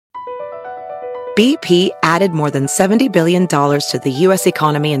BP added more than $70 billion to the U.S.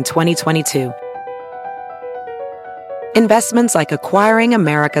 economy in 2022. Investments like acquiring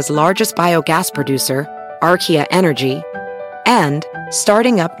America's largest biogas producer, Archaea Energy, and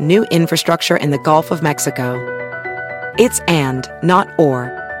starting up new infrastructure in the Gulf of Mexico. It's and, not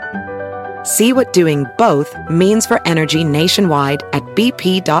or. See what doing both means for energy nationwide at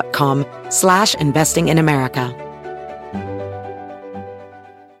bp.com/investing in America.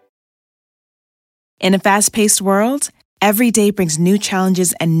 In a fast-paced world, every day brings new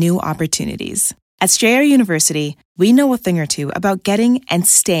challenges and new opportunities. At Strayer University, we know a thing or two about getting and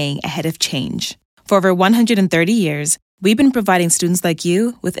staying ahead of change. For over 130 years, we've been providing students like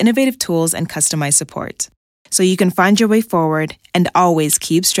you with innovative tools and customized support, so you can find your way forward and always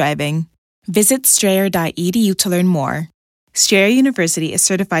keep striving. Visit strayer.edu to learn more. Strayer University is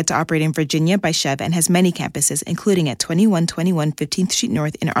certified to operate in Virginia by Chev and has many campuses, including at 2121 15th Street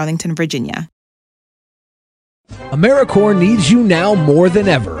North in Arlington, Virginia. AmeriCorps needs you now more than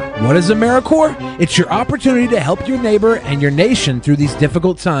ever. What is AmeriCorps? It's your opportunity to help your neighbor and your nation through these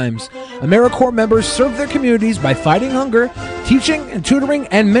difficult times. AmeriCorps members serve their communities by fighting hunger, teaching and tutoring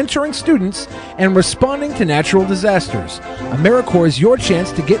and mentoring students, and responding to natural disasters. AmeriCorps is your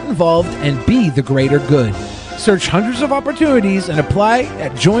chance to get involved and be the greater good. Search hundreds of opportunities and apply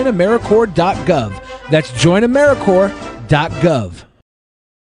at joinamericorps.gov. That's joinamericorps.gov.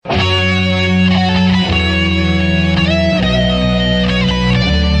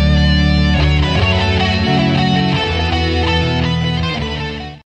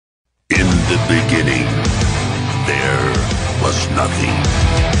 In the beginning, there was nothing.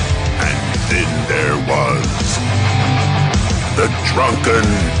 And then there was the Drunken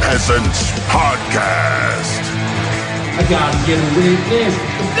Peasants Podcast. I gotta get a witness.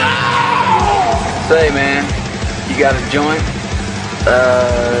 No! Say, man, you got a joint?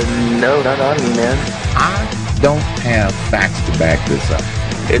 No, not on me, man. I don't have facts to back this up.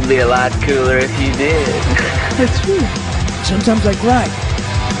 It'd be a lot cooler if you did. That's true. Sometimes I cry.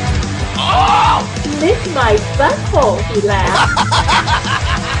 Oh! Lick my butthole, he laughed.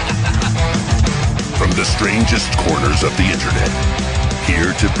 From the strangest corners of the internet,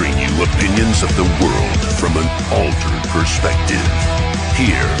 here to bring you opinions of the world from an altered perspective.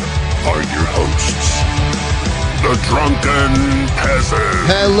 Here are your hosts, the Drunken Peasants.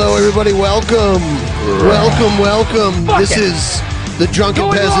 Hello, everybody. Welcome. Welcome. This is the Drunken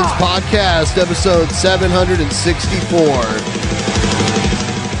Peasants Podcast, episode 764.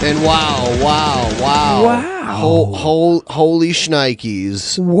 And wow. Holy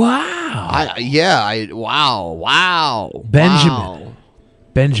shnikes. Wow. Wow.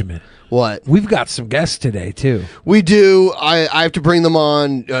 Benjamin. What? We've got some guests today, too. We do. I have to bring them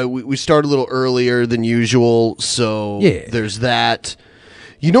on. We start a little earlier than usual, so there's that.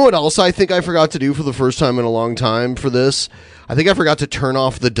 You know what else I think I forgot to do for the first time in a long time for this? I think I forgot to turn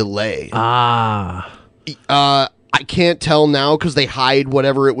off the delay. I can't tell now because they hide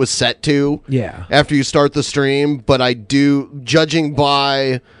whatever it was set to after you start the stream, but I do, judging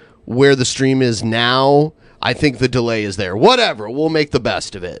by where the stream is now, I think the delay is there. Whatever, we'll make the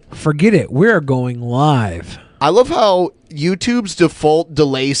best of it. Forget it. We're going live. I love how YouTube's default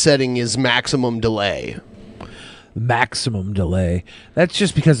delay setting is maximum delay. Maximum delay. That's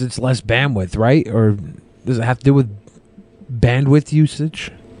just because it's less bandwidth, right? Or does it have to do with bandwidth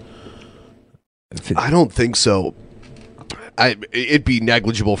usage? I don't think so. It'd be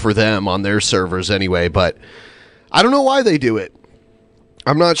negligible for them on their servers anyway, but I don't know why they do it.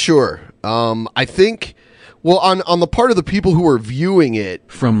 I'm not sure. I think, well, on the part of the people who are viewing it.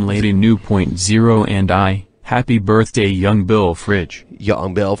 From Lady Newpoint Zero and I, happy birthday, Young Bill Fridge.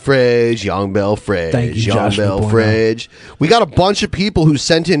 Young Bill Fridge. Thank you, Young Josh Bill Fridge. We got a bunch of people who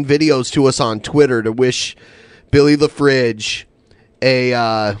sent in videos to us on Twitter to wish Billy the Fridge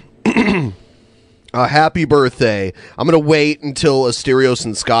a happy birthday. I'm going to wait until Asterios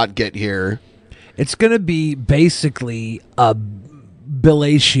and Scott get here. It's going to be basically a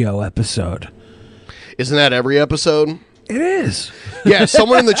Billatio episode. Isn't that every episode? It is. Yeah,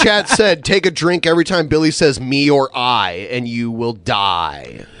 someone in the chat said, take a drink every time Billy says me or I, and you will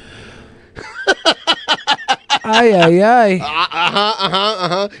die. Aye.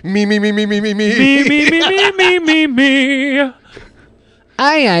 Me. Me.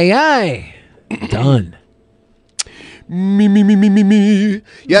 Aye. Done. Me.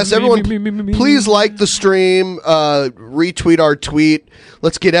 Yes, everyone, please like the stream, retweet our tweet.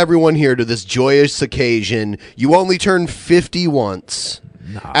 Let's get everyone here to this joyous occasion. You only turn 50 once.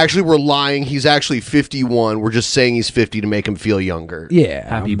 No. Actually, we're lying. He's actually 51. We're just saying he's 50 to make him feel younger. Yeah.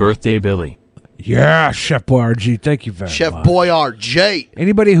 Happy birthday, Billy. Yeah, Chef Boyardee. Thank you very much. Chef Boyardee.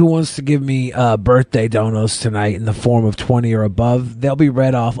 Anybody who wants to give me birthday donos tonight in the form of 20 or above, they'll be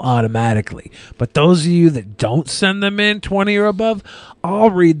read off automatically. But those of you that don't send them in 20 or above,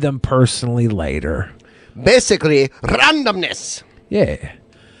 I'll read them personally later. Basically, randomness. Yeah.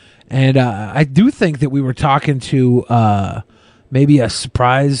 And I do think that we were talking to maybe a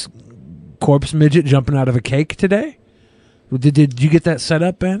surprise corpse midget jumping out of a cake today. Did you get that set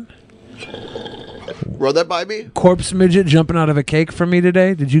up, Ben? Run that by me? Corpse midget jumping out of a cake for me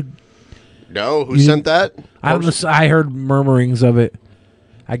today? Did you? No, who sent that? I don't know. I heard murmurings of it.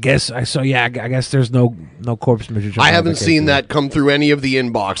 I guess I saw. Yeah, I guess there's no corpse midget. I haven't seen that come through any of the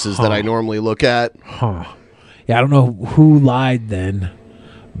inboxes that I normally look at. Huh. Yeah, I don't know who lied then,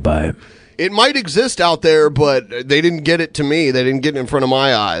 but it might exist out there, but they didn't get it to me. They didn't get it in front of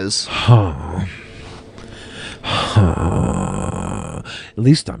my eyes. Huh. At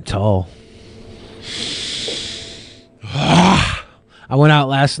least I'm tall. I went out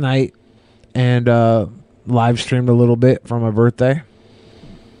last night and live streamed a little bit for my birthday.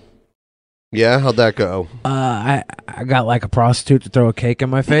 Yeah, how'd that go? I got like a prostitute to throw a cake in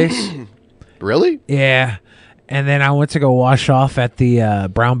my face. Really? Yeah. And then I went to go wash off at the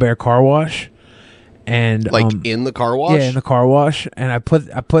Brown Bear car wash. And in the car wash? Yeah, in the car wash. And I put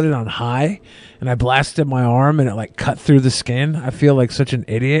it on high and I blasted my arm and it like cut through the skin. I feel like such an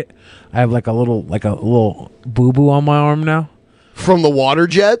idiot. I have like a little boo-boo on my arm now. From the water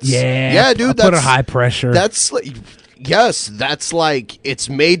jets? Yeah. Yeah, dude. I put a high pressure. That's like, yes, that's like, it's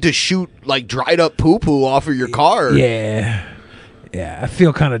made to shoot like dried up poo-poo off of your car. Yeah. Yeah, I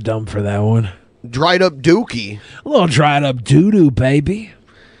feel kind of dumb for that one. Dried up dookie. A little dried up doo-doo, baby.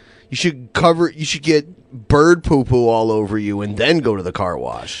 You should get bird poo-poo all over you and then go to the car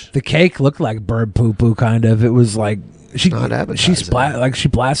wash. The cake looked like bird poo-poo, kind of. It was like she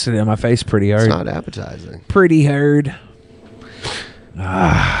blasted it in my face pretty hard. It's not appetizing. Pretty hard.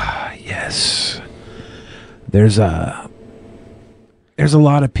 Ah, yes. There's a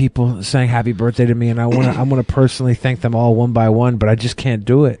lot of people saying happy birthday to me, and I want to personally thank them all one by one, but I just can't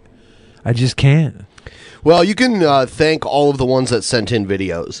do it. I just can't. Well, you can thank all of the ones that sent in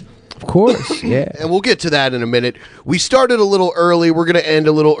videos. Of course, yeah. And we'll get to that in a minute. We started a little early. We're going to end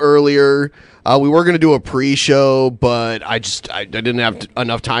a little earlier. We were going to do a pre-show, but I didn't have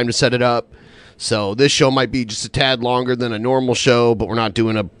enough time to set it up. So this show might be just a tad longer than a normal show, but we're not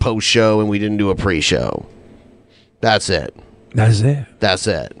doing a post-show, and we didn't do a pre-show. That's it. That's it. That's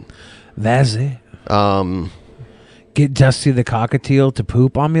it. That's it. Get Dusty the cockatiel to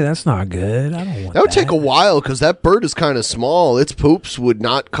poop on me? That's not good. I don't want that. That would take a while because that bird is kind of small. Its poops would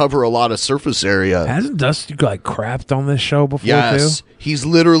not cover a lot of surface area. Hasn't Dusty like crapped on this show before yes. too? He's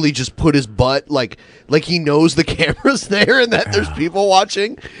literally just put his butt like he knows the camera's there and that there's people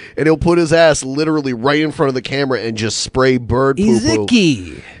watching, and he'll put his ass literally right in front of the camera and just spray bird poo-poo.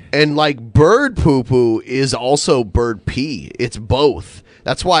 Icky. And like bird poo-poo is also bird pee. It's both.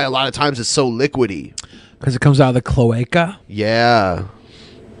 That's why a lot of times it's so liquidy. Because it comes out of the cloaca? Yeah.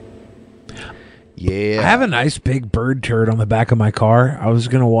 Yeah. I have a nice big bird turd on the back of my car. I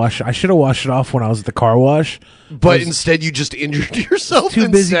should have washed it off when I was at the car wash. But instead you just injured yourself. Too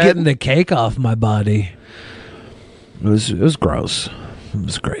busy getting the cake off my body. It was gross. It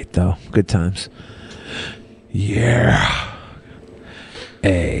was great though. Good times. Yeah.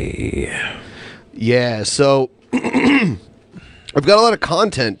 Yeah, so I've got a lot of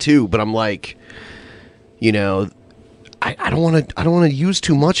content too, but I'm like, you know, I don't want to use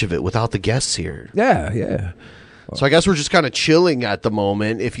too much of it without the guests here. Yeah, yeah. So I guess we're just kind of chilling at the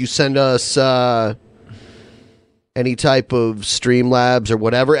moment. If you send us any type of Streamlabs or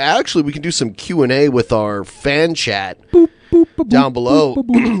whatever, actually we can do some Q&A with our fan chat down below.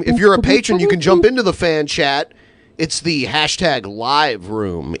 If you're a patron, you can jump into the fan chat. It's the hashtag live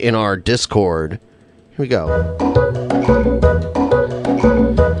room in our Discord. Here we go.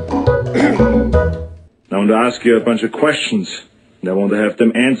 I want to ask you a bunch of questions, and I want to have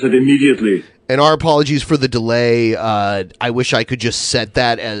them answered immediately. And our apologies for the delay. I wish I could just set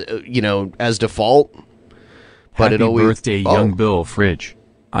that as default. But Happy birthday, young Bill Fridge.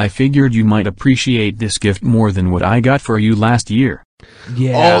 I figured you might appreciate this gift more than what I got for you last year.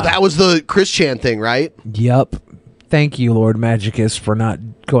 Yeah. Oh, that was the Chris Chan thing, right? Yup. Thank you, Lord Magicus, for not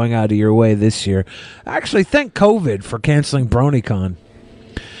going out of your way this year. Actually, thank COVID for canceling BronyCon.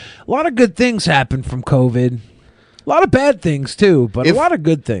 A lot of good things happened from COVID. A lot of bad things, too, but a lot of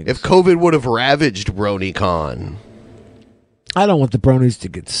good things. If COVID would have ravaged BronyCon. I don't want the bronies to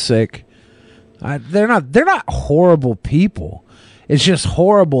get sick. They're not horrible people. It's just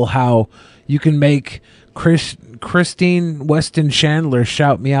horrible how you can make Christine Weston Chandler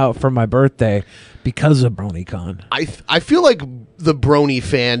shout me out for my birthday because of BronyCon. I feel like the Brony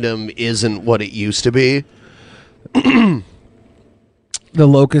fandom isn't what it used to be. The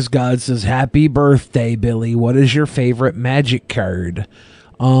Locust God says, "Happy birthday, Billy. What is your favorite Magic card?"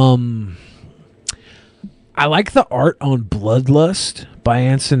 I like the art on Bloodlust by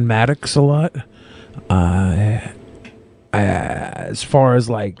Anson Maddox a lot. As far as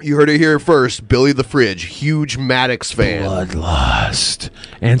like... You heard it here first. Billy the Fridge, huge Maddox fan. Bloodlust.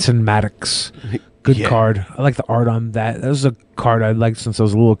 Anson Maddox. Good card. I like the art on that. That was a card I liked since I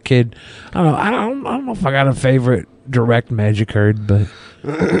was a little kid. I don't know if I got a favorite direct Magic card, but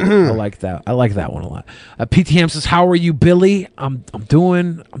I like that. I like that one a lot. PTM says, "How are you, Billy?" I'm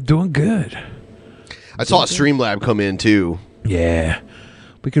doing good. I saw Streamlab come in too. Yeah.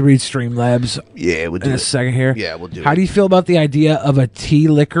 We could read Streamlabs we'll do in a it. second here. Yeah, we'll do How it. do you feel about the idea of a tea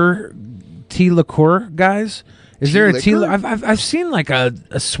liquor, guys? Is there a tea? I've seen like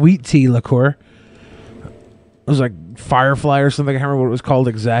a sweet tea liqueur. It was like Firefly or something. I can't remember what it was called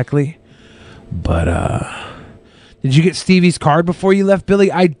exactly. But did you get Stevie's card before you left,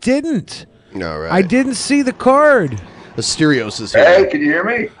 Billy? I didn't. No, right. I didn't see the card. Asterios is here. Hey, can you hear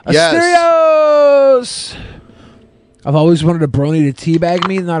me? Asterios! I've always wanted a Brony to teabag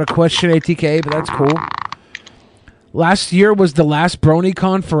me. Not a question, ATK, but that's cool. Last year was the last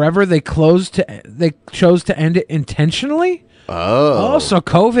BronyCon forever. They chose to end it intentionally. Oh, so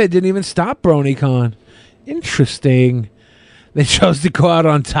COVID didn't even stop BronyCon. Interesting. They chose to go out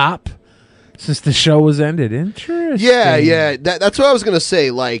on top since the show was ended. Interesting. Yeah. That's what I was gonna say.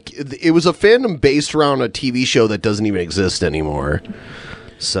 Like, it was a fandom based around a TV show that doesn't even exist anymore.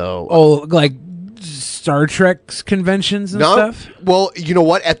 So, like Star Trek's conventions and stuff? Well, you know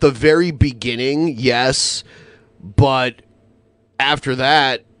what? At the very beginning, yes. But after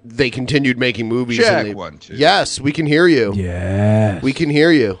that, they continued making movies. Check 1, 2. Yes, we can hear you. Yes. We can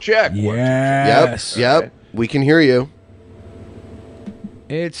hear you. Check 1, 2. Yes. Yep. Okay. We can hear you.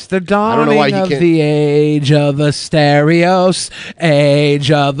 It's the dawning of the age of Asterios. Age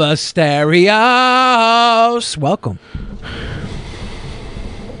of Asterios. Welcome.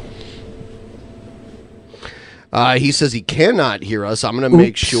 He says he cannot hear us. I'm going to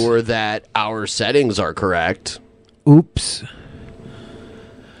make sure that our settings are correct. Oops.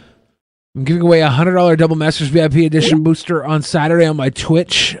 I'm giving away a $100 Double Masters VIP Edition booster on Saturday on my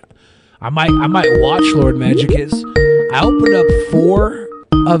Twitch. I might watch Lord Magic is. I opened up 4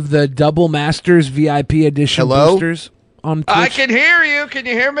 of the Double Masters VIP Edition boosters on Twitch. I can hear you. Can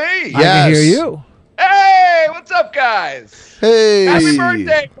you hear me? Yes. I can hear you. Hey, what's up, guys? Hey. Happy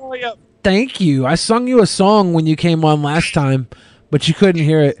birthday, William. Thank you. I sung you a song when you came on last time, but you couldn't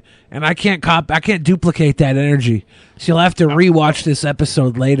hear it, and I can't duplicate that energy. So you'll have to rewatch this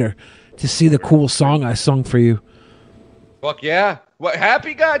episode later to see the cool song I sung for you. Fuck yeah. What,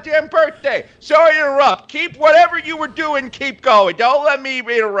 happy goddamn birthday. Sorry to interrupt. Keep whatever you were doing, keep going. Don't let me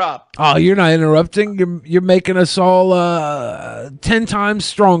interrupt. Oh, you're not interrupting. You're making us all 10 times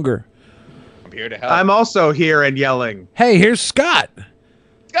stronger. I'm here to help. I'm also here and yelling. Hey, here's Scott.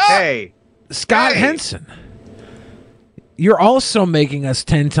 Hey. Scott Henson. You're also making us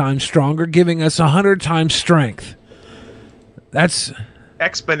 10 times stronger, giving us 100 times strength. That's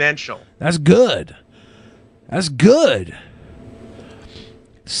exponential. That's good. That's good.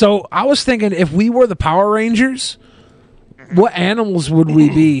 So I was thinking, if we were the Power Rangers, what animals would we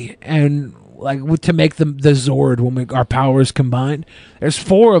be? And like to make the Zord when our powers combined. There's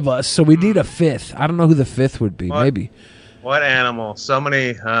 4 of us, so we need a 5th. I don't know who the 5th would be. Maybe. What animal? So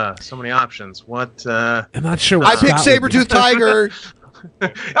many options. What? I'm not sure. What I picked Saber-Tooth Tiger.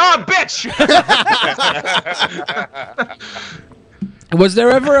 Oh, bitch! Was there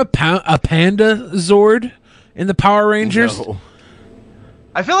ever a panda Zord in the Power Rangers? No.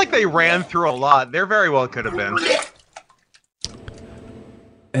 I feel like they ran through a lot. There very well could have been.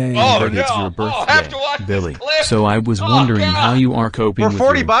 Hey. But it's your birthday, Billy. So I was wondering how you are coping with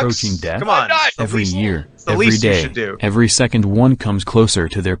your approaching death. Come on. Every year, the every least you day, should do. every second one comes closer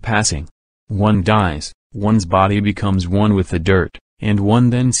to their passing. One dies, one's body becomes one with the dirt, and one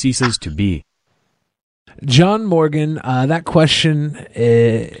then ceases to be. John Morgan, that question,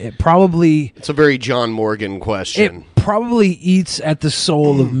 it probably... It's a very John Morgan question. It probably eats at the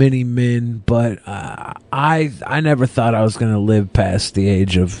soul of many men, but I never thought I was going to live past the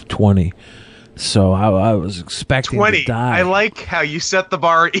age of 20. So I was expecting 20. to die. I like how you set the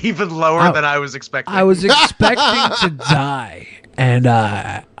bar even lower than I was expecting. I was expecting to die. And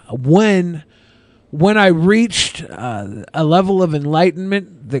when I reached a level of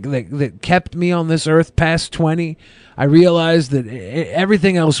enlightenment that kept me on this earth past 20, I realized that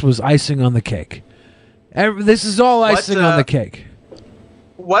everything else was icing on the cake. This is all icing on the cake.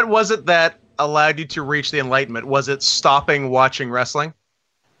 What was it that allowed you to reach the Enlightenment? Was it stopping watching wrestling?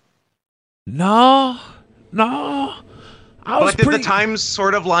 No. But did the times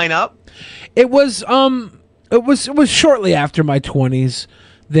sort of line up? It was shortly after my 20s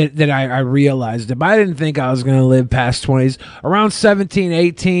that I realized it. But I didn't think I was going to live past 20s. Around 17,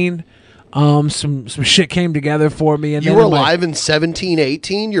 18, some shit came together for me. And you were alive in 17,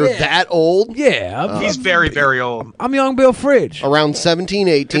 18? You're that old? Yeah. He's very, very old. I'm young Bill Fridge. Around 17,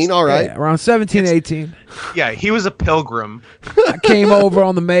 18, all right. Yeah, around 17, 18. Yeah, he was a pilgrim. I came over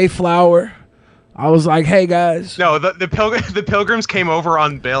on the Mayflower. I was like, hey, guys. No, the pilgrims came over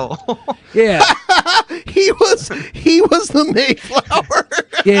on Bill. Yeah. He was the Mayflower.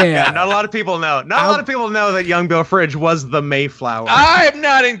 Yeah. Not a lot of people know. Not a lot of people know that young Bill Fridge was the Mayflower. I'm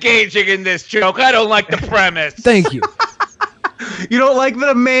not engaging in this joke. I don't like the premise. Thank you. You don't like that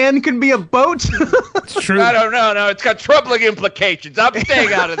a man can be a boat? It's true. I don't know. No, it's got troubling implications. I'm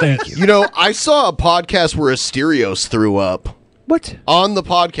staying out of this. You know, I saw a podcast where Asterios threw up. What? On the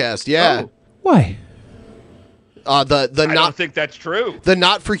podcast, yeah. Oh. Why? I don't think that's true. The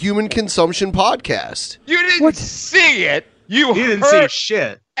Not for Human Consumption podcast. You didn't see it. You didn't heard, see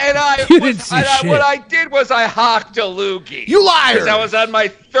shit. And what I did was I hocked a loogie. You liar! Because I was on my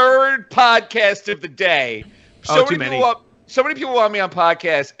third podcast of the day. Too many. So many people want me on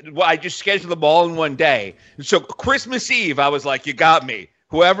podcasts. Well, I just scheduled them all in one day. And so Christmas Eve, I was like, "You got me.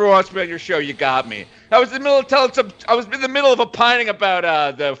 Whoever wants to be on your show, you got me." I was in the middle of opining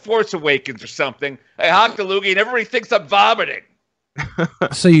about the Force Awakens or something. I hocked a loogie, and everybody thinks I'm vomiting.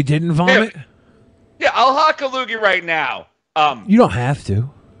 So you didn't vomit? Yeah, I'll hock a loogie right now. You don't have to.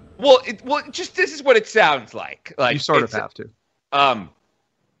 Well, just this is what it sounds like. Like you sort of have to.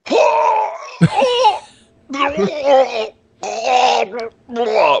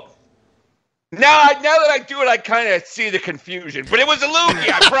 Now that I do it, I kind of see the confusion. But it was a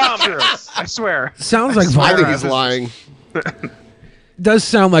loogie, I promise. I swear. Sounds like I vomiting. think he's lying. Does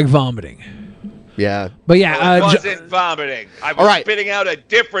sound like vomiting. Yeah. But yeah. It wasn't vomiting. I was spitting out a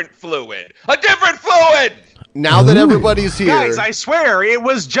different fluid. A different fluid! Now that everybody's here. Guys, I swear, it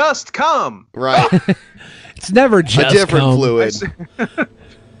was just cum. Right. It's never just a different cum. fluid.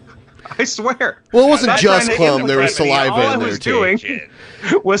 I swear. Well, it wasn't just cum. There was saliva All in there, I was too. doing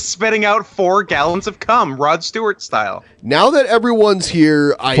was spitting out 4 gallons of cum, Rod Stewart style. Now that everyone's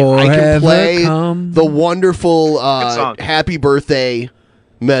here, I can Forever play cum. the wonderful song. happy birthday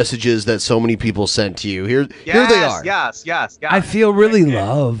messages that so many people sent to you. Here they are. Yes. I feel really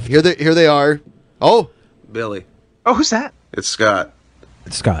loved. Here they are. Oh, Billy. Oh, who's that? It's Scott.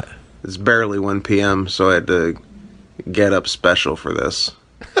 It's Scott. It's barely 1 p.m., so I had to get up special for this.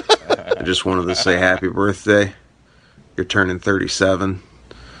 I just wanted to say happy birthday. You're turning 37.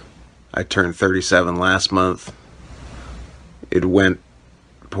 I turned 37 last month. It went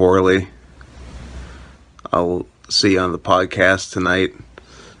poorly. I'll see you on the podcast tonight.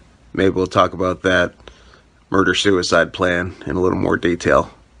 Maybe we'll talk about that murder-suicide plan in a little more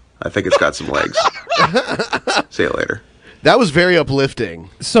detail. I think it's got some legs. See you later. that was very uplifting.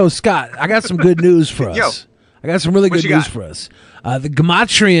 So, Scott, I got some good news for us. Yo. I got some really What good you news got? for us. The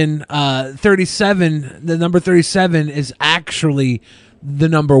Gematrian 37, the number 37 is actually the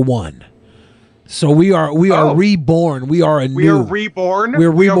number 1. So we are reborn. We are anew. We are reborn.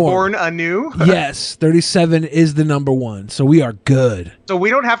 We're We are reborn. born anew. Yes, 37 is the number 1. So we are good. So we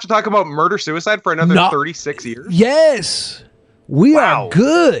don't have to talk about murder suicide for another 36 years. Yes, we are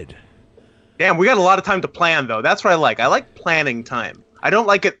good. Damn, we got a lot of time to plan though. That's what I like. I like planning time. I don't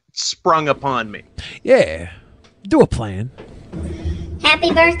like it sprung upon me. Yeah, do a plan.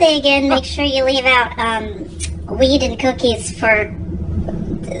 Happy birthday again. Make sure you leave out weed and cookies for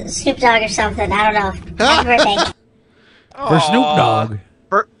Snoop Dogg or something. I don't know. Happy birthday. For Snoop Dogg.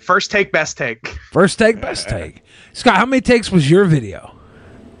 First take, best take. First take, best take. Scott, how many takes was your video?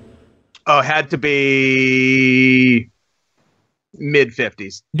 Oh, had to be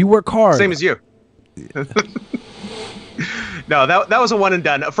mid-50s. You work hard. Same as you. No, that was a one and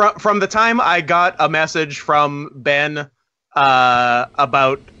done. From the time I got a message from Ben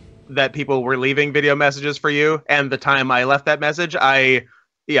about that people were leaving video messages for you, and the time I left that message, I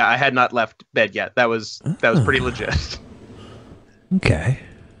had not left bed yet. That was pretty legit. Okay.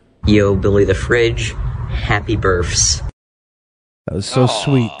 Yo, Billy the Fridge. Happy births. That was so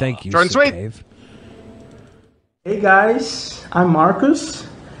sweet. Thank you, Jordan Sir Sweet. Dave. Hey guys, I'm Marcus.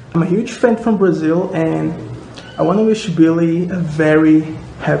 I'm a huge fan from Brazil, and I want to wish Billy a very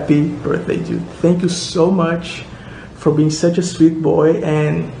happy birthday, dude. Thank you so much for being such a sweet boy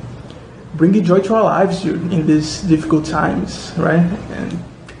and bringing joy to our lives, dude, in these difficult times, right? And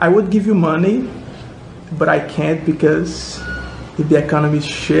I would give you money but I can't because the economy is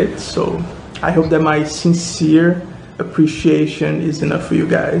shit. So I hope that my sincere appreciation is enough for you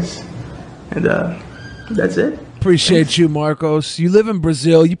guys. And that's it. Appreciate you, Marcos. You live in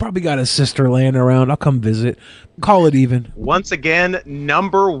Brazil. You probably got a sister laying around. I'll come visit. Call it even. Once again,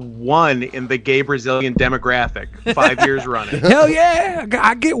 #1 in the gay Brazilian demographic. 5 years running. Hell yeah.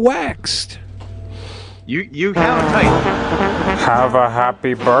 I get waxed. You count tight. Have a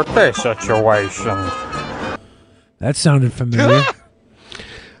happy birthday situation. That sounded familiar.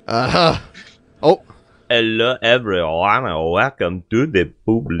 Oh. Hello everyone and welcome to the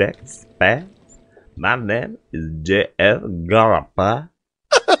Public Space. My name is JF Garapa.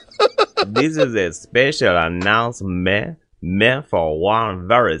 This is a special announcement meant for one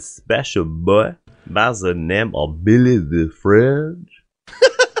very special boy by the name of Billy the Fridge.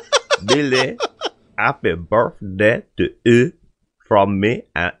 Billy, happy birthday to you from me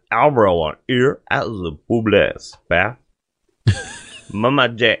and everyone here at the Public Space. Mama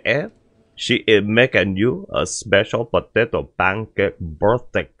JF, she is making you a special potato pancake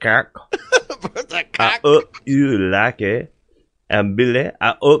birthday cake. I hope you like it. And Billy,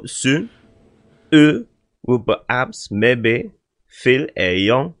 I hope soon you will perhaps maybe feel a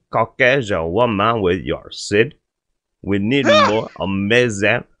young Caucasian woman with your seed. We need more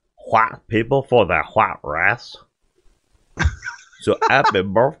amazing white people for the white race. So happy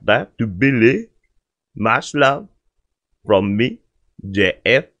birthday to Billy. Much love from me,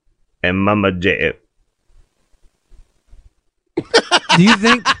 JF, and Mama JF. Do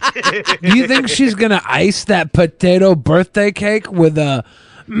you think she's gonna ice that potato birthday cake with a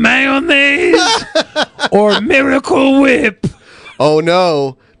mayonnaise or Miracle Whip? Oh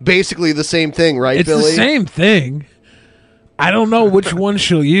no. Basically the same thing, right, It's Billy? the same thing. I don't know which one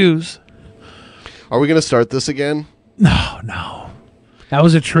she'll use. Are we going to start this again? No. That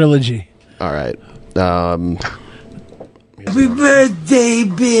was a trilogy. All right. Happy birthday,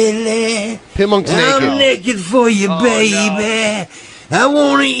 Billy. Pimmonk's I'm naked for you, baby. I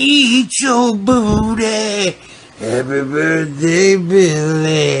want to eat your booty. Happy birthday,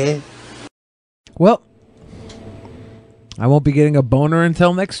 Billy. Well, I won't be getting a boner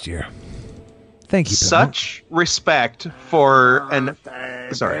until next year. Thank you, Pimmo. Such respect for an...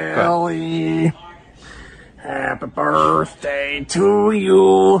 Sorry, go ahead. Billy. Happy birthday to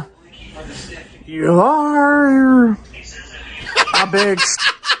you. You are a big...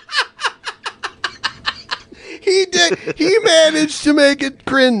 He did. He managed to make it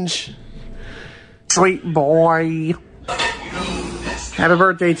cringe. Sweet boy. Happy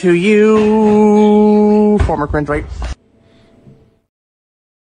birthday to you, former cringe weight.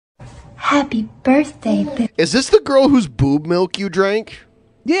 Happy birthday, Bill. Is this the girl whose boob milk you drank?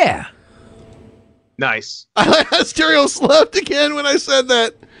 Yeah. Nice. Stereo slept again when I said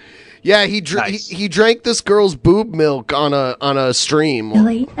that. Yeah, he drank this girl's boob milk on a stream.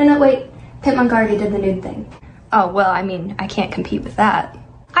 Really? Oh, no, wait. Pitmonk already did the nude thing. Oh, well, I mean, I can't compete with that.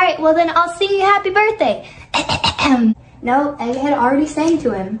 All right, well, then I'll sing you happy birthday. No, Egghead already sang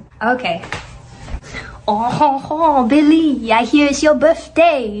to him. Okay. Oh, Billy, I hear it's your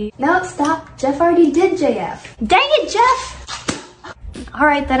birthday. No, stop. Jeff already did JF. Dang it, Jeff! All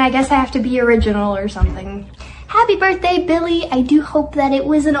right, then I guess I have to be original or something. Happy birthday, Billy. I do hope that it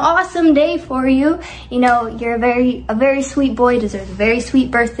was an awesome day for you. You know, you're a very sweet boy, deserves a very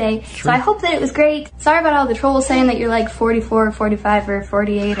sweet birthday. True. So I hope that it was great. Sorry about all the trolls saying that you're like 44 or 45 or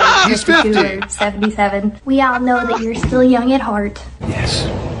 48 or 52 or 77. We all know that you're still young at heart. Yes.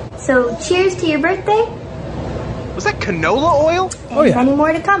 So cheers to your birthday. Was that canola oil? And many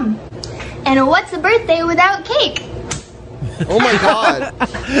more to come. And what's a birthday without cake? Oh my god. I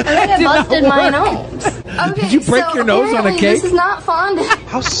think I busted my nose. Okay, Did you break your nose on a cake? This is not fondant.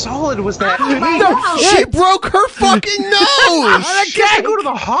 How solid was that? She broke her fucking nose. She has to go to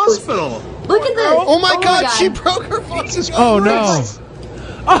the hospital. Look at this. Oh my god, she broke her fucking nose. Oh no.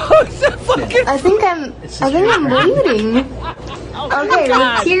 Oh, it's a fucking... I think I'm bleeding. Okay,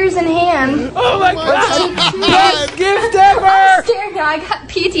 with tears in hand. Oh my god! Best gift ever! I'm scared now. I got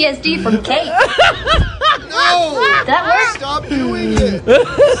PTSD from cake. No! That worked. Stop doing it!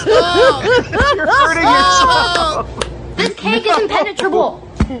 Stop! You're hurting yourself. This cake is impenetrable.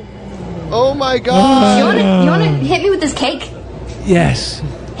 Oh my god! You wanna hit me with this cake? Yes.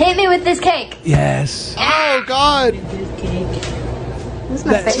 Hit me with this cake. Yes. Oh god! This is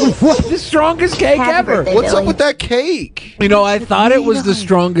my face. What the strongest cake Happy ever? birthday, What's Billy. up with that cake? You know, I thought it was the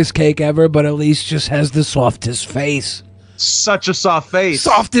strongest cake ever, but Elise just has the softest face. Such a soft face.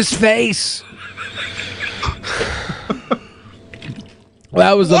 Softest face.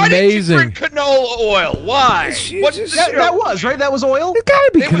 That was Why amazing. Did you drink canola oil? Why? What that was right. That was oil. It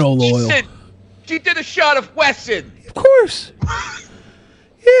gotta be canola oil. She did a shot of Wesson. Of course.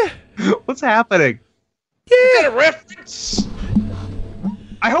 Yeah. What's happening? Is that a reference?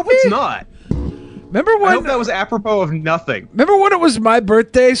 I hope it's not. Remember when? I hope that was apropos of nothing. Remember when it was my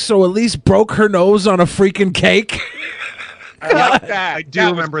birthday, so Elise broke her nose on a freaking cake? I like that. I do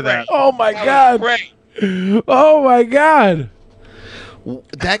remember that. Oh my That was god! great. Oh my god!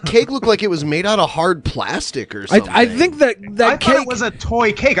 That cake looked like it was made out of hard plastic or something. I think that I cake thought it was a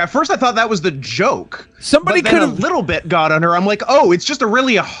toy cake. At first, I thought that was the joke. Somebody but then could a have. little bit got on her. I'm like, oh, it's just a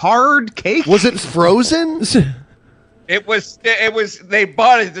really hard cake. Was it frozen? It was. They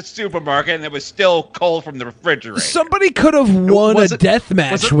bought it at the supermarket, and it was still cold from the refrigerator. Somebody could have won a death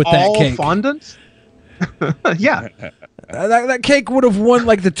match with that cake. Fondant? Yeah. That cake would have won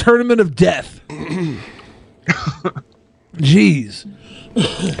like the tournament of death. Jeez.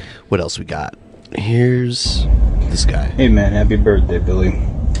 What else we got? Here's this guy. Hey man, happy birthday, Billy.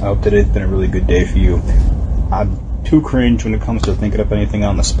 I hope today's been a really good day for you. I'm too cringe when it comes to thinking up anything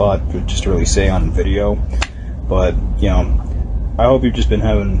on the spot just to really say on video. But, you know, I hope you've just been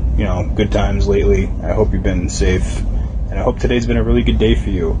having, you know, good times lately. I hope you've been safe. And I hope today's been a really good day for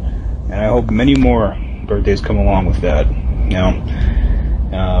you. And I hope many more birthdays come along with that. You know,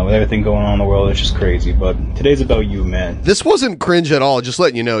 with everything going on in the world, it's just crazy. But today's about you, man. This wasn't cringe at all. Just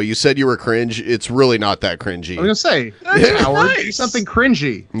letting you know. You said you were cringe. It's really not that cringy. I was going to say, that's Howard. Do something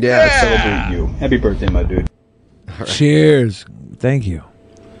cringy. Yeah. Celebrate you. Happy birthday, my dude. Right. Cheers. Thank you.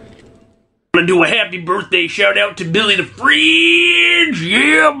 I'm gonna do a happy birthday shout out to Billy the Fridge.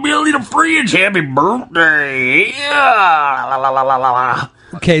 Yeah, Billy the Fridge. Happy birthday. Yeah. La, la, la, la, la.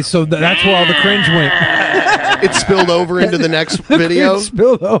 Okay, so that's where all the cringe went. It spilled over into the next video. It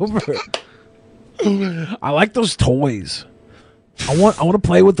spilled over. I like those toys. I want to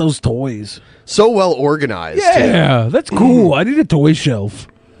play with those toys. So well organized. Yeah, that's cool. I need a toy shelf.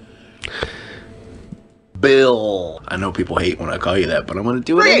 Bill. I know people hate when I call you that, but I'm going to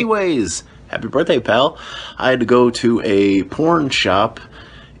do it anyways. Happy birthday, pal. I had to go to a porn shop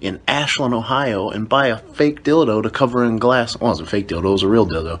in Ashland, Ohio, and buy a fake dildo to cover in glass. Well, it wasn't a fake dildo, it was a real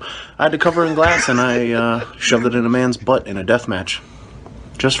dildo. I had to cover in glass, and I shoved it in a man's butt in a death match.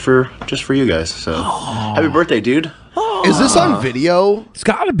 Just for you guys. So, happy birthday, dude. Is this on video? It's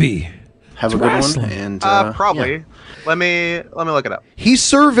got to be. Have a good one. And probably. yeah. Let me look it up. He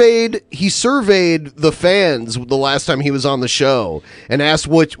surveyed the fans the last time he was on the show and asked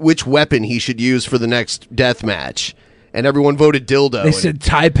which weapon he should use for the next death match, and everyone voted dildo. They said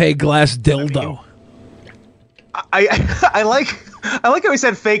Taipei glass dildo. I like how he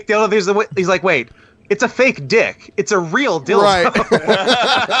said fake dildo. He's like, wait, it's a fake dick. It's a real dildo. Right.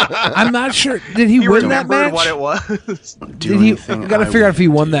 I'm not sure. Did he win that match? What it was? anything Got to I figure out want if he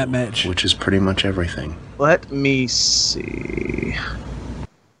won that match. Which is pretty much everything. Let me see.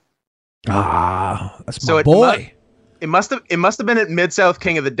 That's my boy. It must have been at Mid-South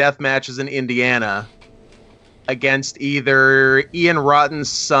King of the Death matches in Indiana against either Ian Rotten's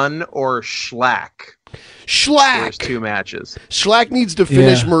son or Schlack. Schlack. There's 2 matches. Schlack needs to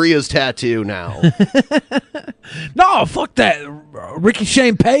finish Maria's tattoo now. No, fuck that. Ricky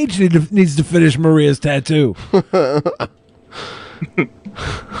Shane Page needs to finish Maria's tattoo.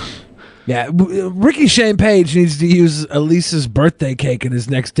 Yeah, Ricky Shane Page needs to use Elisa's birthday cake in his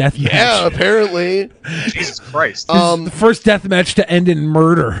next death match. Yeah, apparently. Jesus Christ. The first death match to end in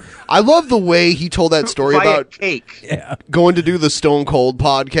murder. I love the way he told that story about cake. Yeah. Going to do the Stone Cold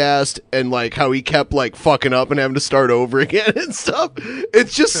podcast and like how he kept like fucking up and having to start over again and stuff. It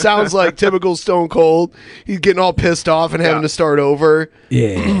just sounds like typical Stone Cold. He's getting all pissed off and having to start over.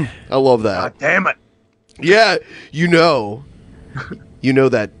 Yeah. I love that. God damn it. Yeah, you know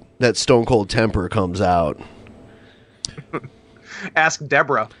that Stone Cold temper comes out. Ask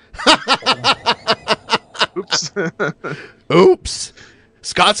Deborah. Oops. Oops.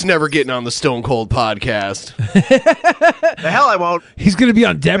 Scott's never getting on the Stone Cold podcast. The hell I won't. He's going to be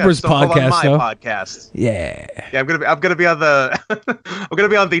on Deborah's podcast, on my podcast. Yeah. Yeah, I'm gonna be on the I'm gonna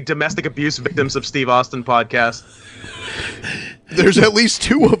be on the Domestic Abuse Victims of Steve Austin podcast. There's at least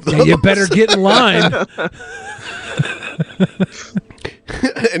 2 of them. Yeah, you better get in line.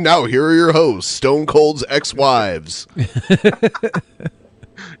 And now here are your hosts, Stone Cold's ex-wives.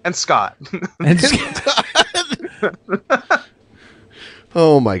 And Scott.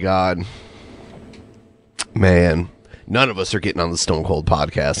 Oh my God. Man, none of us are getting on the Stone Cold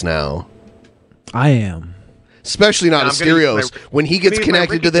podcast now. I am. Especially not Asterios. When he gets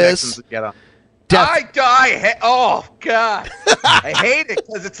connected to this. Oh God. I hate it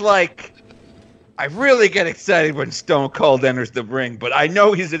because it's like I really get excited when Stone Cold enters the ring, but I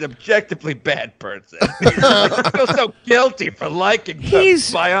know he's an objectively bad person. I feel so guilty for liking the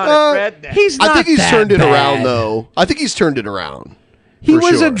bionic redneck. He's I not think he's that turned it bad. around, though. I think he's turned it around. He for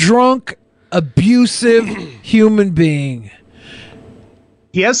was sure. a drunk, abusive human being.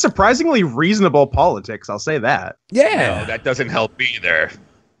 He has surprisingly reasonable politics, I'll say that. Yeah. No, that doesn't help either.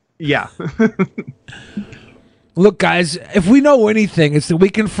 Yeah. Look, guys, if we know anything, it's that we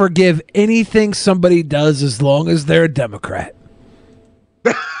can forgive anything somebody does as long as they're a Democrat.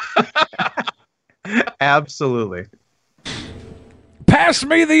 Absolutely. Pass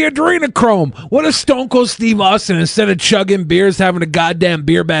me the adrenochrome. What if Stone Cold Steve Austin, instead of chugging beers, having a goddamn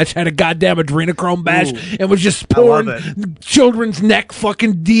beer bash, had a goddamn adrenochrome bash and was just pouring children's neck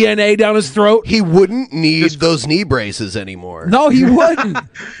fucking DNA down his throat? He wouldn't need those knee braces anymore. No, he wouldn't.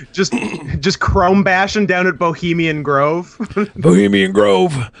 just chrome bashing down at Bohemian Grove. Bohemian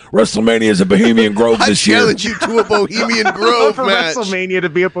Grove. WrestleMania is a Bohemian Grove this year. I challenge you to a Bohemian Grove for match. WrestleMania to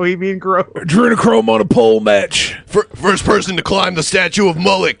be a Bohemian Grove. Adrenochrome on a pole match. First person to climb the statue of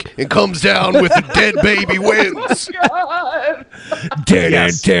Moloch and comes down with a dead baby wins.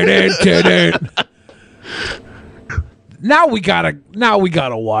 Now we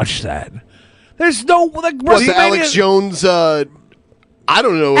gotta watch that. There's no like What's the WrestleMania- Alex Jones? I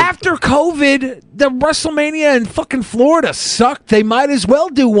don't know. After COVID, the WrestleMania in fucking Florida sucked. They might as well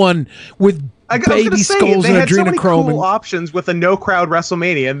do one with I was baby gonna say, skulls they and had so many adrenochrome. cool options with a no crowd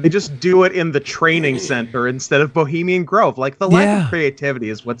WrestleMania, and they just do it in the training center instead of Bohemian Grove. Like the lack of creativity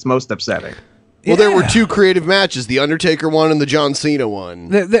is what's most upsetting. Well, there were two creative matches: the Undertaker one and the John Cena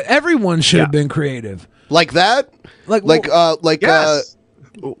one. Everyone should have been creative. Like that, yes.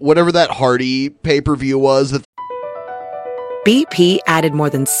 Whatever that Hardy pay-per-view was. That BP added more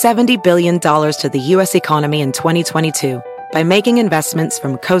than $70 billion to the U.S. economy in 2022 by making investments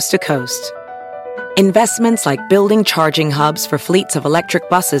from coast to coast. Investments like building charging hubs for fleets of electric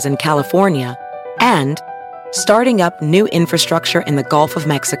buses in California and starting up new infrastructure in the Gulf of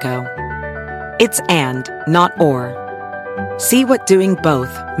Mexico. It's and, not or. See what doing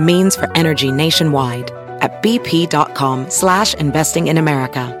both means for energy nationwide at bp.com/investing in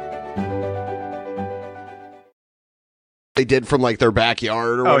America. they did from like their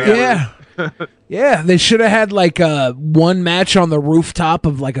backyard or Oh, whatever. yeah. Yeah, they should have had like one match on the rooftop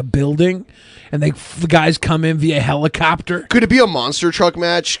of like a building, and the guys come in via helicopter. Could it be a monster truck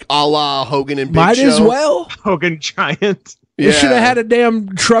match a la Hogan and Big Might Show? as well. Hogan Giant. They should have had a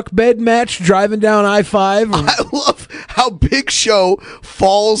damn truck bed match driving down I-5. I love how Big Show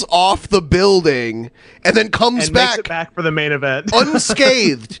falls off the building and then comes And back, makes it back for the main event.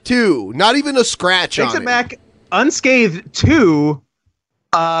 unscathed too. Not even a scratch Makes on it him. back unscathed to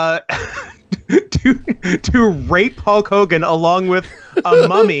rape Hulk Hogan along with a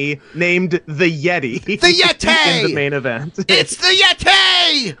mummy named the Yeti. The Yeti! In the main event. It's the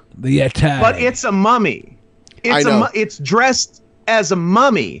Yeti! The Yeti. But it's a mummy. I know. It's dressed as a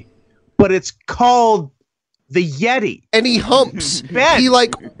mummy, but it's called the Yeti. And he humps. Ben. He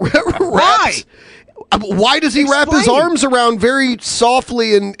like wraps. Why does he wrap his Explain. arms around very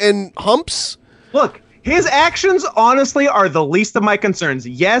softly and humps? Look, his actions honestly are the least of my concerns.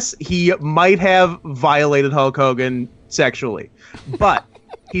 Yes, he might have violated Hulk Hogan sexually, but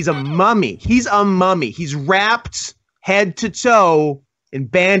he's a mummy. He's a mummy. He's wrapped head to toe in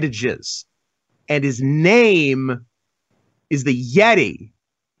bandages. And his name is the Yeti,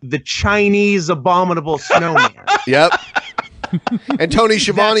 the Chinese abominable snowman. Yep. And Tony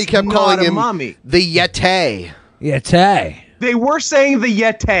Schiavone kept not calling a him mummy. the Yeti. Yeti. They were saying the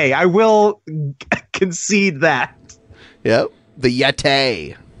Yeti. I will concede that. Yep. The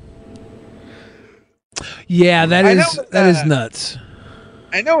Yeti. Yeah, that I is know, that is nuts.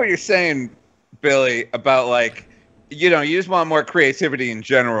 I know what you're saying, Billy, about like, you just want more creativity in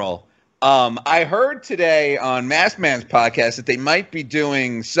general. I heard today on Masked Man's podcast that they might be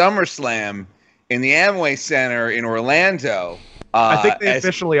doing SummerSlam in the Amway Center in Orlando. I think they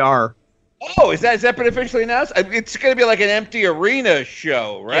officially are. Oh, has that been officially announced? It's going to be like an empty arena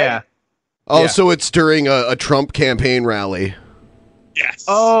show, right? Yeah. Oh, Yeah. so it's during a Trump campaign rally. Yes.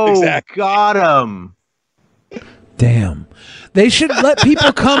 Oh, exactly. got him. Damn. They should let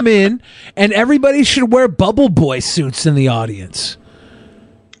people come in, and everybody should wear Bubble Boy suits in the audience.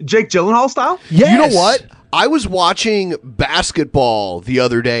 Jake Gyllenhaal style? Yes. You know what? I was watching basketball the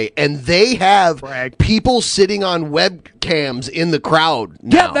other day, and they have people sitting on webcams in the crowd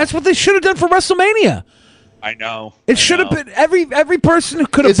now. Yeah, that's what they should have done for WrestleMania. I know. It should have been every person who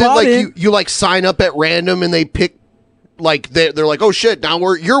could have Is it bought like in. you like sign up at random and they pick, like they're like, oh shit, now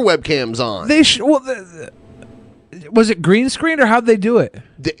your webcam's on. They should. Well, Was it green screen or how'd they do it?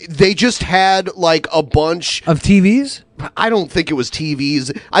 They just had like a bunch of TVs. I don't think it was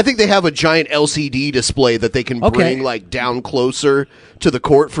TVs. I think they have a giant LCD display that they can bring like down closer to the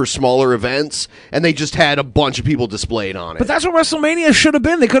court for smaller events, and they just had a bunch of people displayed on it. But that's what WrestleMania should have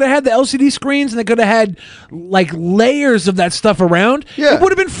been. They could have had the LCD screens, and they could have had like layers of that stuff around. Yeah. It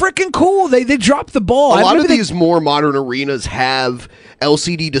would have been freaking cool. They dropped the ball. A lot of these more modern arenas have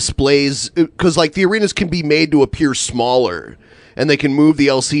LCD displays because like the arenas can be made to appear smaller. And they can move the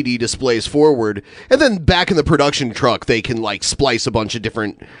LCD displays forward. And then back in the production truck, they can like splice a bunch of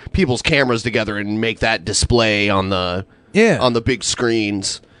different people's cameras together and make that display on the big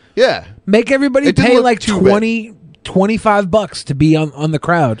screens. Yeah. Make everybody pay like $25 to be on the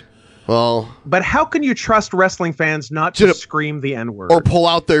crowd. Well, but how can you trust wrestling fans not to scream the N-word or pull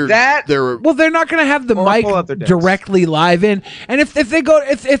out their Well, they're not going to have the mic directly live in, and if they go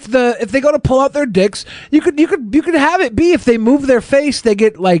to pull out their dicks, you could have it be if they move their face, they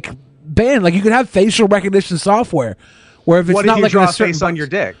get like banned. Like you could have facial recognition software where if it's what not if you like draw a a face certain on your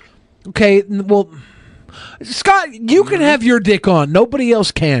dick? Okay, well, Scott, you can have your dick on. Nobody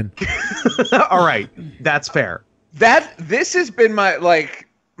else can. All right, that's fair. This has been my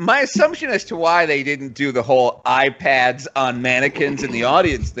assumption as to why they didn't do the whole iPads on mannequins in the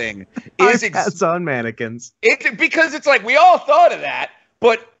audience thing is iPads on mannequins. Because it's like we all thought of that,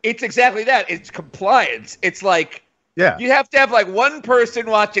 but it's exactly that. It's compliance. It's like you have to have like one person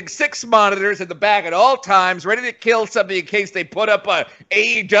watching 6 monitors in the back at all times, ready to kill somebody in case they put up a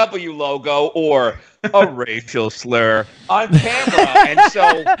AEW logo or a racial slur on camera. And so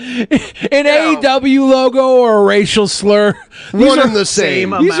an AEW logo or a racial slur, one and the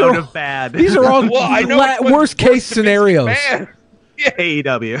same amount of bad. These are all worst case scenarios.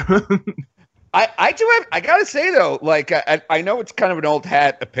 AEW. I gotta say though, like I know it's kind of an old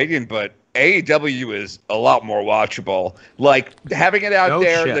hat opinion, but AEW is a lot more watchable. Like having it out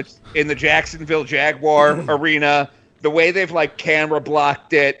in the Jacksonville Jaguar arena, the way they've like camera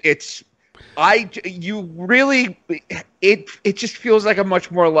blocked it, it just feels like a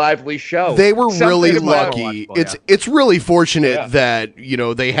much more lively show. They were really lucky. It's really fortunate that,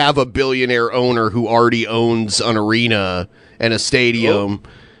 they have a billionaire owner who already owns an arena and a stadium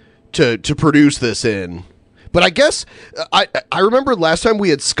to produce this in. But I guess I remember last time we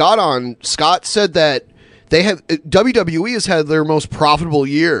had Scott on, Scott said that WWE has had their most profitable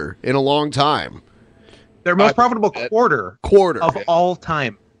year in a long time. Their most profitable quarter of all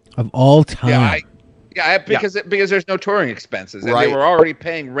time. Of all time. Because there's no touring expenses, and they were already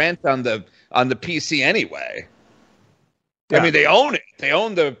paying rent on the PC anyway. Yeah. I mean, they own it. They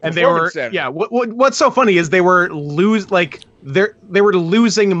own the performance center. Yeah. What's so funny is they were losing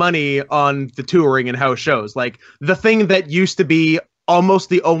money on the touring and house shows. Like the thing that used to be almost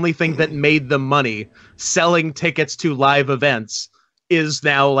the only thing that made them money, selling tickets to live events, is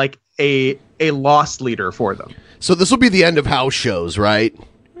now like a loss leader for them. So this will be the end of house shows, right?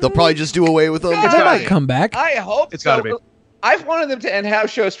 They'll probably just do away with them. They might come back. I hope it's gotta be. I've wanted them to end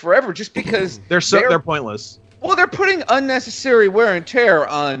house shows forever, just because they're pointless. Well, they're putting unnecessary wear and tear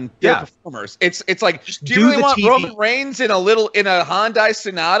on their performers. It's like, do you really want TV. Roman Reigns in a Hyundai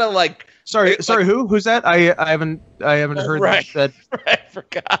Sonata? Like, sorry, who's that? I haven't heard that. I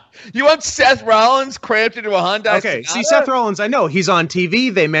forgot. You want Seth Rollins cramped into a Hyundai? Okay, Sonata? see, Seth Rollins, I know he's on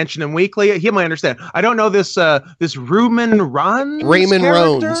TV. They mention him weekly. He might understand. I don't know this Raymond Rones. Raymond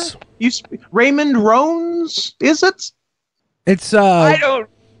Rones. Raymond Rones, is it? It's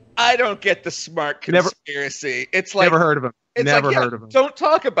I don't get the smart conspiracy. It's like never heard of him. Never heard of him. Don't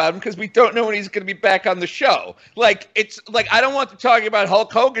talk about him because we don't know when he's going to be back on the show. Like it's like I don't want to talk about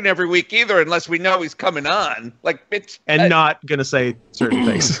Hulk Hogan every week either, unless we know he's coming on. Like not going to say certain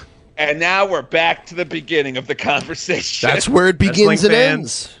things. And now we're back to the beginning of the conversation. That's where it begins and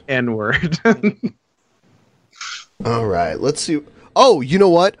ends. N-word. All right, let's see. Oh, you know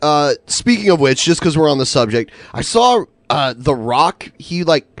what? Speaking of which, just because we're on the subject, I saw The Rock.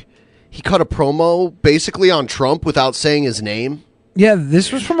 He cut a promo basically on Trump without saying his name. Yeah,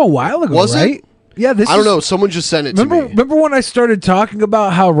 this was from a while ago, was right? It? Yeah, I don't know. Someone just sent it to me. Remember when I started talking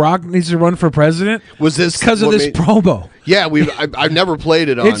about how Rock needs to run for president? Was this because of this promo? Yeah, I've never played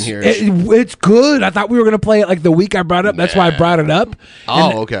it on here. It's good. I thought we were going to play it like the week I brought it up. That's why I brought it up.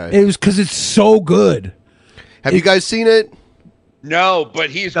 Oh, okay. It was because it's so good. Have you guys seen it? No, but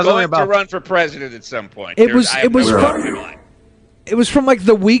he's going to run for president at some point. It was from like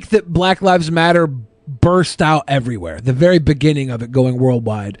the week that Black Lives Matter burst out everywhere. The very beginning of it going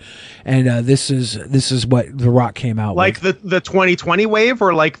worldwide, and this is what The Rock came out like with. the 2020 wave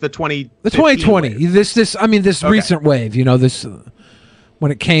or like the 2020. Wave? This recent wave. This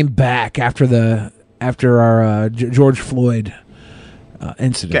when it came back after the after our George Floyd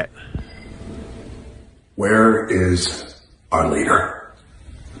incident. Okay. Where is our leader?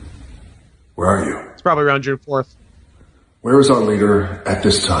 Where are you? It's probably around June 4th. Where is our leader at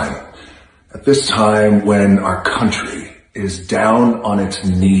this time? At this time when our country is down on its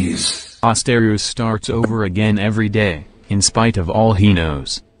knees. Asterios starts over again every day, in spite of all he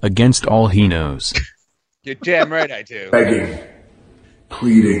knows, against all he knows. You're damn right I do. Begging,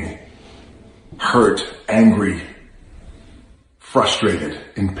 pleading, hurt, angry, frustrated,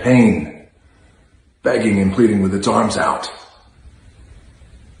 in pain, begging and pleading with its arms out,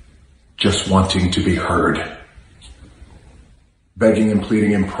 just wanting to be heard, begging and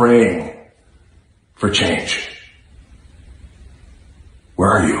pleading and praying for change.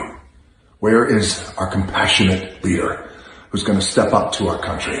 Where are you? Where is our compassionate leader who's going to step up to our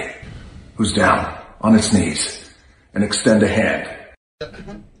country, who's down on its knees and extend a hand?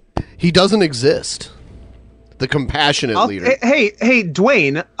 He doesn't exist. The compassionate leader. Hey,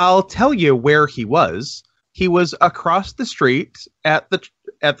 Dwayne, I'll tell you where he was. He was across the street at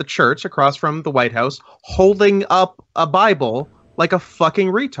the church across from the White House, holding up a Bible like a fucking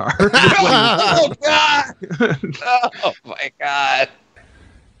retard. Oh, God! Oh, my God.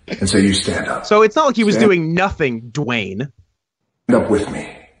 And so you stand up. So it's not like he was doing nothing, Dwayne. Stand up with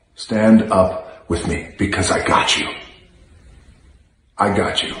me. Stand up with me, because I got you. I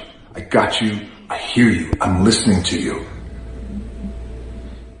got you. I got you. I hear you. I'm listening to you.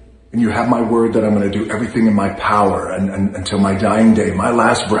 And you have my word that I'm going to do everything in my power and until my dying day, my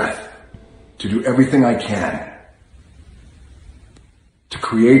last breath, to do everything I can to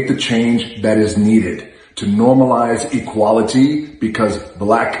create the change that is needed to normalize equality, because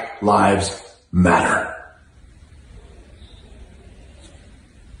Black lives matter.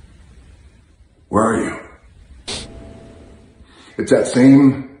 Where are you? It's that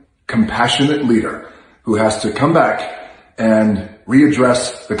same compassionate leader who has to come back and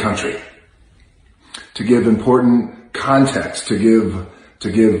readdress the country, to give important context, to give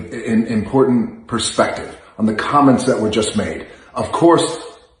an important perspective on the comments that were just made. Of course,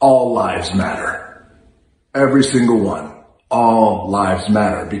 all lives matter. Every single one. All lives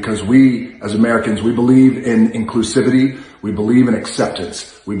matter, because we, as Americans, we believe in inclusivity. We believe in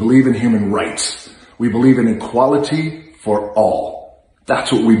acceptance. We believe in human rights. We believe in equality for all.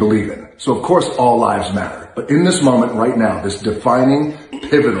 That's what we believe in. So of course all lives matter. But in this moment right now, this defining,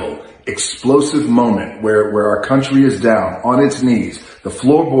 pivotal, explosive moment where our country is down on its knees, the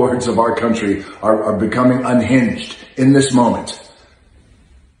floorboards of our country are becoming unhinged. In this moment,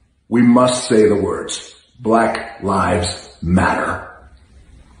 we must say the words, Black lives matter.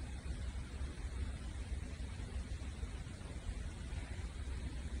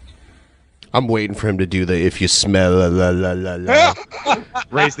 I'm waiting for him to do the if you smell la la la la.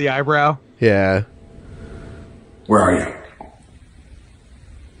 Raise the eyebrow. Yeah. Where are you?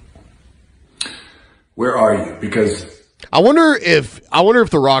 Where are you? Because I wonder if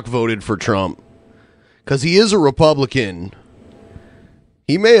The Rock voted for Trump, because he is a Republican.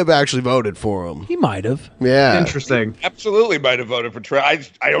 He may have actually voted for him. He might have. Yeah. Interesting. Absolutely might have voted for Trump.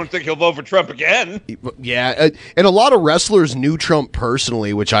 I don't think he'll vote for Trump again. Yeah. And a lot of wrestlers knew Trump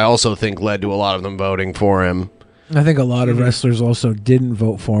personally, which I also think led to a lot of them voting for him. I think a lot of wrestlers also didn't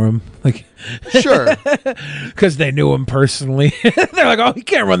vote for him. Like, sure. Because they knew him personally. They're like, oh, he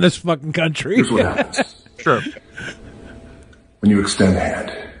can't run this fucking country. Here's what happens. Sure. When you extend a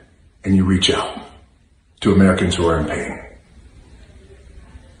hand and you reach out to Americans who are in pain,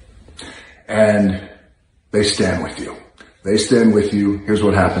 and they stand with you. They stand with you. Here's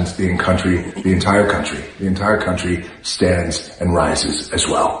what happens. The entire country stands and rises as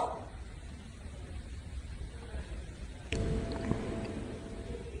well.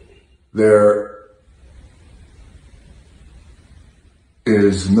 There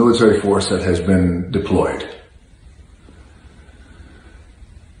is military force that has been deployed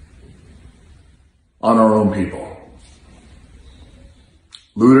on our own people.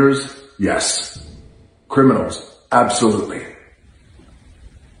 Looters, yes. Criminals, absolutely.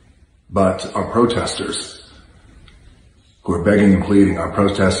 But our protesters who are begging and pleading, our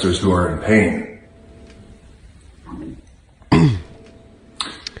protesters who are in pain.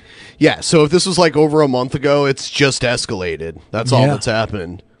 Yeah, so if this was like over a month ago, it's just escalated. That's all that's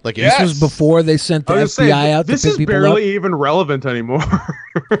happened. Like This was before they sent the FBI out to pick people up. This is barely even relevant anymore.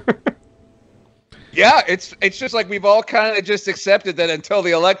 Yeah, it's just like we've all kind of just accepted that until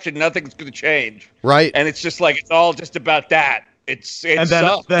the election, nothing's going to change. Right. And it's just like it's all just about that. And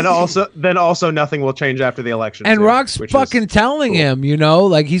then also nothing will change after the election. And too, Rock's fucking telling him,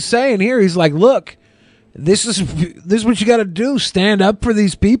 like he's saying here, he's like, look, This is what you got to do. Stand up for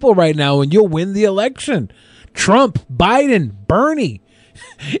these people right now, and you'll win the election. Trump, Biden, Bernie,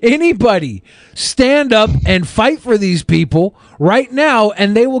 anybody, stand up and fight for these people right now,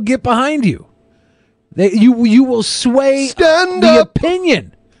 and they will get behind you. You will sway the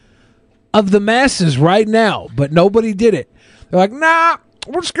opinion of the masses right now, but nobody did it. They're like, nah,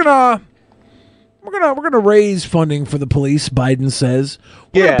 we're gonna raise funding for the police. Biden says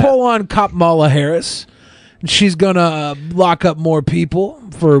we're gonna pull on Kamala Harris. She's gonna lock up more people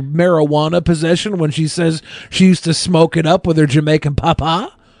for marijuana possession when she says she used to smoke it up with her Jamaican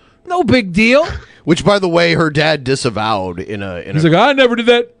papa. No big deal. Which, by the way, her dad disavowed in a. He's like, I never did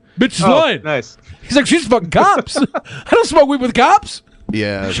that. Bitch is lying. Nice. He's like, she's fucking cops. I don't smoke weed with cops.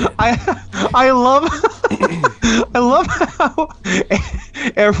 Yeah. I love how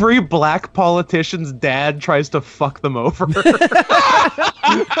every black politician's dad tries to fuck them over.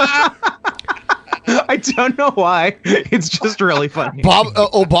 I don't know why. It's just really funny.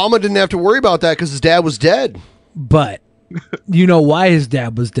 Obama didn't have to worry about that because his dad was dead. But you know why his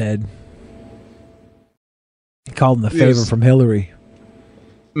dad was dead? He called him the favor from Hillary.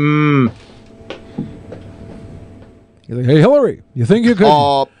 He's like, hey, Hillary, you think you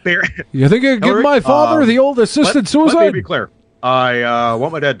could give my father the old assisted suicide? Let me be clear. I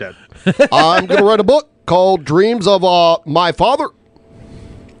want my dad dead. I'm going to write a book called Dreams of My Father.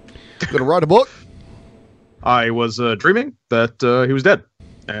 I'm going to write a book. I was dreaming that he was dead.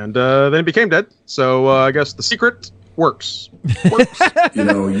 And then he became dead. So I guess the secret works. You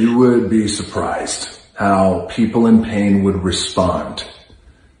know, you would be surprised how people in pain would respond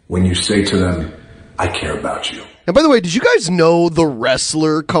when you say to them, I care about you. And by the way, did you guys know the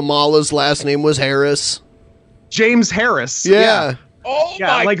wrestler Kamala's last name was Harris? James Harris. Yeah. Oh yeah,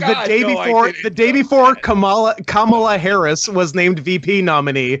 my like God, the day before Kamala Harris was named VP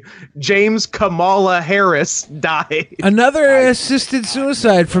nominee, James Kamala Harris died. Another assisted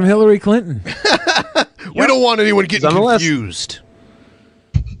suicide from Hillary Clinton. We don't want anyone getting confused.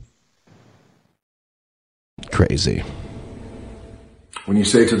 Crazy. When you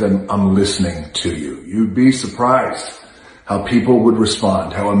say to them, I'm listening to you, you'd be surprised how people would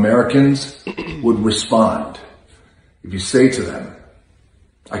respond, how Americans would respond. If you say to them,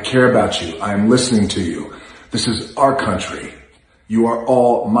 I care about you, I am listening to you, this is our country, you are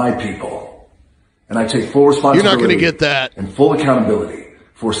all my people, and I take full responsibility. You're not going to get that. And full accountability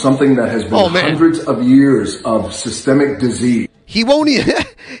for something that has been hundreds of years of systemic disease. He won't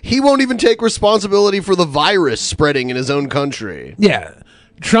even take responsibility for the virus spreading in his own country. Yeah.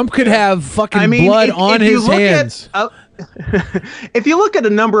 Trump could have fucking blood on his hands. If you look at a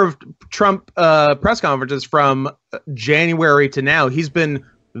number of Trump press conferences from January to now, he's been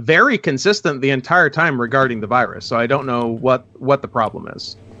very consistent the entire time regarding the virus. So I don't know what the problem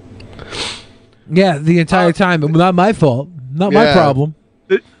is. Yeah, the entire time. Not my fault. Not my problem.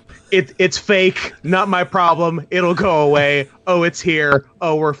 It's fake. Not my problem. It'll go away. Oh, it's here.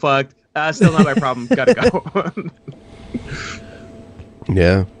 Oh, we're fucked. Still not my problem. Gotta go.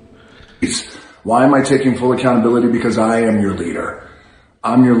 Yeah. Why am I taking full accountability? Because I am your leader.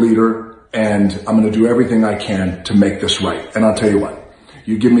 I'm your leader, and I'm going to do everything I can to make this right. And I'll tell you what.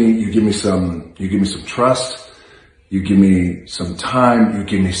 You give me some trust. You give me some time. You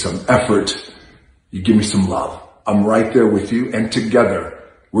give me some effort. You give me some love. I'm right there with you, and together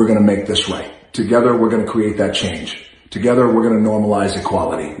we're going to make this right. Together we're going to create that change. Together we're going to normalize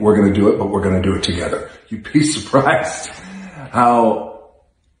equality. We're going to do it, but we're going to do it together. You'd be surprised how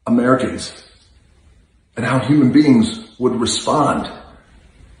Americans and how human beings would respond.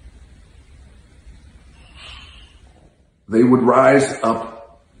 They would rise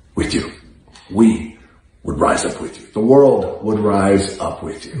up with you. We would rise up with you. The world would rise up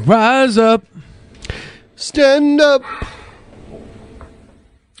with you. Rise up. Stand up.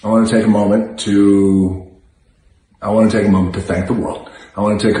 I want to take a moment to thank the world. I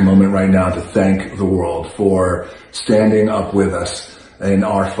want to take a moment right now to thank the world for standing up with us in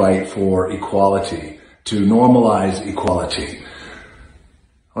our fight for equality, to normalize equality.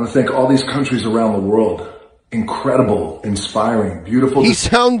 I want to thank all these countries around the world. Incredible, inspiring, beautiful. He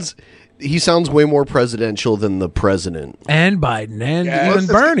sounds way more presidential than the president. And Biden and even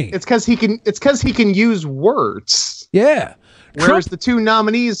Bernie. It's because he can use words. Yeah. Whereas the two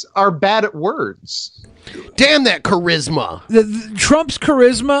nominees are bad at words. Damn that charisma. Trump's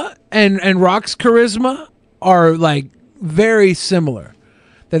charisma and Rock's charisma are like very similar.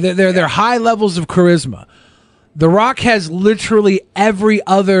 They're high levels of charisma. The Rock has literally every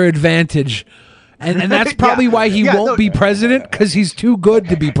other advantage, and that's probably why he won't be president, because he's too good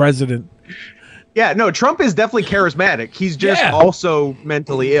to be president. Yeah, no, Trump is definitely charismatic. He's just also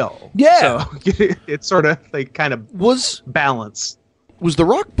mentally ill. Yeah. So it's sort of like kind of balance. Was The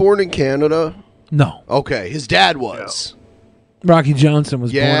Rock born in Canada? No. Okay, his dad was. Rocky Johnson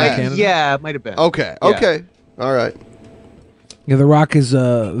was born in Canada. Yeah, it might have been. Okay, Yeah. okay. All right. Yeah, The Rock is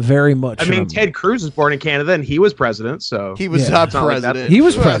very much. I mean, Ted Cruz was born in Canada and he was president, so He was Yeah. not It's not like that. president. He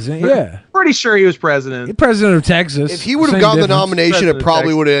was president, yeah. Pretty sure he was president. President of Texas. If he would have Same gotten the difference. nomination, President it of probably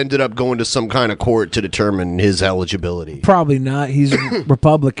Texas. would have ended up going to some kind of court to determine his eligibility. Probably not. He's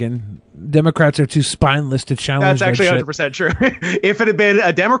Republican. Democrats are too spineless to challenge That's actually that 100% true. If it had been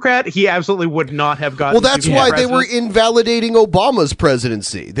a Democrat, he absolutely would not have gotten. Well, that's to be why they were president. invalidating Obama's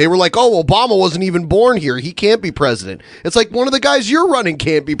presidency. They were like, oh, Obama wasn't even born here. He can't be president. It's like one of the guys you're running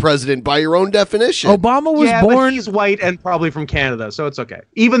can't be president by your own definition. Obama was yeah, born. but he's white and probably from Canada, so it's okay.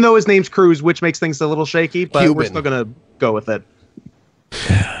 Even though his name's Cruz, which makes things a little shaky, but we're Cuban. still gonna go with it.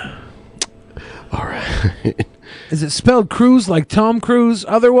 All right. Is it spelled Cruz like Tom Cruise?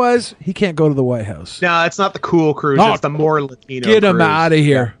 Otherwise, he can't go to the White House. No, it's not the cool Cruz. Oh, It's the more Latino. Get him Cruz. out of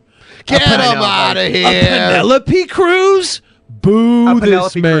here. Get A him Pen- out of A here. Penelope Cruz? Boo A this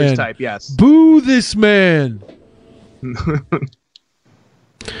Penelope man. Cruz type, yes. Boo this man.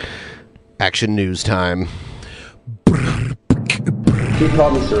 Action news time. He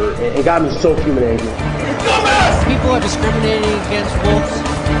called me sir and got me so human angry. People are discriminating against wolves.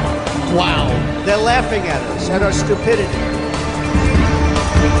 Wow. They're laughing at us, at our stupidity.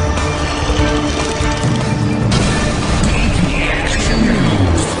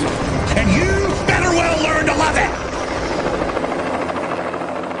 And you better well learn to love it.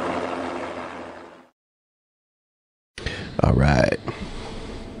 All right.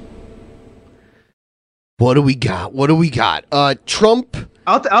 What do we got? What do we got? Trump.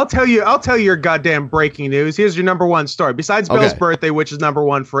 I'll tell you your goddamn breaking news. Here's your number one story. Besides Bill's Okay. birthday, which is number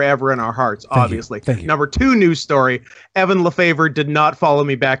one forever in our hearts, obviously. Thank you. Number two news story: Evan Lefevre did not follow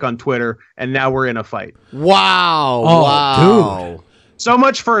me back on Twitter, and now we're in a fight. Wow. Oh, wow. So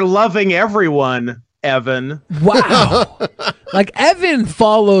much for loving everyone, Evan. Wow. Like Evan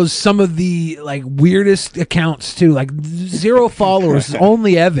follows some of the like weirdest accounts too. Like 0 followers,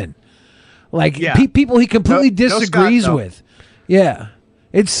 only Evan. Like Yeah. people he completely No Scott, disagrees though. with. Yeah.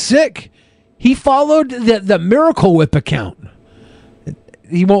 It's sick. He followed the Miracle Whip account.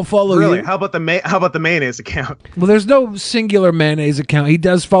 He won't follow Really? you. How about the mayonnaise account? Well, there's no singular mayonnaise account. He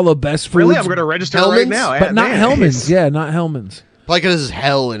does follow Best Foods. Really? I'm going to register right Hellman's? now. but not Mayonnaise. Hellman's. Yeah, not Hellman's. Like it has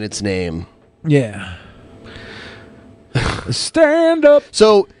hell in its name. Yeah. Stand up.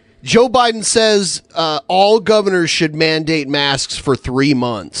 So Joe Biden says all governors should mandate masks for 3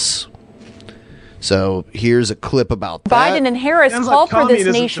 months. So here's a clip about that. Biden and Harris Sounds called like for this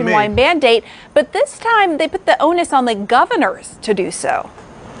communism to me. nationwide mandate, but this time they put the onus on the governors to do so.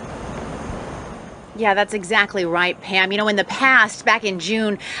 Yeah, that's exactly right, Pam. You know, in the past, back in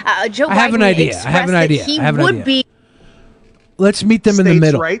June, Joe I have Biden an idea. I expressed have an that idea. he I have an would idea. be. Let's meet them in the States'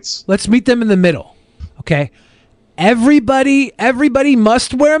 middle. rights? Let's meet them in the middle. Okay. Everybody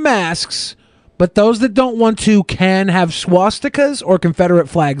must wear masks, but those that don't want to can have swastikas or Confederate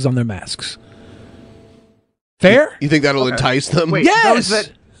flags on their masks. Fair? You think that'll entice them? Wait,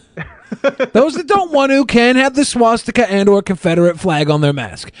 Yes. Those that don't want to can have the swastika and or Confederate flag on their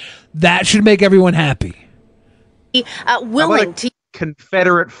mask. That should make everyone happy. Willing to.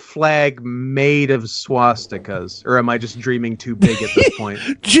 Confederate flag made of swastikas, or am I just dreaming too big at this point?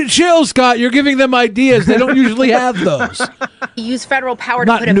 Chill, Scott. You're giving them ideas. They don't usually have those. Use federal power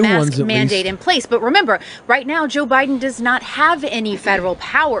Not to put a new mask ones, at mandate least. in place. But remember, right now, Joe Biden does not have any federal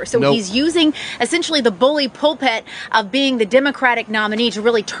power. So Nope. he's using essentially the bully pulpit of being the Democratic nominee to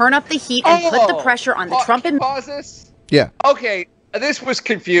really turn up the heat and put the pressure on the Trump Can pause this? Yeah. Okay, this was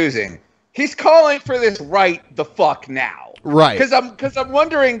confusing. He's calling for this right the fuck now. Right. Because I'm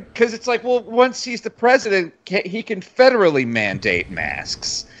wondering, because it's like, well, once he's the president, he can federally mandate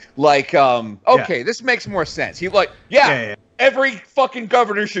masks. Like, okay, this makes more sense. He Yeah. every fucking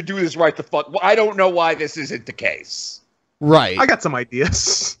governor should do this right the fuck. Well, I don't know why this isn't the case. Right. I got some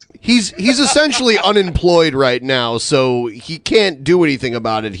ideas. He's essentially unemployed right now, so he can't do anything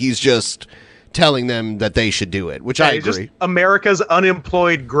about it. He's just telling them that they should do it, which I He's agree. just America's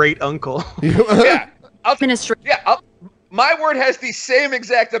unemployed great uncle. Yeah. My word has the same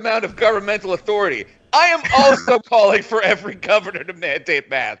exact amount of governmental authority. I am also calling for every governor to mandate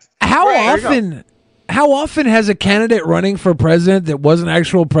masks. How Right. often has a candidate running for president that wasn't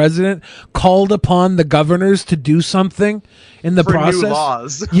actual president called upon the governors to do something in the For new process?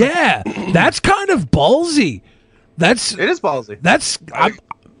 laws. Yeah, that's kind of ballsy. It is ballsy.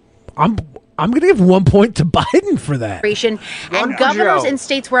 I'm I'm going to give 1 point to Biden for that. And governors in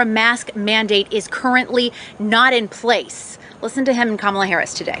states where a mask mandate is currently not in place. Listen to him and Kamala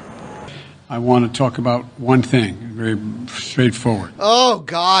Harris today. I want to talk about one thing, very straightforward. Oh,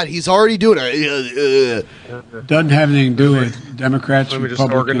 God, he's already doing it. Doesn't have anything to do with Democrats,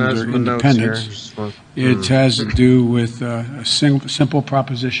 Republicans, or independents. It has to do with a simple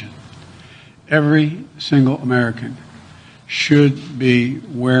proposition. Every single American should be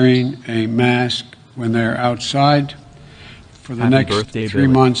wearing a mask when they're outside for the next 3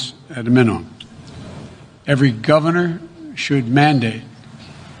 months at a minimum. Every governor should mandate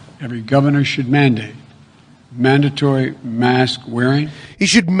mandatory mask wearing. He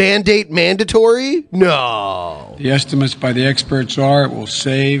should mandate mandatory? No. The estimates by the experts are it will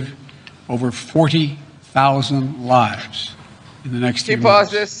save over 40,000 lives in the next 3 Can you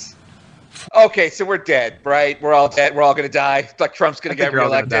months. pause this? Okay, so we're dead, right? We're all dead. We're all going to die. Like Trump's going to get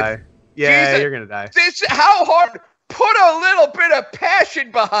reelected. Yeah, Jesus, you're going to die. How hard? Put a little bit of passion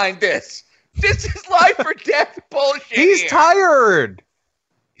behind this. This is life or death bullshit. He's tired.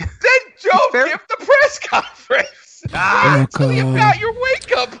 Then don't give the press conference. Until you've got your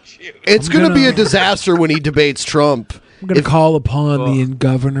wake-up cue. It's going to be a disaster when he debates Trump. I'm going to call upon the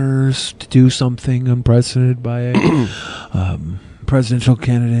governors to do something unprecedented by a presidential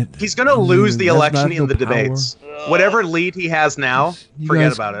candidate. He's going to lose the That's election not in no the debates. Whatever lead he has now, You forget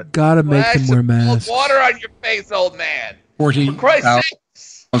guys about it. Gotta make them wear masks. Water on your face, old man.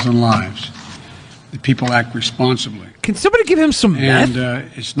 40,000 lives. The people act responsibly. Can somebody give him some And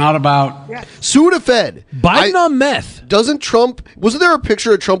meth? it's not about Sudafed. Biden on meth. Doesn't Trump? Wasn't there a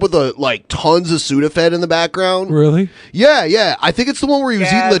picture of Trump with tons of Sudafed in the background? Really? Yeah. I think it's the one where he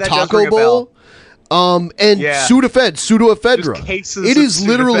was Yeah, eating the that does taco ring a bowl. And Yeah. pseudoephedra. cases It of is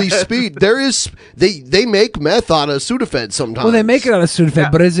literally Sudafed. speed. There is they make meth out of Sudafed sometimes. Well, they make it out of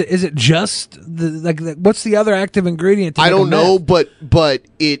Sudafed, but is it just what's the other active ingredient? To I make don't a know, meth? but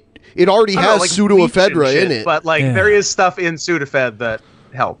it already I don't know, has like pseudoephedra bleach and in shit, it. But Yeah. there is stuff in Sudafed that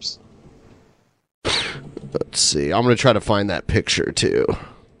helps. Let's see. I'm gonna try to find that picture too.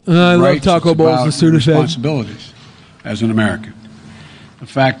 I love rights, taco it's bowls about and Sudafed. responsibilities as an American. The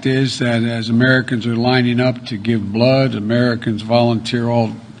fact is that as Americans are lining up to give blood, Americans volunteer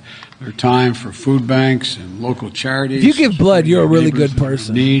all their time for food banks and local charities. If you give blood, you're a really Neighbors good that are in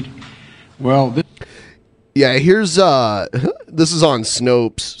person. Need. Well, Yeah, here's this is on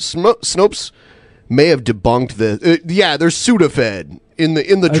Snopes. Snopes may have debunked this. Yeah, there's Sudafed in the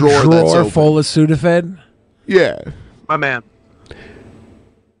A drawer that's open. full of Sudafed. Yeah, My man.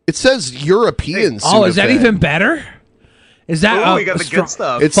 it says European. Oh, is that Sudafed. even better? Is that? Oh, we got the good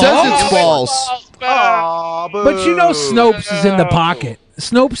stuff. It says it's false. Oh, But you know, Snopes is in the pocket.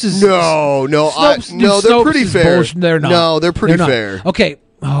 Snopes is No, Snopes, dude, no, they're Snopes pretty is fair. bullshit. They're not. No, they're pretty not. fair. Okay.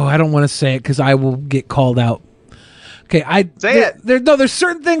 Oh, I don't want to say it because I will get called out. Okay, Say it. There's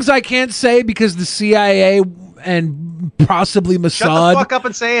certain things I can't say because the CIA and possibly Mossad. Shut the fuck up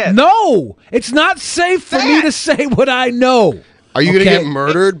and say it. No, it's not safe for me to say what I know. Are you going to Okay? get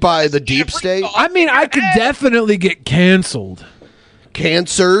murdered by the deep state? I mean, I could definitely get canceled.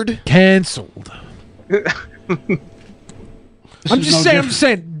 Cancered? Canceled. I'm just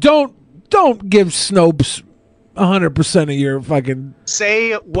saying, don't give Snopes 100% of your fucking.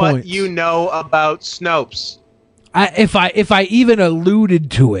 Say what points. you know about Snopes. If I even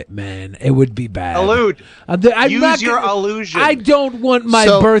alluded to it, man, it would be bad. Allude. I'm Use not your gonna- illusion. I don't want my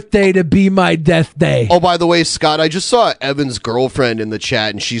So- birthday to be my death day. Oh, by the way, Scott, I just saw Evan's girlfriend in the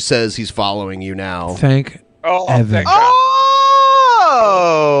chat, and she says he's following you now. Thank Evan.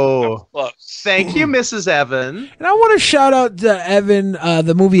 Oh, thank you, Mrs. Evan. And I want to shout out to Evan,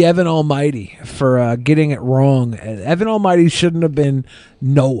 the movie Evan Almighty, for getting it wrong. Evan Almighty shouldn't have been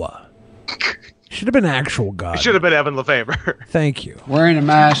Noah. Should have been actual God. It should have been Evan Lefebvre. Thank you. Wearing a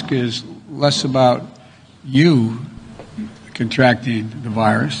mask is less about you contracting the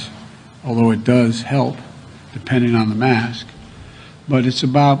virus, although it does help depending on the mask, but it's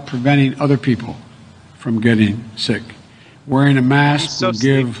about preventing other people from getting sick. Wearing a mask will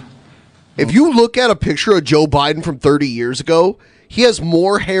give. If you look at a picture of Joe Biden from 30 years ago, he has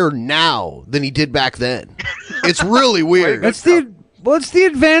more hair now than he did back then. It's really weird. It's the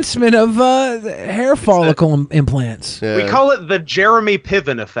advancement of hair follicle implants. We call it the Jeremy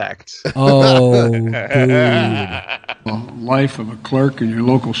Piven effect. Oh, dude. Life of a clerk in your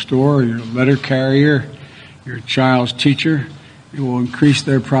local store, your letter carrier, your child's teacher, it will increase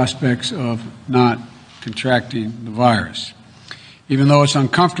their prospects of not contracting the virus. Even though it's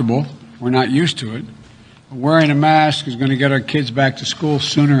uncomfortable, we're not used to it. Wearing a mask is going to get our kids back to school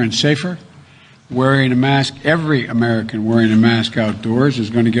sooner and safer. wearing a mask, every American wearing a mask outdoors is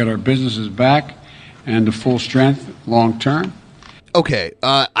going to get our businesses back and to full strength long term. Okay.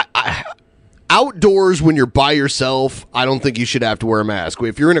 Outdoors, when you're by yourself, I don't think you should have to wear a mask.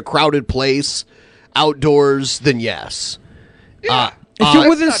 If you're in a crowded place outdoors, then yes. If you're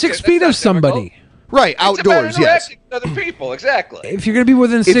within 6 feet of somebody. Right, outdoors, yes. With other people, exactly. If you're going to be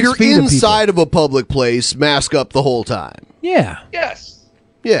within 6 If feet you're of people. inside of a public place, mask up the whole time. Yeah. Yes.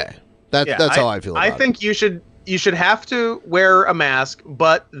 Yeah. That's how I feel about I think you should have to wear a mask,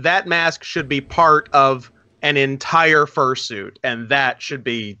 but that mask should be part of an entire fursuit, and that should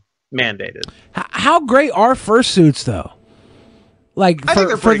be mandated. How great are fursuits, though? Like I think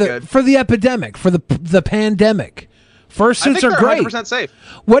they're pretty good. for the epidemic, for the pandemic. Fursuits are great. 100% safe.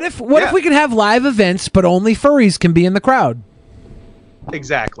 What if we could have live events, but only furries can be in the crowd?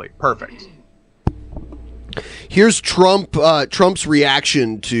 Exactly. Perfect. Here's Trump's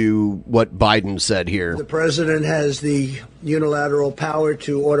reaction to what Biden said here. The president has the unilateral power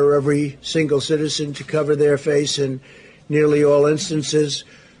to order every single citizen to cover their face in nearly all instances.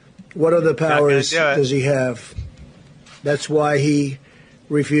 What other powers does he have? That's why he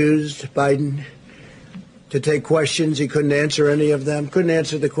refused, Biden, to take questions. He couldn't answer any of them. Couldn't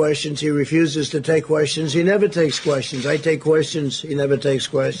answer the questions. He refuses to take questions. He never takes questions. I take questions. He never takes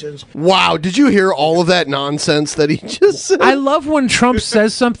questions. Wow, did you hear all of that nonsense that he just said? I love when Trump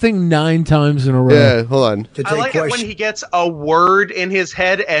says something 9 times in a row. Yeah, hold on. I like it when he gets a word in his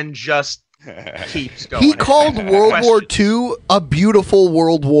head and just keeps going. He called World War II a beautiful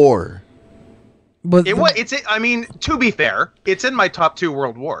world war. But I mean, to be fair, it's in my top 2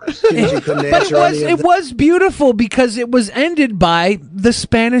 world wars. But it was beautiful because it was ended by the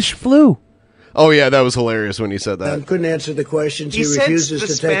Spanish flu. Oh yeah, that was hilarious when he said that. Couldn't answer the questions. He He refuses to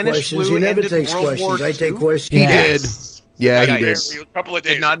take Spanish questions. flu He never ended takes World War questions. I take II? questions. He did. Yeah, he did. A couple of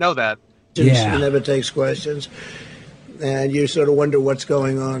days. Did not know that. He never takes questions. And you sort of wonder what's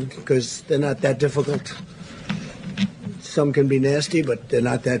going on because they're not that difficult. Some can be nasty, but they're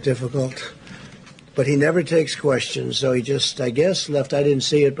not that difficult. But he never takes questions, so he just, I guess, left. I didn't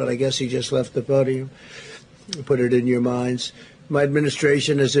see it, but I guess he just left the podium. Put it in your minds. My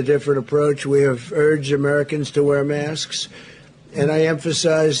administration has a different approach. We have urged Americans to wear masks, and I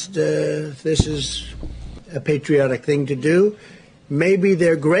emphasized this is a patriotic thing to do. Maybe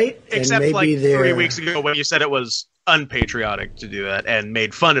they're great, Except and maybe like they're 3 weeks ago when you said it was unpatriotic to do that and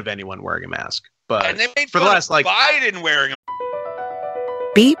made fun of anyone wearing a mask. But And they made for the fun last of Biden wearing a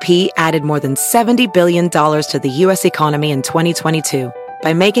BP added more than $70 billion to the U.S. economy in 2022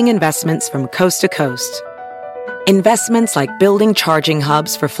 by making investments from coast to coast. Investments like building charging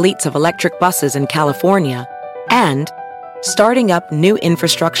hubs for fleets of electric buses in California and starting up new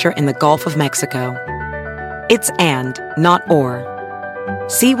infrastructure in the Gulf of Mexico. It's and, not or.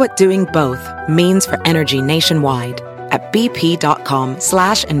 See what doing both means for energy nationwide at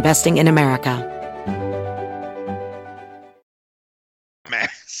bp.com/investing in America.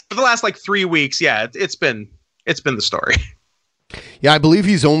 For the last like 3 weeks, yeah, it's been the story. Yeah, I believe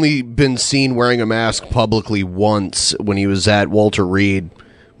he's only been seen wearing a mask publicly once when he was at Walter Reed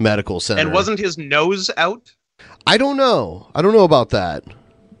Medical Center. And wasn't his nose out? I don't know. I don't know about that.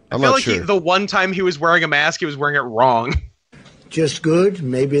 I feel like the one time he was wearing a mask, he was wearing it wrong. just good.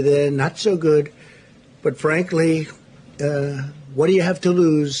 Maybe they're not so good. But frankly, what do you have to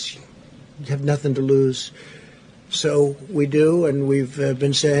lose? You have nothing to lose. So we do, and we've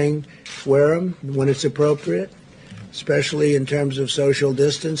been saying wear them when it's appropriate, especially in terms of social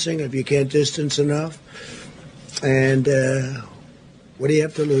distancing, if you can't distance enough. And what do you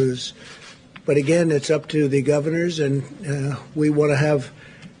have to lose? But again, it's up to the governors, and we want to have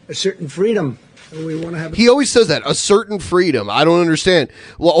a certain freedom. We want to have. He always says that, a certain freedom. I don't understand.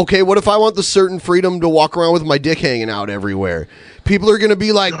 Well, okay, what if I want the certain freedom to walk around with my dick hanging out everywhere? People are going to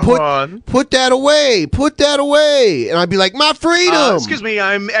be like, put that away, put that away. And I'd be like, my freedom. Excuse me,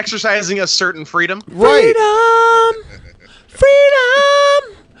 I'm exercising a certain freedom. Right.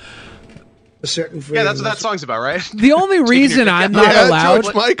 Freedom! A certain freedom. Yeah, that's what that song's about, right? The only reason I'm not allowed,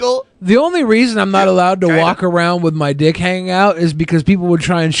 George Michael. The only reason I'm not allowed to walk around with my dick hanging out is because people would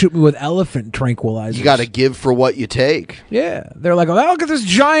try and shoot me with elephant tranquilizers. You got to give for what you take. Yeah, they're like, oh, look at this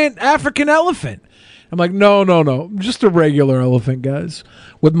giant African elephant. I'm like, no, I'm just a regular elephant, guys,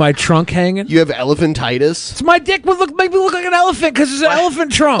 with my trunk hanging. You have elephantitis? It's my dick would make me look like an elephant because it's an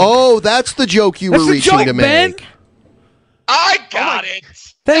elephant trunk. Oh, that's the joke you were reaching to make. Ben. I got it.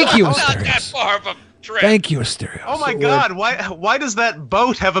 Thank you, Not Asterios. that far of a trip. Thank you, Asterios. Oh my God! Why does that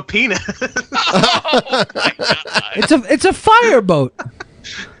boat have a penis? It's a fireboat.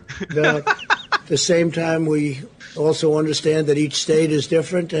 But at the same time, we also understand that each state is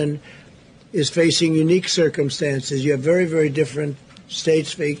different, and is facing unique circumstances. You have very, very different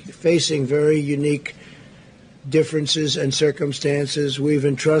states facing very unique differences and circumstances. We've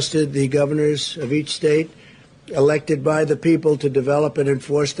entrusted the governors of each state, elected by the people, to develop and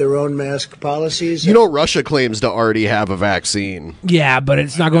enforce their own mask policies. You know, Russia claims to already have a vaccine. Yeah, but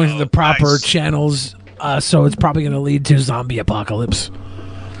it's not going through the proper channels, so it's probably going to lead to zombie apocalypse.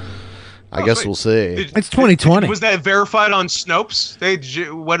 I guess we'll see. It's 2020. Was that verified on Snopes?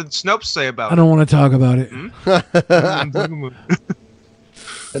 What did Snopes say about I don't want to talk about it.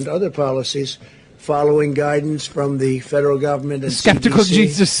 And other policies following guidance from the federal government and Skeptical CDC.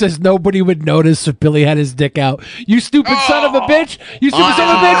 Jesus says nobody would notice if Billy had his dick out. You stupid son of a bitch! You stupid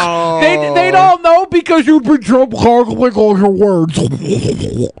son of a bitch! They'd all know because you've been gargling all your words.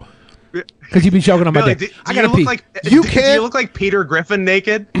 Because you've been choking on my Billy, dick. do I gotta you pee. do you look like Peter Griffin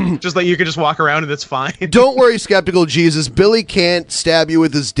naked? Just like you could just walk around and it's fine. Don't worry, Skeptical Jesus. Billy can't stab you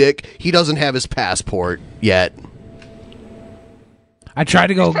with his dick. He doesn't have his passport yet. I tried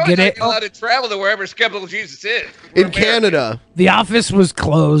to go get it. Allowed to travel to wherever Skeptical Jesus is. In Canada. The office was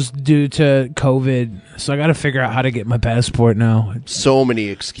closed due to COVID, so I got to figure out how to get my passport now. So many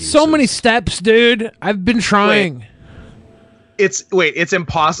excuses. So many steps, dude. I've been trying. It's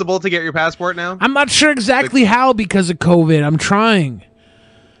impossible to get your passport now? I'm not sure exactly how because of COVID. I'm trying.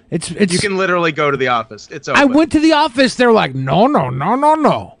 It's You can literally go to the office. It's open. I went to the office. They're like, no.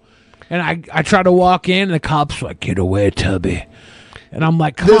 And I try to walk in, and the cops were like, get away, Tubby. And I'm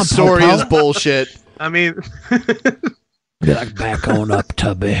like, come on, This story Popo. is bullshit. I mean, They're like, back on up,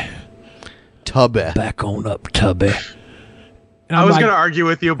 Tubby. Back on up, Tubby. And I I'm was like, going to argue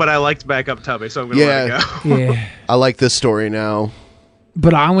with you, but I liked Backup Tubby, so I'm going to let it go. Yeah. I like this story now.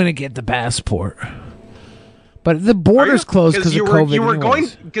 But I'm going to get the passport. But the border's closed because of COVID.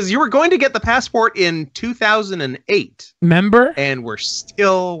 You were going to get the passport in 2008. Remember? And we're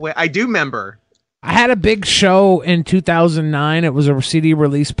still. I do remember. I had a big show in 2009. It was a CD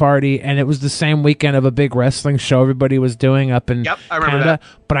release party, and it was the same weekend of a big wrestling show everybody was doing up in I remember Canada. that.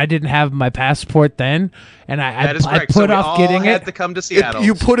 But I didn't have my passport then, and I That is I correct. put So we off all getting had it. to come to Seattle.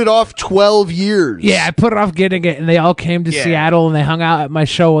 You put it off 12 years. Yeah, I put off getting it, and they all came to Yeah. Seattle, and they hung out at my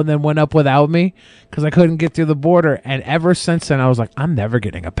show, and then went up without me because I couldn't get through the border. And ever since then, I was like, I'm never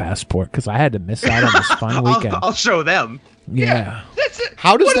getting a passport because I had to miss out on this fun weekend. I'll show them. Yeah.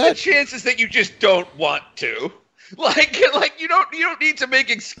 How does what are that? the chances that you just don't want to? Like you don't need to make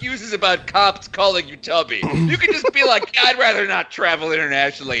excuses about cops calling you Tubby. You can just be like, I'd rather not travel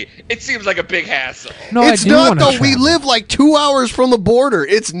internationally. It seems like a big hassle. No, It's I do not wanna though. We travel. live like 2 hours from the border.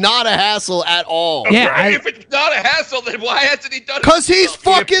 It's not a hassle at all. Yeah, Right? If it's not a hassle, then why hasn't he done it? Because he's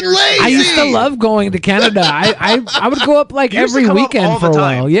fucking lazy. I used to love going to Canada. I would go up like You used to every come up weekend all for the a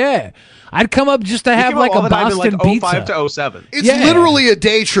time. while. Yeah. I'd come up just to You have came like up all a the time in, Boston like, pizza. 05 to 07. It's Yeah. literally a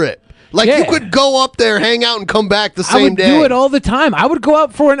day trip. Like Yeah. you could go up there, hang out, and come back the I same would day. do it all the time. I would go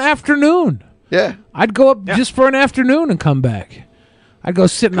up for an afternoon. Yeah. I'd go up just for an afternoon and come back. I'd go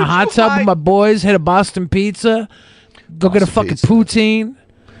sit in the hot tub with my boys, hit a Boston pizza, go get a fucking poutine,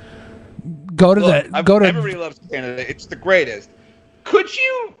 go to Everybody loves Canada. It's the greatest. Could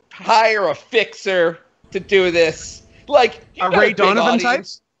you hire a fixer to do this? Like you A got Ray big Donovan type?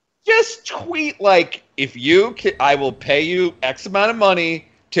 audience. Just tweet like, if you can, I will pay you X amount of money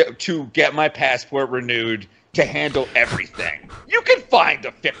to get my passport renewed to handle everything. You can find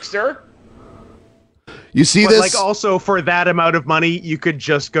a fixer. You see But this? like also for that amount of money, you could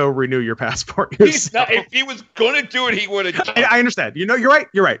just go renew your passport. He's not, if he was gonna do it, he would have done it. I understand. You know, you're right.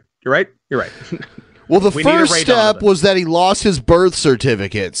 Well, the We need a first Ray step Donovan. was that he lost his birth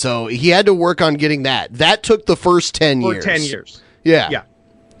certificate, so he had to work on getting that. That took the first 10 For years. 10 years. Yeah. Yeah.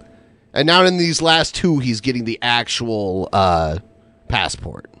 And now in these last 2, he's getting the actual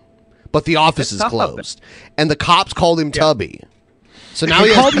passport. But the office is tough out closed. And the cops called him Tubby. So now They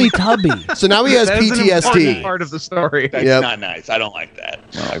he called has, me Tubby. So now he has That is an important PTSD. part of the story. That's Yep. not nice. I don't like that.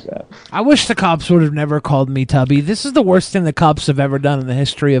 I don't like that. I wish the cops would have never called me Tubby. This is the worst thing the cops have ever done in the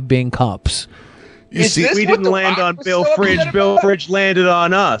history of being cops. You see, We what didn't The land Rock on was Bill so Fridge. upset Bill about? Fridge landed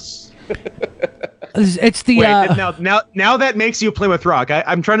on us. It's the Wait, now that makes you Plymouth Rock.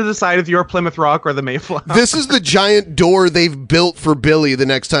 I'm trying to decide if you're Plymouth Rock or the Mayflower. this is the giant door they've built for Billy the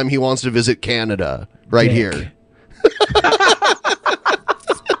next time he wants to visit Canada. Right Dick. here.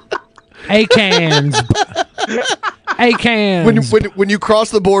 A-cans. A-cans. When you cross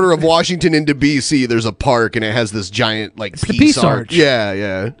the border of Washington into BC, there's a park and it has this giant like the peace Peace arch. Arch. Yeah,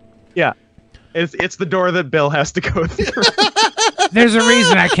 yeah. Yeah. It's the door that Bill has to go through. There's a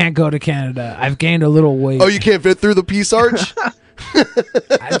reason I can't go to Canada. I've gained a little weight. Oh, you can't fit through the peace arch?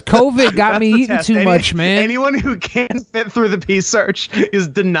 COVID got me eating too much, man. Anyone who can't fit through the P search is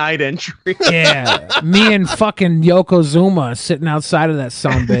denied entry. Yeah, me and fucking Yokozuna sitting outside of that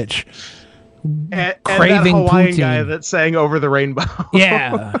sumbitch. And Craving that Hawaiian poutine. guy that sang Over the Rainbow.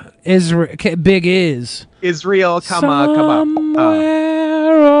 Yeah, Big Is. Israel, come Somewhere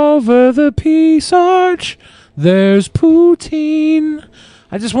over the Peace Arch, there's poutine.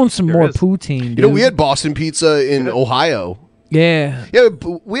 I just want some more poutine, dude. You know, we had Boston Pizza in Ohio. Yeah. Yeah,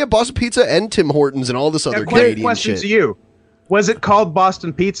 we had Boston Pizza and Tim Hortons and all this other Canadian question shit. to you. Was it called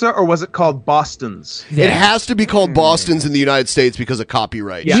Boston Pizza or was it called Boston's? It has to be called Boston's in the United States because of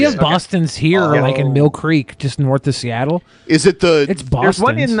copyright. We have Boston's here, like in Mill Creek, just north of Seattle. Is it the? It's Boston's.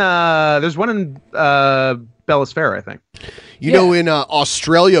 There's one in Bellis Fair, I think. You know, in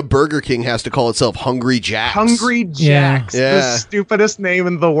Australia, Burger King has to call itself Hungry Jack's. Hungry Jack's, the stupidest name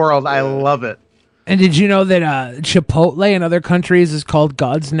in the world. I love it. And did you know that Chipotle in other countries is called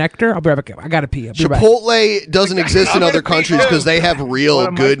God's Nectar? I'll be right back. I gotta pee. I'll be right back. Chipotle doesn't exist in other countries because they have real What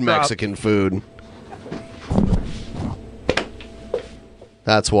a mic good drop. Mexican food.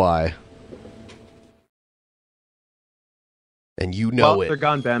 That's why. And you know Well, it. they're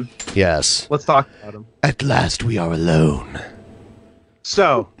gone, Ben. Yes. Let's talk about them. At last we are alone.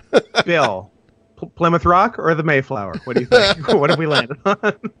 So, Bill, Plymouth Rock or the Mayflower? What do you think? What have we landed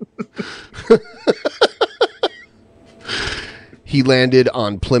on? He landed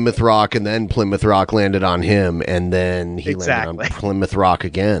on Plymouth Rock, and then Plymouth Rock landed on him, and then he landed on Plymouth Rock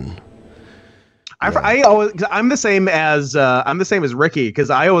again. I'm the same as Ricky because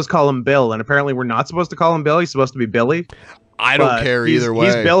I always call him Bill, and apparently we're not supposed to call him Bill. He's supposed to be Billy. I don't But care he's- either way.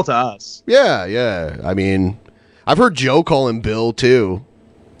 He's Bill to us. Yeah, yeah. I mean, I've heard Joe call him Bill too.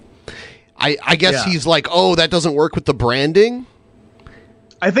 I guess Yeah. he's like, oh, that doesn't work with the branding.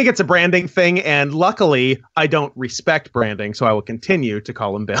 I think it's a branding thing, and luckily, I don't respect branding, so I will continue to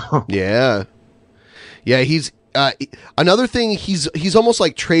call him Bill. Yeah, yeah. He's another thing. He's almost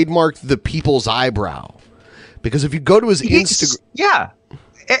like trademarked the people's eyebrow, because if you go to his Instagram, yeah,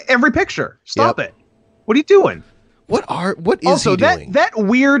 every picture. Stop it. What are you doing? What is also, he doing?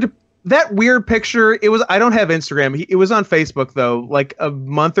 That weird picture. It was. I don't have Instagram. It was on Facebook though, like a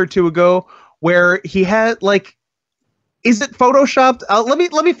month or two ago, where he had like. Is it photoshopped?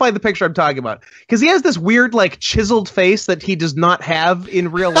 Let me find the picture I'm talking about, because he has this weird like chiseled face that he does not have in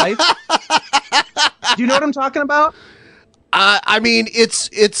real life. Do you know what I'm talking about? I mean,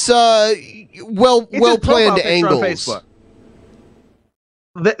 it's well It's his profile planned picture on angles. Facebook.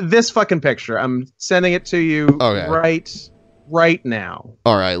 This fucking picture. I'm sending it to you right now.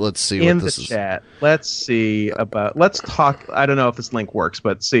 All right, let's see In what the this is. chat. Let's talk. I don't know if this link works,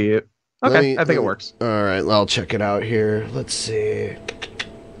 but see it. Okay, I think it works. All right, I'll check it out here. Let's see.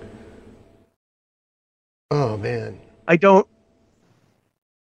 Oh man, I don't.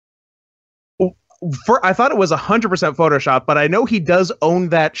 I thought it was 100% Photoshop, but I know he does own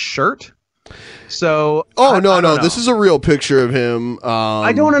that shirt. So. Oh I no, don't know. this is a real picture of him.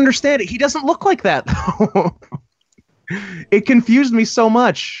 I don't understand it. He doesn't look like that. Though. It confused me so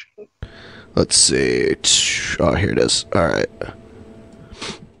much. Let's see. Oh, here it is. All right.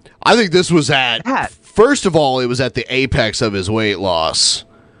 I think this was at. First of all, it was at the apex of his weight loss.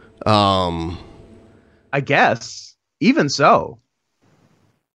 I guess. Even so.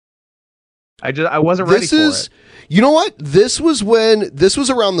 I wasn't ready for it. You know what? This was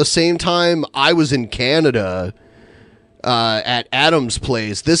around the same time I was in Canada at Adam's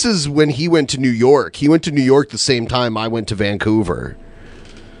place. This is when he went to New York. He went to New York the same time I went to Vancouver.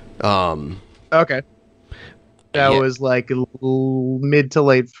 Okay. That was like mid to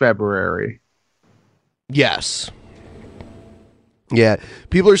late February. Yes. Yeah.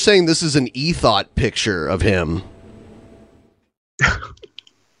 People are saying this is an e-thought picture of him.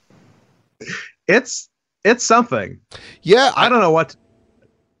 It's something. Yeah, I don't know what.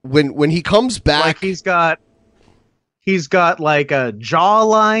 When he comes back, like he's got like a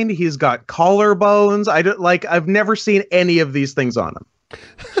jawline. He's got collarbones. I've never seen any of these things on him.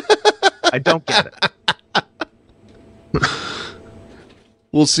 I don't get it.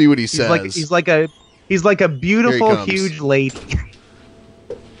 We'll see what he says. He's like a beautiful, comes. huge lady.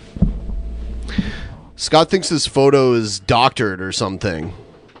 Scott thinks this photo is doctored or something.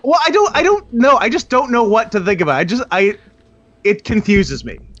 Well, I don't know. I just don't know what to think about. It confuses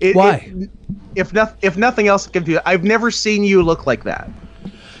me. Why? If nothing else, it confuses. I've never seen you look like that.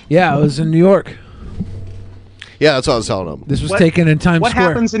 Yeah, I was in New York. Yeah, that's what I was telling him. This was taken in Times What Square.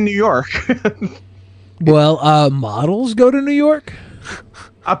 happens in New York? Well, models go to New York.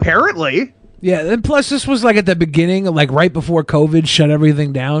 Apparently. Yeah, and plus this was like at the beginning, like right before COVID shut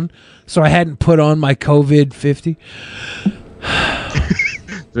everything down, so I hadn't put on my COVID 50.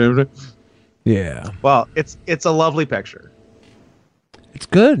 Yeah. Well, it's a lovely picture. It's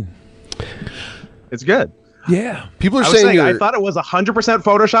good. It's good. Yeah. People are saying I you're- thought it was 100%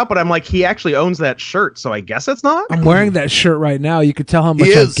 Photoshop, but I'm like, he actually owns that shirt, so I guess it's not. I'm wearing that shirt right now. You could tell how much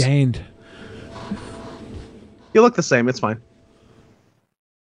He I've is. gained. You look the same. It's fine.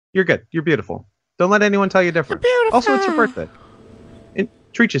 You're good. You're beautiful. Don't let anyone tell you different. Also, it's your birthday.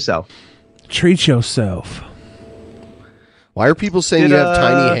 Treat yourself. Treat yourself. Why are people saying you have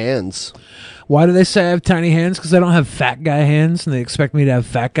tiny hands? Why do they say I have tiny hands? Because I don't have fat guy hands, and they expect me to have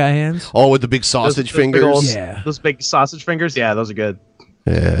fat guy hands. Oh, with the big sausage Those big fingers? old- Yeah. Those big sausage fingers. Yeah, those are good.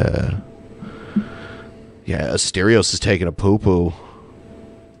 Yeah. Yeah, Asterios is taking a poo-poo.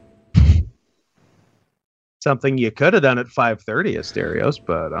 Something you could have done at 5:30 Asterios,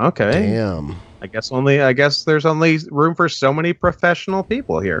 but okay. Damn. I guess there's only room for so many professional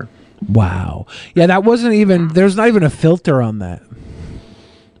people here. Wow. Yeah, that wasn't even. There's not even a filter on that.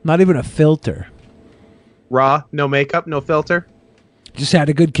 Not even a filter. Raw, no makeup, no filter. Just had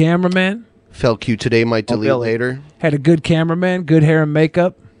a good cameraman. Felt cute today, might delete Billy. later. Had a good cameraman, good hair and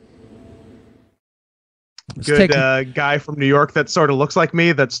makeup. Let's Good take- guy from New York that sort of looks like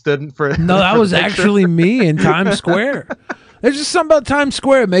me that stood for. No, that for the was picture. actually me in Times Square. There's just something about Times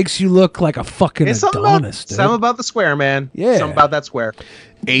Square. It makes you look like a fucking It's something Adonis, dude. something about the square, man. Yeah. Something about that square.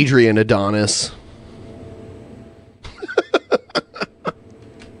 Adrian Adonis.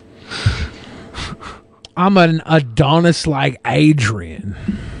 I'm an Adonis like Adrian.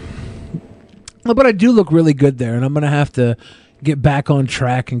 But I do look really good there, and I'm going to have to get back on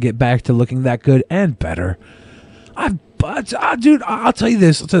track and get back to looking that good and better. Dude, I'll tell you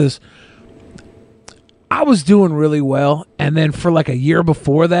this. I was doing really well, and then for like a year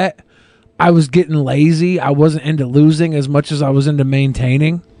before that, I was getting lazy. I wasn't into losing as much as I was into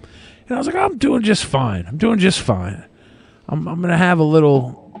maintaining. And I was like, I'm doing just fine. I'm going to have a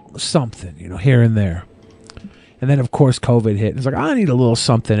little something, here and there. And then, of course, COVID hit. It's like, I need a little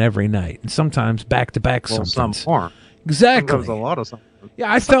something every night. And sometimes back-to-back Well, something. some more. Exactly. Sometimes a lot of something.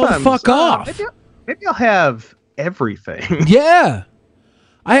 Yeah, I fell the fuck off. Maybe I'll have everything. Yeah.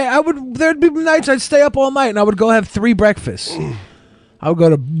 I would. There'd be nights I'd stay up all night and I would go have 3 breakfasts. I would go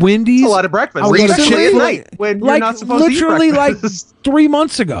to Wendy's. That's a lot of breakfast. I would go to Recently at Chick-fil-A, night when you're like not supposed to eat literally like breakfast. 3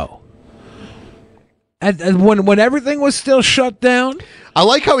 months ago. And when everything was still shut down. I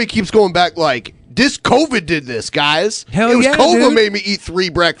like how he keeps going back like, this COVID did this, guys. Hell it was yeah, COVID dude. made me eat 3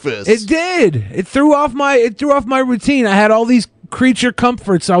 breakfasts. It did. It threw off my routine. I had all these creature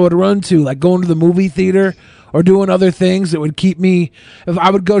comforts I would run to, like going to the movie theater or doing other things that would keep me. If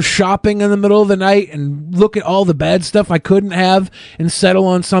I would go shopping in the middle of the night and look at all the bad stuff I couldn't have and settle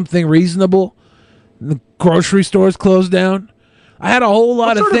on something reasonable. The grocery stores closed down. I had a whole lot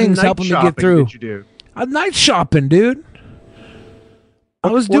What of sort things night helping me get shopping through. Did you do? Night shopping, dude.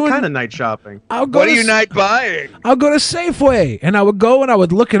 What kind of night shopping? What are you not buying? I'll go to Safeway and I would go and I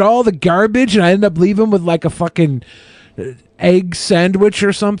would look at all the garbage and I end up leaving with like a fucking egg sandwich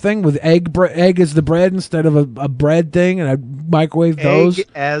or something with egg as the bread instead of a bread thing, and I'd microwave those. Egg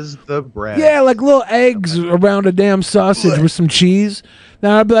as the bread. Yeah, like little eggs around a damn sausage with some cheese.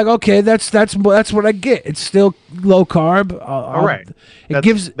 Now I'd be like, okay, that's what I get. It's still low carb. All right.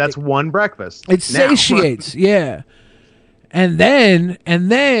 That's one breakfast. It Now. satiates, yeah. And then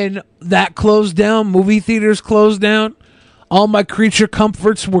that closed down. Movie theaters closed down. All my creature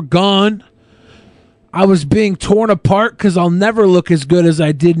comforts were gone. I was being torn apart because I'll never look as good as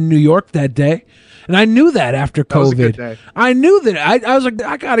I did in New York that day. And I knew that after That was a good COVID. day. I knew that. I was like,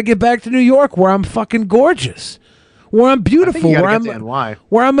 I got to get back to New York where I'm fucking gorgeous. Where I'm beautiful. you gotta Where get to NY.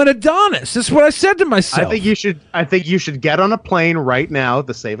 where I'm an Adonis. That's what I said to myself. I think you should get on a plane right now,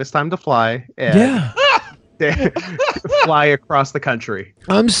 the safest time to fly. And Yeah. fly across the country.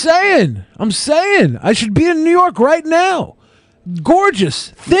 I'm saying. I should be in New York right now. Gorgeous.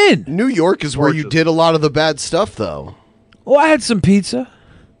 Thin. New York is where you did a lot of the bad stuff, though. Well, I had some pizza.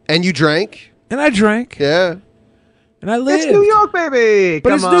 And you drank? And I drank. Yeah. And I lived. It's New York, baby. But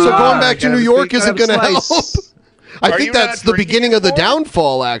Come it's on. New So York. going back to Gotta New be- York gotta isn't have a going to help. slice. I Are think you that's not the beginning of the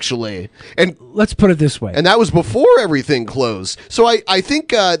downfall, actually. And let's put it this way. And that was before everything closed. So I think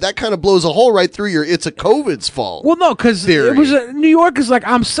that kind of blows a hole right through your it's a COVID's fault. Well, no, because it was New York is like,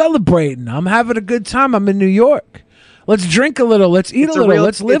 I'm celebrating. I'm having a good time. I'm in New York. Let's drink a little. Let's eat It's a little.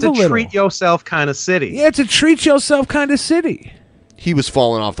 Let's live it's a a little. treat yourself kind of city. Yeah, it's a treat yourself kind of city. He was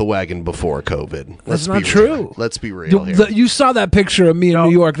falling off the wagon before COVID. That's be not real. true. Let's be real here. You saw that picture of me in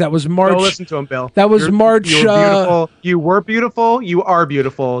New York. That was March. Don't listen to him, Bill. That was March. You were beautiful. You were beautiful. You are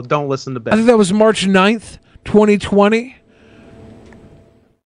beautiful. Don't listen to Bill. I think that was March 9th, 2020.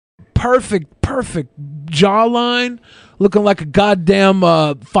 perfect jawline, looking like a goddamn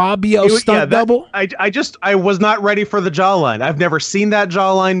Fabio stunt double. I was not ready for the jawline. I've never seen that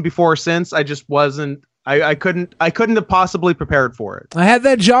jawline before. Since I just wasn't. I couldn't have possibly prepared for it. I had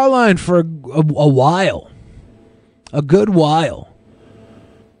that jawline for a while, a good while.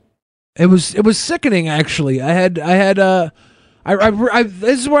 It was sickening, actually. This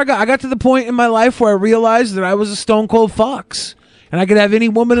is where I got to the point in my life where I realized that I was a stone cold fox, and I could have any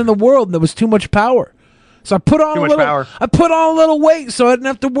woman in the world, and there was too much power. So I put on a little weight, so I didn't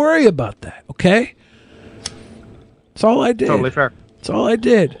have to worry about that. Okay, that's all I did. Totally fair. That's all I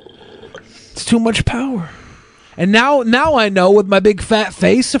did. It's too much power. And now I know with my big fat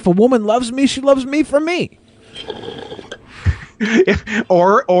face, if a woman loves me, she loves me for me.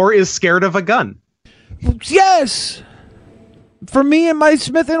 or is scared of a gun. Yes. For me and my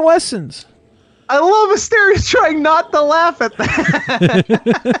Smith & Wessons. I love Asterius trying not to laugh at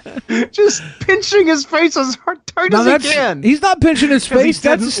that. Just pinching his face as hard as he can. He's not pinching his face.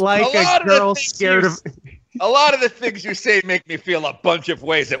 That's like a girl scared of... A lot of the things you say make me feel a bunch of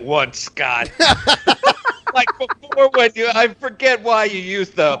ways at once, Scott. Like before, I forget why you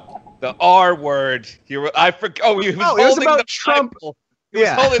used the R word. He was holding the Trump. Bible. He was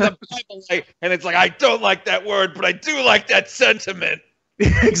holding the Bible, and it's like, I don't like that word, but I do like that sentiment.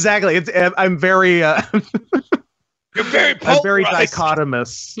 Exactly. I'm very. You're very polarized. I'm very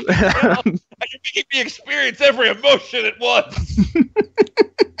dichotomous. You're making me experience every emotion at once.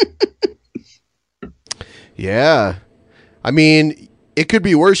 Yeah. I mean, it could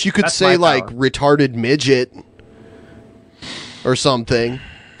be worse. You could say, like, retarded midget or something.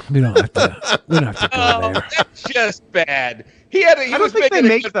 We don't have to go there. That's just bad. I don't think they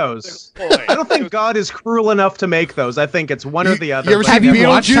make those. I don't think God is cruel enough to make those. I think it's one or the other. You ever seen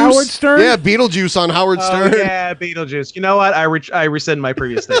Beetlejuice? Howard Stern? Yeah, Beetlejuice on Howard Stern. Yeah, Beetlejuice. You know what? I rescind my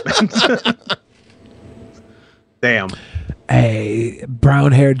previous statement. Damn. Hey,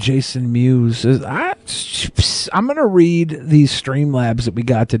 brown-haired Jason Mewes. I'm going to read these Streamlabs that we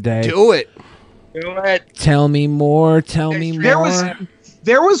got today. Do it. Tell me more. Tell me more.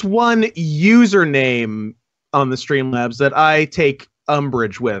 There was one username on the Streamlabs that I take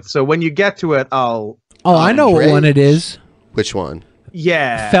umbrage with. So when you get to it, I'll... Oh, I know what one it is. Which one?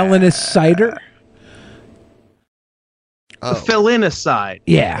 Yeah. Felonious Cider? Oh. Felinicide.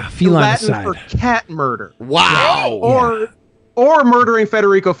 Yeah, Latin felinicide. for cat murder. Wow. Or murdering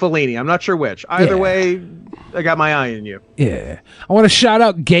Federico Fellini. I'm not sure which. Either way, I got my eye on you. Yeah. I want to shout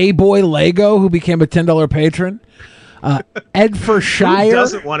out Gay Boy Lego, who became a $10 patron. Edford Shire. Who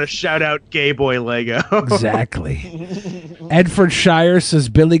doesn't want to shout out Gay Boy Lego? Exactly. Edford Shire says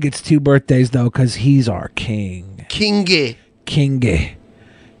Billy gets 2 birthdays, though, because he's our king. Kingy.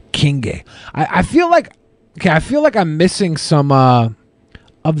 I feel like I'm missing some of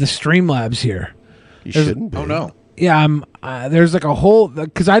the Streamlabs here. You shouldn't be. Oh, no. Yeah, there's like a whole,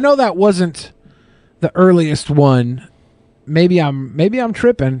 because I know that wasn't the earliest one. Maybe I'm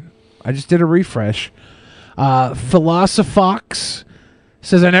tripping. I just did a refresh. Philosophox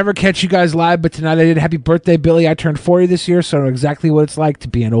says, I never catch you guys live, but tonight I did. Happy birthday, Billy. I turned 40 this year, so I know exactly what it's like to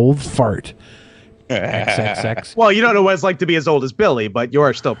be an old fart. XXX. Well, you don't know what it's like to be as old as Billy, but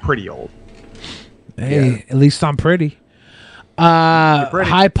you're still pretty old. Hey, at least I'm pretty.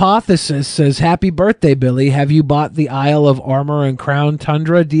 Hypothesis says, happy birthday, Billy. Have you bought the Isle of Armor and Crown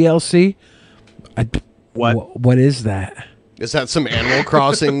Tundra DLC? What is that? Is that some Animal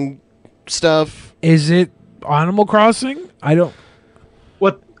Crossing stuff? Is it Animal Crossing? I don't...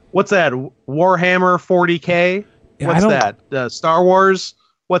 What's that? Warhammer 40K? What's that? Star Wars?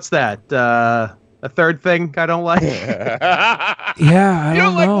 What's that? A third thing I don't like? I you don't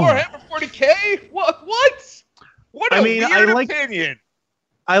know. like Warhammer 40K? What? What a weird opinion.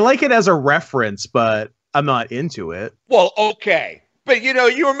 I like it as a reference, but I'm not into it. Well, okay. But,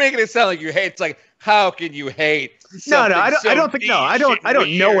 you were making it sound like you hate. It's like, how can you hate? No, I don't think. No, I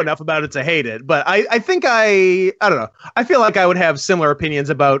don't know enough about it to hate it. But I think I don't know. I feel like I would have similar opinions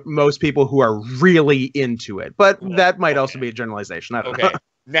about most people who are really into it. But that might also be a generalization. I don't know.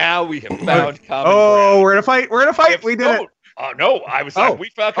 Now we have found common ground. We're gonna fight. We did it. Oh no, I was like, we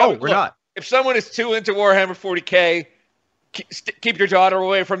found common ground. We're not. If someone is too into Warhammer 40K, keep your daughter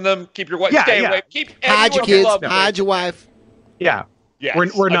away from them. Keep your wife stay away. Hide your kids. Hide your wife. Yeah. Yeah.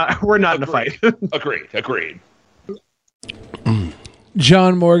 We're not in a fight. Agreed.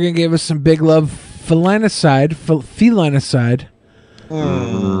 John Morgan gave us some big love. Felinicide.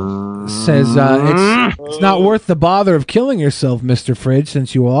 Says it's not worth the bother of killing yourself, Mr. Fridge,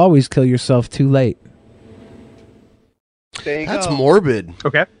 since you will always kill yourself too late. There you That's go. morbid.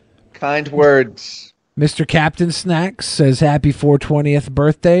 Okay. Kind words. Mr. Captain Snacks says, happy 420th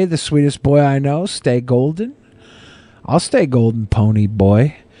birthday, the sweetest boy I know. Stay golden. I'll stay golden, pony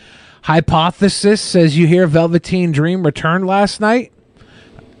boy. Hypothesis says, you hear Velveteen Dream returned last night?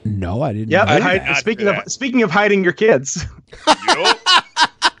 No, I didn't. Yep. Speaking of hiding your kids.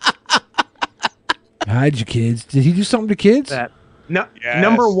 Hide your kids. Did he do something to kids?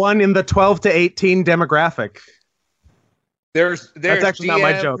 Number one in the 12 to 18 demographic. There's That's actually DMs, not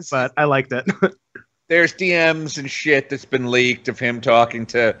my joke, but I liked it. There's DMs and shit that's been leaked of him talking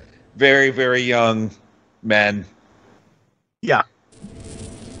to very, very young men. Yeah.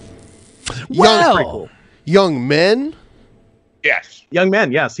 Young men? Yes. Young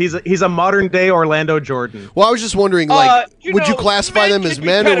men, yes. He's a modern day Orlando Jordan. Well, I was just wondering, would you classify them as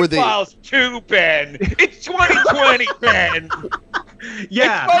men, or were they? Too, Ben. It's 2020, Ben.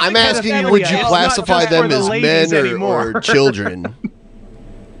 Yeah. I'm asking, would you classify them as men or children?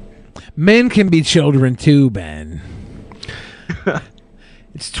 Men can be children too, Ben.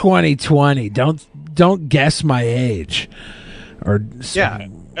 It's 2020. Don't guess my age, or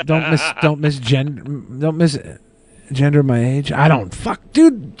don't misgender my age. I don't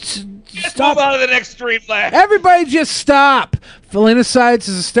dude. Stop. Move on to the next stream lab. Everybody, just stop. Felinicides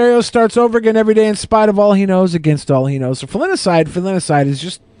is a stereo starts over again every day in spite of all he knows against all he knows. So Felinicide is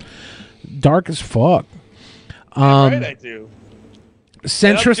just dark as fuck. Right, I do.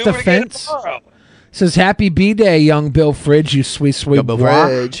 Centrist Offense says, happy B-Day, young Bill Fridge, you sweet Bill boy.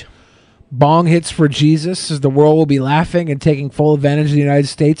 Fridge. Bong hits for Jesus says, the world will be laughing and taking full advantage of the United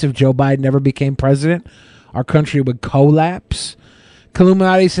States if Joe Biden never became president. Our country would collapse.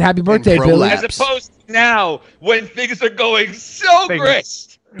 Illuminati said, happy birthday, Billy. As opposed to now, when things are going so great.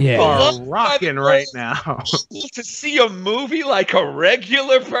 Yeah. Are rocking right now. To see a movie like a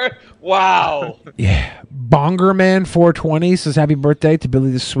regular wow. Yeah. Bongerman 420 says, happy birthday to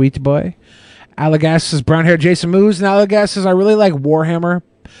Billy the Sweet Boy. Allegas says, brown hair Jason Moves. And Allegas says, I really like Warhammer.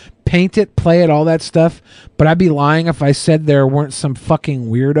 Paint it, play it, all that stuff. But I'd be lying if I said there weren't some fucking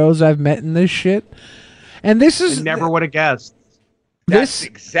weirdos I've met in this shit. And this is... I never would have guessed. That's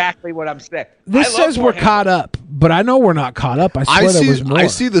exactly what I'm saying. This says we're caught up, but I know we're not caught up. I swear there was more. I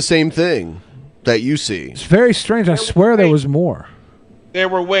see the same thing that you see. It's very strange. I swear there was more. There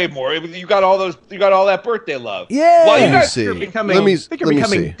were way more. You got all those. You got all that birthday love. Yeah. Well, you Let me guys see. are Becoming, Let me I think you're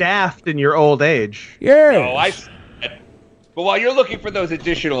becoming see. daft in your old age. Yeah. No, but while you're looking for those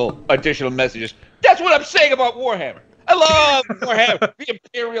additional messages, that's what I'm saying about Warhammer. I love Warhammer. The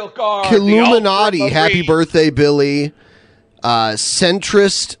Imperial Guard. Illuminati, happy birthday, Billy.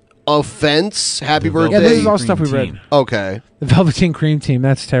 Centrist Offense, happy birthday. Yeah, this is all stuff we read. Okay. The Velveteen Cream Team,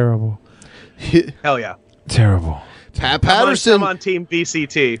 that's terrible. Hell yeah. Terrible. Pat Patterson. I'm on Team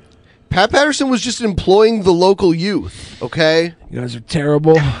VCT. Pat Patterson was just employing the local youth, okay? You guys are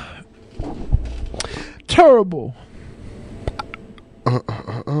terrible. Terrible.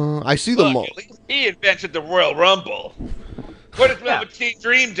 I see them all. At least he invented the Royal Rumble. What has Velveteen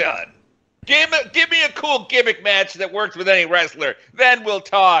Dream done? Give me a cool gimmick match that works with any wrestler. Then we'll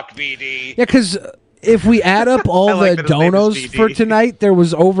talk, VD. Yeah, because if we add up all the donos for tonight, there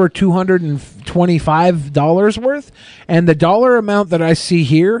was over $225 worth. And the dollar amount that I see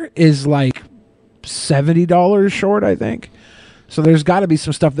here is like $70 short, I think. So there's got to be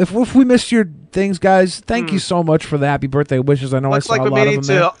some stuff. If we missed your things, guys, thank you so much for the happy birthday wishes. I know Looks I saw like a we lot may of need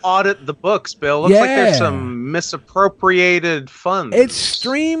them there. to audit the books, Bill. Looks like there's some misappropriated funds. It's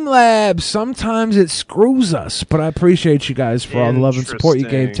Streamlabs. Sometimes it screws us, but I appreciate you guys for all the love and support you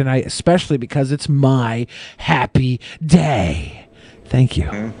gave tonight, especially because it's my happy day. Thank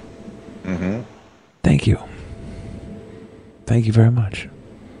you. Mm-hmm. Thank you. Thank you very much.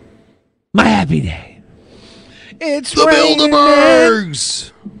 My happy day. It's the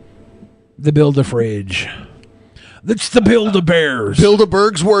Bilderbergs. The Build-A-Fridge. It's the Build-A-Bears.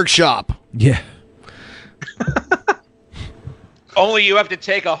 Bilderbergs Workshop. Yeah. Only you have to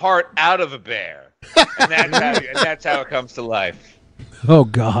take a heart out of a bear, and that's how it comes to life. Oh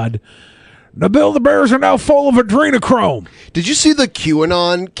God. The Build-A-Bears are now full of adrenochrome. Did you see the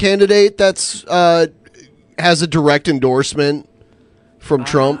QAnon candidate that's has a direct endorsement from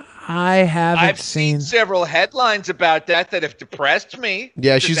Trump? I haven't I've seen several headlines about that have depressed me.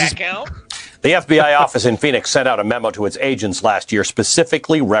 Yeah, Does she's that count? The FBI office in Phoenix sent out a memo to its agents last year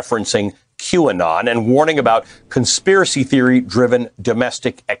specifically referencing QAnon and warning about conspiracy theory-driven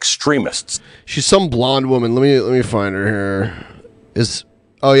domestic extremists. She's some blonde woman. Let me find her here.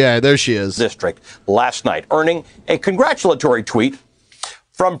 Oh yeah, there she is. District last night, earning a congratulatory tweet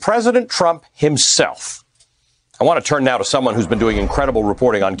from President Trump himself. I want to turn now to someone who's been doing incredible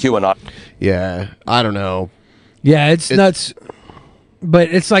reporting on QAnon. Yeah, I don't know. Yeah, it's nuts.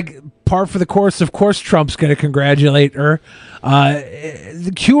 But it's like par for the course. Of course, Trump's going to congratulate her.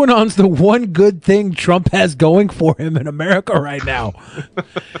 The QAnon's the one good thing Trump has going for him in America right now.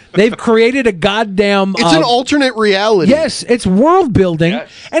 They've created a goddamn. It's an alternate reality. Yes, it's world building,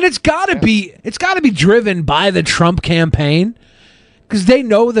 and it's got to be. It's got to be driven by the Trump campaign because they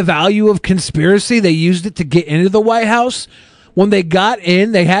know the value of conspiracy. They used it to get into the White House. When they got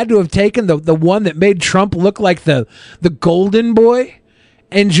in, they had to have taken the one that made Trump look like the golden boy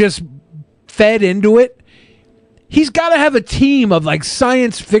and just fed into it. He's got to have a team of like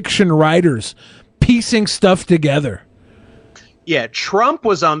science fiction writers piecing stuff together. Yeah, Trump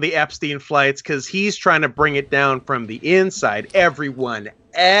was on the Epstein flights because he's trying to bring it down from the inside. Everyone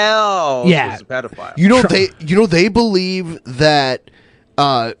else was a pedophile. They believe that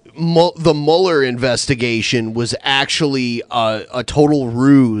the Mueller investigation was actually a total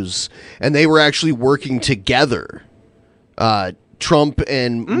ruse, and they were actually working together. Trump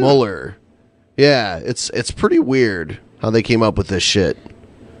and Mueller. Yeah, it's pretty weird how they came up with this shit.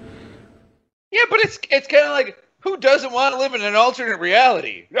 Yeah, but it's kind of like, who doesn't want to live in an alternate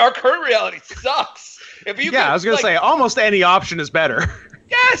reality? Our current reality sucks. I was going to say, almost any option is better.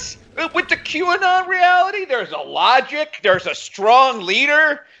 Yes! With the QAnon reality, there's a logic, there's a strong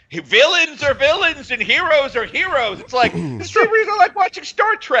leader. Villains are villains and heroes are heroes. It's like, the same reason I like watching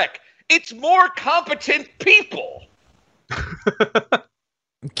Star Trek. It's more competent people.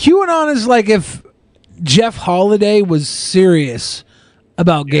 QAnon is like if Jeff Holiday was serious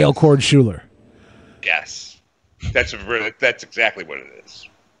about Gail Cord Schuler. Yes. That's exactly what it is.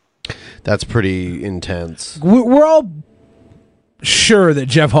 That's pretty intense. We're all sure that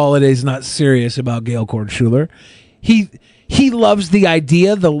Jeff Holiday's not serious about Gail Cord Schuler. He loves the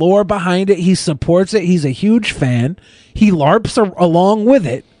idea, the lore behind it. He supports it. He's a huge fan. He LARPs along with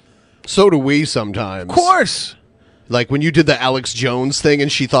it. So do we sometimes. Of course. Like when you did the Alex Jones thing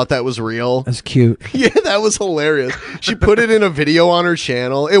and she thought that was real. That's cute. Yeah, that was hilarious. She put it in a video on her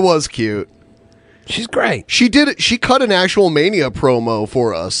channel. It was cute. She's great. She did it. She cut an actual Mania promo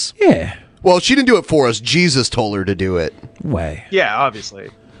for us. Yeah. Well, she didn't do it for us. Jesus told her to do it. Way. Yeah, obviously.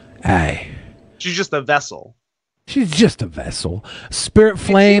 Aye. She's just a vessel. She's just a vessel. Spirit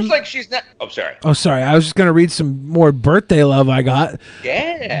Flame. It seems like she's not. Oh, sorry. Oh, sorry. I was just going to read some more birthday love I got.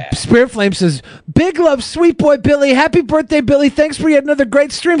 Yeah. Spirit Flame says, big love, sweet boy Billy. Happy birthday, Billy. Thanks for yet another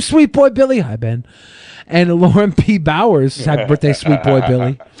great stream, sweet boy Billy. Hi, Ben. And Lauren P. Bowers. Happy birthday, sweet boy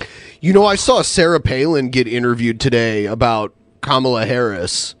Billy. You know, I saw Sarah Palin get interviewed today about Kamala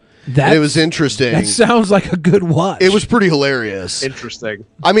Harris. And it was interesting. That sounds like a good watch. It was pretty hilarious. Interesting.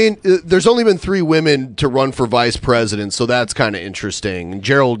 I mean, there's only been 3 women to run for vice president, so that's kind of interesting.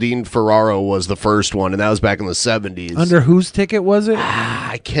 Geraldine Ferraro was the first one, and that was back in the 70s. Under whose ticket was it?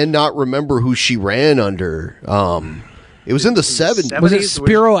 I cannot remember who she ran under. It was in the 70s. Was it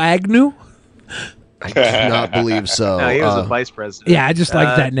Spiro Agnew? I do not believe so. No, he was a vice president. Yeah, I just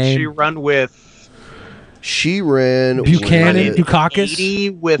like that name. She ran Buchanan,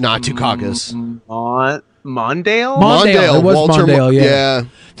 Dukakis? With not Dukakis. Mondale? Mondale. It was Walter Mondale, yeah. Yeah.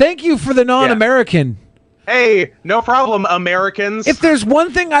 Thank you for the non-American. Hey, no problem, Americans. If there's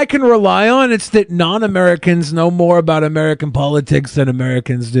one thing I can rely on, it's that non-Americans know more about American politics than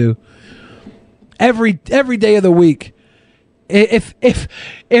Americans do. Every day of the week. If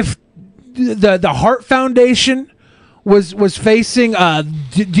the Hart Foundation was facing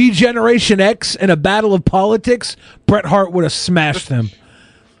Degeneration X in a battle of politics, Bret Hart would have smashed them.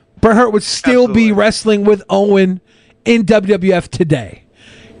 Bret Hart would still be wrestling with Owen in WWF today.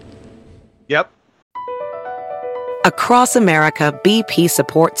 Yep. Across America, BP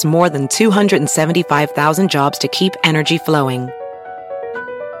supports more than 275,000 jobs to keep energy flowing.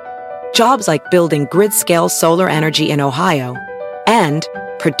 Jobs like building grid-scale solar energy in Ohio and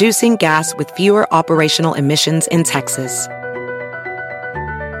producing gas with fewer operational emissions in Texas.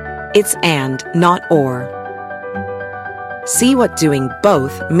 It's and, not or. See what doing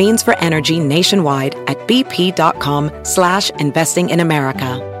both means for energy nationwide at bp.com/investing in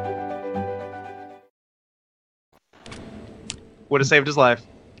America. Would have saved his life.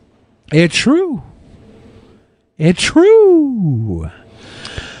 It's true. It's true.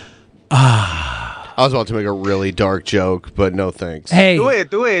 I was about to make a really dark joke, but no thanks. Hey. Do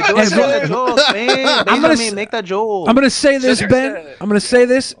it. Make that joke, man. Make that joke. I'm going to say this, Ben. I'm going to say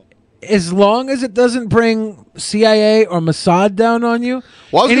this. As long as it doesn't bring CIA or Mossad down on you,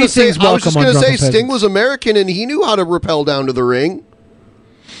 well, I was just going to say Sting was was American and he knew how to rappel down to the ring.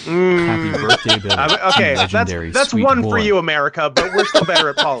 Happy birthday, Billy. Okay, that's one for you, America, but we're still better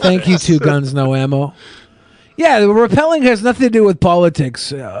at politics. Thank you, Two Guns, No Ammo. Yeah, the repelling has nothing to do with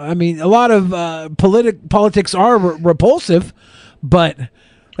politics. I mean, a lot of politics are repulsive, but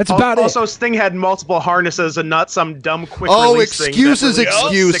That's about it. Also, Sting had multiple harnesses and not some dumb quick Oh, release thing excuses, that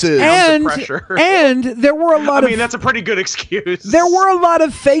really excuses. 6 pounds of pressure. And there were a lot I mean, that's a pretty good excuse. There were a lot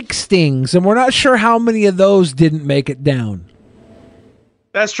of fake stings, and we're not sure how many of those didn't make it down.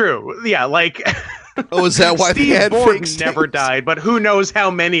 That's true. Yeah, like. Oh, is that why Steve they had Borden fake stings? never died, but who knows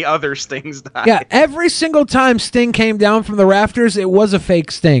how many other Stings died? Yeah, every single time Sting came down from the rafters, it was a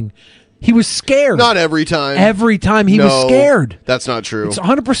fake Sting. He was scared. Not every time. Every time he was scared. That's not true. It's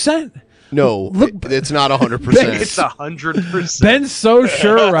 100%. No, it's not 100%. It's 100%. Ben's so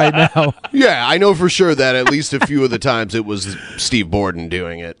sure right now. Yeah, I know for sure that at least a few of the times it was Steve Borden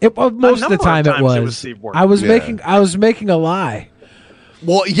doing it. Most of the time it was. Steve Borden. I was making a lie.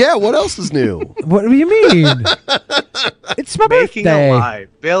 Well, yeah. What else is new? What do you mean? It's my Making birthday. a lie.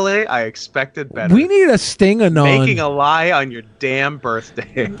 Billy, I expected better. We need a Sting-a-non. Making a lie on your damn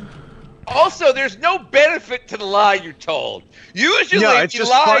birthday. Also, there's no benefit to the lie you're told. Usually, it's you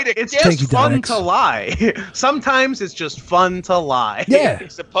just lie fun, to it's get just fun to lie. Sometimes it's just fun to lie. Yeah. I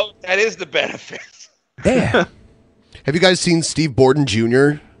suppose that is the benefit. Yeah. Have you guys seen Steve Borden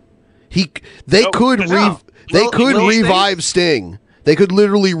Jr.? They could revive Sting. They could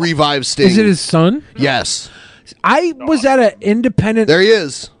literally revive Sting. Is it his son? Yes. I was at an independent. There he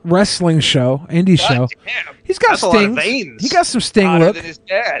is. Wrestling show, indie show. Damn. He's got That's a lot of stings. veins. He got some Sting Hotter look. than his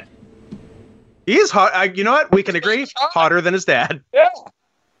dad. He is hot. You know what? We can agree. Hotter than his dad. Yeah.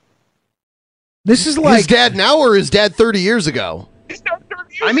 This is like his dad now or his dad 30 years ago?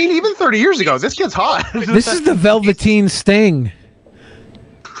 I mean, even 30 years ago, this kid's hot. This is the Velveteen Sting.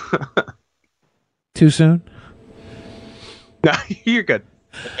 Too soon? No, you're good.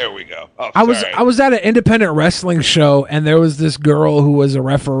 There we go. Oh, I sorry. was at an independent wrestling show, and there was this girl who was a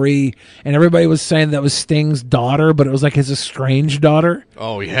referee, and everybody was saying that was Sting's daughter, but it was like his estranged daughter.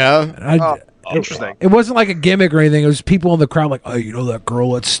 Oh, yeah? Interesting. It wasn't like a gimmick or anything. It was people in the crowd like, "Oh, you know that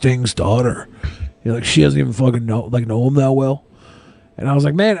girl? That's Sting's daughter." You're like, she doesn't even fucking know him that well. And I was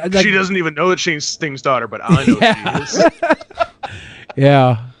like, man, She doesn't even know that she's Sting's daughter, but I know she is.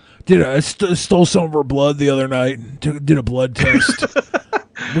 Yeah. Stole some of her blood the other night. Did a blood test.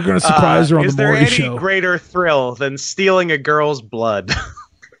 We're gonna surprise her on the morning show. Is there any greater thrill than stealing a girl's blood?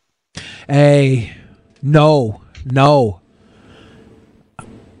 Hey, no.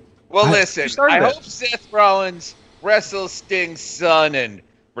 Well, listen. I hope Seth Rollins wrestles Sting's son and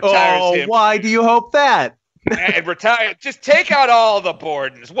retires him. Why do you hope that? And retire. Just take out all the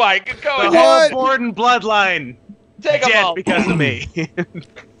Bordens. Why? Go The whole Borden bloodline. Take them dead all. because of me.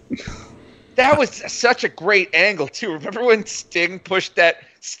 That was such a great angle too. Remember when Sting pushed that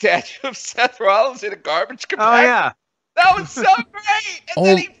statue of Seth Rollins in a garbage compactor? Oh yeah, that was so great. And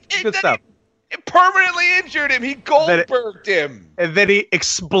then he permanently injured him. He Goldberged him. And then he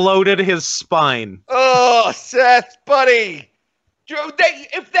exploded his spine. Oh, Seth, buddy.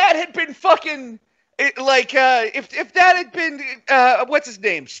 If that had been fucking if that had been what's his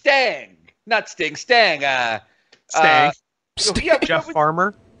name? Stang. Not Sting. Stang. Stang. Yeah, Jeff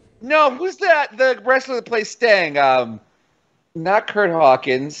Farmer. No, who's that? The wrestler that plays Stang. Not Kurt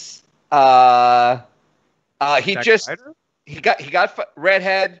Hawkins. He got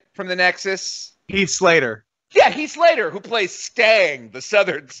redhead from the Nexus. Heath Slater. Yeah, Heath Slater, who plays Stang, the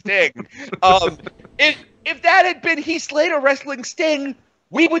Southern Sting. If that had been Heath Slater wrestling Sting,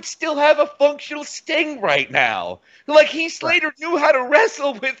 we would still have a functional Sting right now. Like Heath Slater knew how to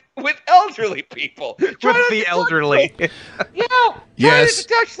wrestle with elderly people. With the elderly. Yeah. Yes.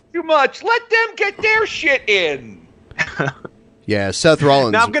 Try not to touch too much. Let them get their shit in. Yeah, Seth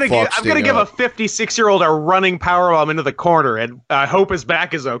Rollins. Now I'm gonna give a 56-year-old a running powerbomb into the corner, and I hope his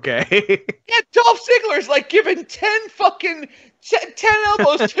back is okay. Yeah, Dolph Ziggler's like giving 10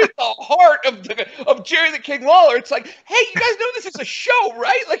 elbows to the heart of Jerry the King Lawler. It's like, hey, you guys know this is a show,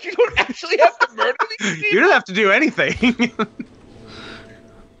 right? Like, you don't actually have to murder these people. You don't have to do anything.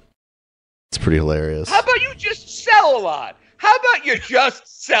 It's pretty hilarious. How about you just sell a lot? How about you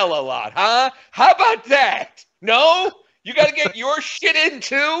just sell a lot, huh? How about that? No? You got to get your shit in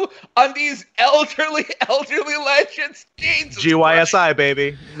too on these elderly legends. GYSI,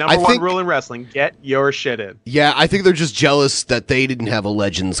 baby. Number one rule in wrestling: get your shit in. Yeah, I think they're just jealous that they didn't have a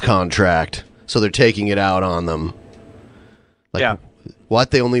Legends contract, so they're taking it out on them. Like, what?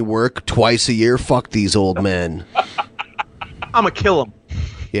 They only work twice a year? Fuck these old men. I'm gonna kill them.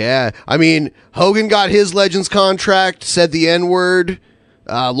 Yeah, I mean, Hogan got his Legends contract, said the N-word,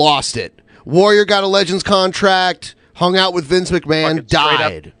 lost it. Warrior got a Legends contract. Hung out with Vince McMahon,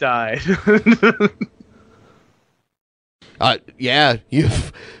 died. Yeah.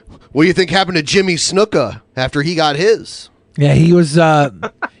 What do you think happened to Jimmy Snuka after he got his? Yeah, he was. I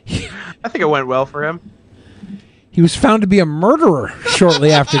think it went well for him. He was found to be a murderer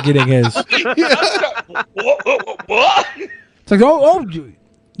shortly after getting his. What? It's like,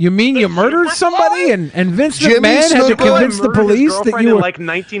 you mean you murdered somebody? And Vince McMahon had to convince the police that you in were... like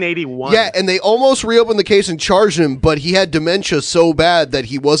 1981. Yeah, and they almost reopened the case and charged him, but he had dementia so bad that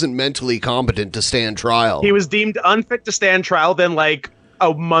he wasn't mentally competent to stand trial. He was deemed unfit to stand trial, then like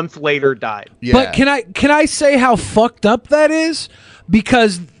a month later died. Yeah. But can I say how fucked up that is?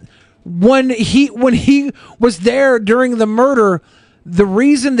 Because when he was there during the murder, the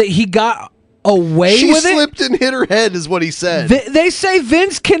reason that he got away She with it, slipped and hit her head is what he said. they say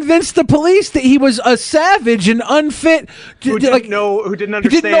Vince convinced the police that he was a savage and unfit. Who didn't know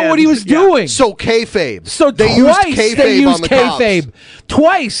what he was doing. So kayfabe. So They twice used kayfabe they used on the cops. kayfabe.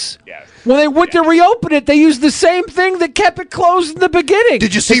 Twice. When they went to reopen it, they used the same thing that kept it closed in the beginning.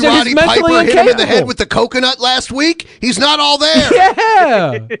 Did you see They said Roddy he's mentally Piper hit him in the head incapable. with the coconut last week? He's not all there.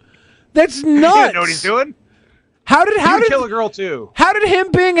 Yeah. That's You nuts. know what he's doing? How He did would kill a girl too. How did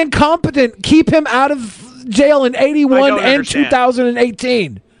him being incompetent keep him out of jail in I 81 don't and understand.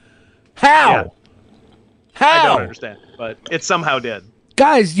 2018? How? Yeah. How? I don't understand, but it somehow did.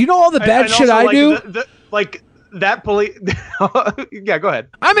 Guys, you know all the bad And shit also, I like, do? Like that police. Yeah, go ahead.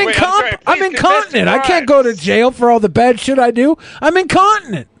 I'm I'm incontinent. I can't go to jail for all the bad shit I do. I'm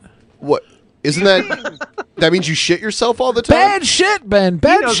incontinent. What? Isn't that means you shit yourself all the time? Bad shit, Ben.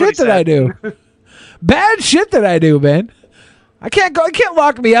 Bad knows shit what he that I said. do. Bad shit that I do, Ben. I can't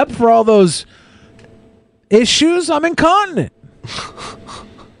lock me up for all those issues. I'm incontinent.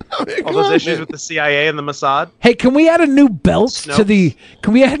 All those issues with the CIA and the Mossad. Hey, can we add a new belt to the?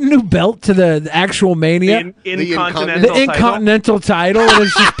 Can we add a new belt to the actual Mania? The incontinental The incontinental title, and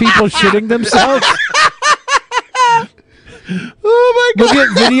it's just people shitting themselves. Oh my God! We'll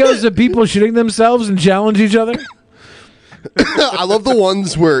get videos of people shitting themselves and challenge each other. I love the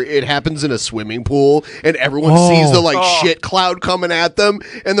ones where it happens in a swimming pool and everyone Oh. sees the Oh. shit cloud coming at them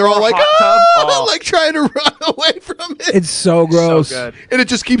and they're all like, hot tub. Oh. like trying to run away from it. It's so gross. And it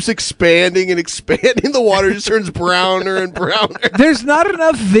just keeps expanding and expanding. The water just turns browner and browner. There's not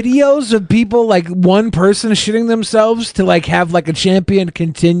enough videos of people like one person shitting themselves to like have like a champion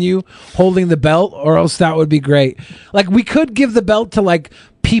continue holding the belt, or else that would be great. Like we could give the belt to like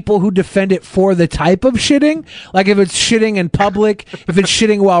people who defend it for the type of shitting, like if it's shitting in public, if it's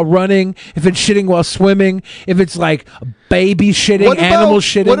shitting while running, if it's shitting while swimming, if it's like baby shitting, animal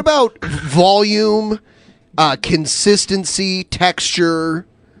shitting. What about volume, consistency, texture,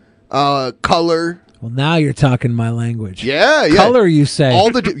 color? Well, now you're talking my language. Yeah. Color, you say?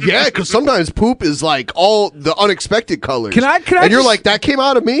 All the because sometimes poop is like all the unexpected colors. Can I And you're just- like, that came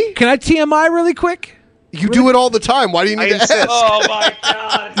out of me. Can I TMI really quick? You do it all the time. Why do you need to ask? Oh my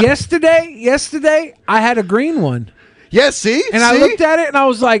god! Yesterday, I had a green one. Yeah, see? And I looked at it and I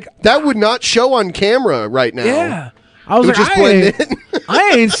was like, that would not show on camera right now. Yeah. I was It would like, just blend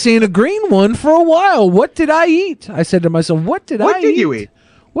I ain't seen a green one for a while. What did I eat? I said to myself, what did I eat? What did you eat?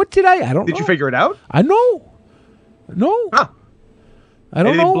 What did I don't know. Did you figure it out? I know. No. Huh. I don't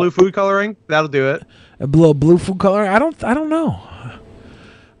Anything know. blue food coloring? That'll do it. A blue food color? I don't know.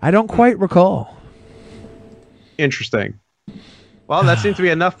 I don't quite recall. Interesting. Well, that seems to be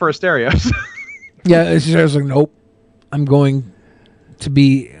enough for Asterios. Yeah, it's just, I was like, nope. I'm going to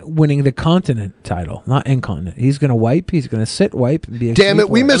be winning the continent title, not incontinent. He's going to wipe. He's going to sit, wipe, and be a Damn it,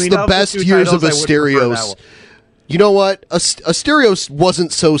 we missed missed the best years of Asterios. You know what? Asterios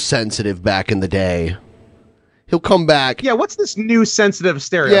wasn't so sensitive back in the day. He'll come back. Yeah, what's this new sensitive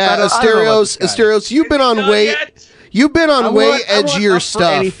Asterios? Yeah, I don't know about this guy. Asterios, you've been on way edgier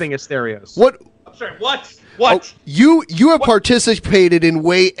stuff. Anything Asterios. What? I'm sorry. What? What? You have participated in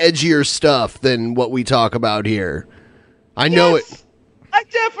way edgier stuff than what we talk about here. I know it. I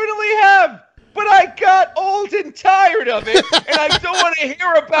definitely have, but I got old and tired of it, and I don't want to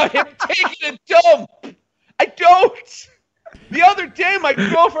hear about him taking a dump. I don't. The other day, my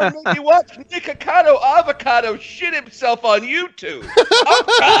girlfriend made me watch Nikocado Avocado shit himself on YouTube. I'm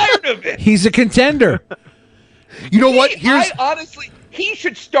tired of it. He's a contender. You know what? He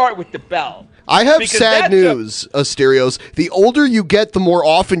should start with the bell. I have Because sad that's news, Asterios. The older you get, the more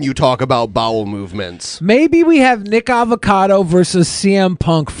often you talk about bowel movements. Maybe we have Nick Avocado versus CM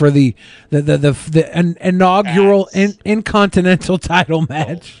Punk for the inaugural Incontinental title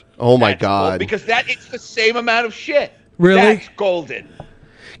match. Oh my God! Because it's the same amount of shit. Really? That's golden.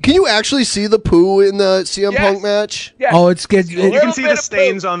 Can you actually see the poo in the CM Punk match? Yes. Oh, it's good. You can see the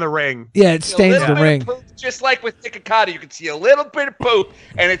stains on the ring. Yeah, it stains the ring. Just like with Nikocado, you can see a little bit of poo,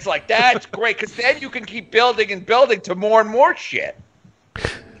 and it's like, that's great, because then you can keep building and building to more and more shit.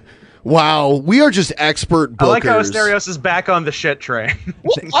 Wow, we are just expert bookers. I like how Asterios is back on the shit train.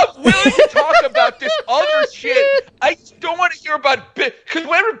 Well, I'm willing to talk about this other shit. I don't want to hear about because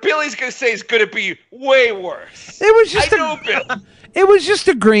whatever Billy's going to say is going to be way worse. It was just Bill. It was just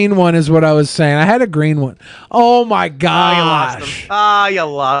a green one, is what I was saying. I had a green one. Oh my gosh! You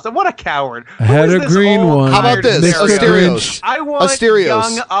lost him. What a coward! I had a green one. How about this, Asterios? I want Asterios.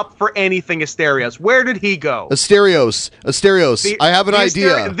 Young up for anything. Asterios. Where did he go? Asterios. I have an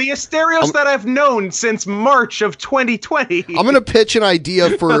idea. The Asterios that I've known since March of 2020. I'm going to pitch an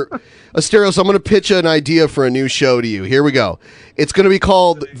idea for Asterios. I'm going to pitch an idea for a new show to you. Here we go. It's going to be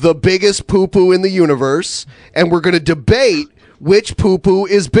called The Biggest Poo-Poo in the Universe, and we're going to debate which poo-poo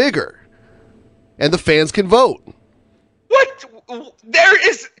is bigger, and the fans can vote. What?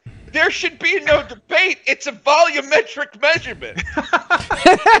 There should be no debate. It's a volumetric measurement.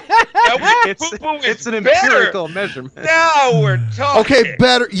 It's an empirical measurement. Now we're talking. Okay,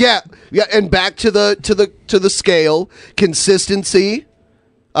 better. Yeah, and back to the scale, consistency,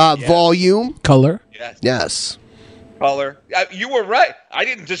 volume, color. Yes. Color. You were right. I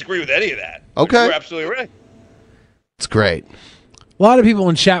didn't disagree with any of that. Okay. You were absolutely right. It's great. A lot of people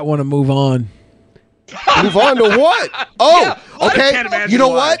in chat want to move on. Move on to what? Oh, Yeah, okay. You know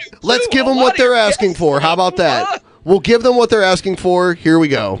what? Let's give them what they're asking for. How about that? We'll give them what they're asking for. Here we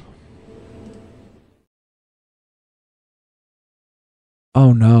go.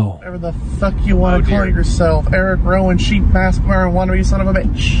 Oh no. Whatever the fuck you want to call yourself, Eric Rowan, sheep mask wearing wannabe son of a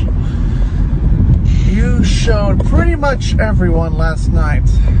bitch. You showed pretty much everyone last night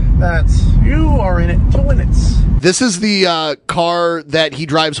that you are in it to win it. This is the car that he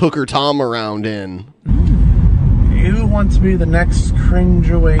drives Hooker Tom around in. You want to be the next cringe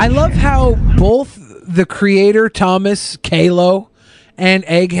away. I love how both the creator, Thomas, Kalo, and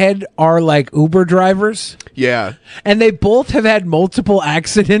Egghead are like Uber drivers. Yeah. And they both have had multiple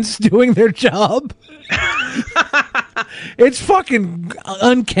accidents doing their job. It's fucking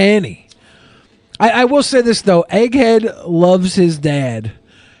uncanny. I will say this, though. Egghead loves his dad.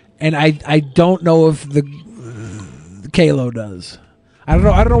 And I don't know if the Kalo does. I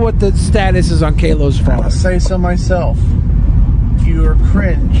don't know what the status is on Kalo's father. I'll say so myself. Your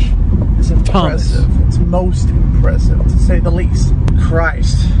cringe is impressive. It's most impressive, to say the least.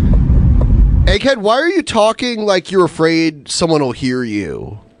 Christ. Egghead, why are you talking like you're afraid someone will hear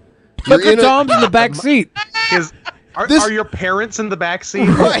you? Look at Tom's in the back seat. Are your parents in the back seat?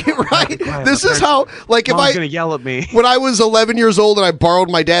 Right. This is how, like, if Mom's gonna yell at me. When I was 11 years old and I borrowed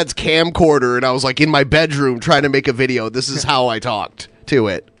my dad's camcorder and I was like in my bedroom trying to make a video, this is how I talked to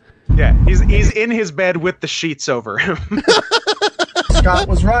it. Yeah, he's in his bed with the sheets over him. Scott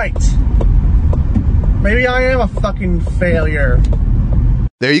was right. Maybe I am a fucking failure.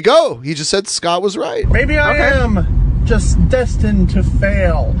 There you go. He just said Scott was right. Maybe I am just destined to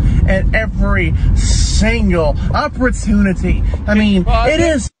fail at every single opportunity. I mean, it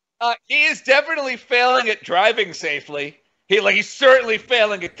is. He is definitely failing at driving safely. He's certainly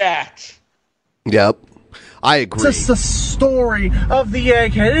failing at that. Yep. I agree. It's just the story of the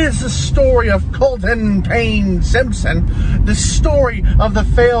Egghead. It is the story of Colton Payne Simpson. The story of the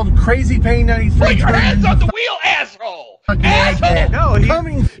failed Crazy Payne 93. Put your hands on the wheel, asshole! No,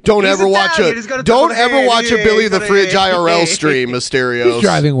 don't ever watch a Billy the Fridge IRL stream, Asterios. He's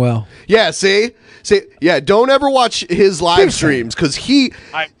driving well. Yeah, see, yeah. Don't ever watch his live streams because he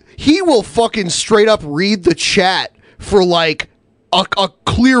will fucking straight up read the chat for like a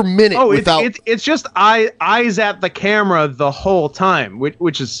clear minute without. It's just eyes at the camera the whole time,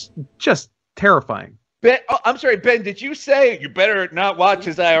 which is just terrifying. Ben, I'm sorry, Ben, did you say you better not watch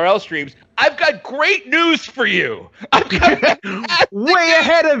his IRL streams? I've got great news for you. I've got way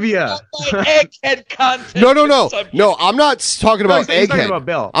ahead of you. Egghead content. No, I'm not talking about he's Egghead. talking about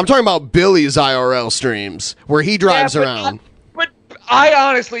Bill. I'm talking about Billy's IRL streams where he drives around. But I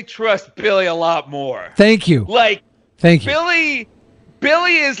honestly trust Billy a lot more. Thank you. Thank you.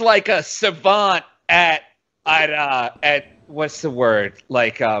 Billy is like a savant at what's the word?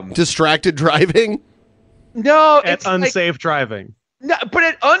 Distracted driving? No, it's unsafe driving. No, but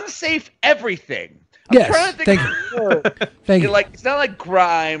at unsafe everything. Yes, I'm trying to think of the word. Thank you. It's not like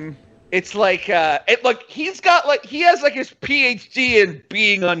grime. It's like he has like his PhD in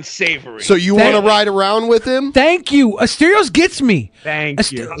being unsavory. So you want to ride around with him? Thank you. Asterios gets me.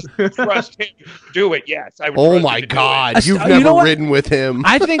 Thank you. Trust him to do it. Yes. Oh my God, you've never ridden with him.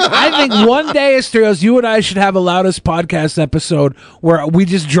 I think one day, Asterios, you and I should have a Loudest podcast episode where we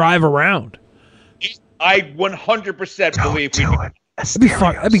just drive around. I 100% believe we do it. That'd be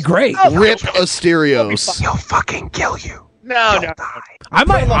fun. That'd be great. Rip Asterios. He'll fucking kill you. No. I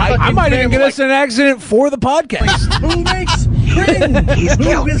might even get us in an accident for the podcast. Who makes cringe. He's Who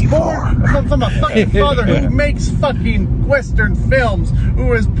killed is born from a fucking father who makes fucking Western films,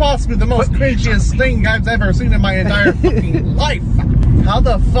 who is possibly the most cringiest thing I've ever seen in my entire fucking life. How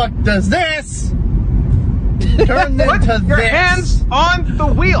the fuck does this turn into Put your this? hands on the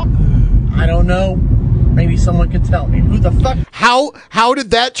wheel. I don't know. Maybe someone could tell me. Who the fuck? How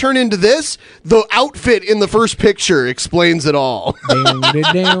did that turn into this? The outfit in the first picture explains it all. Kinda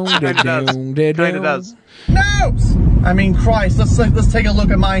does. No! I mean, Christ, let's take a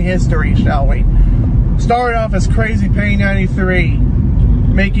look at my history, shall we? Started off as Crazy Pay 93,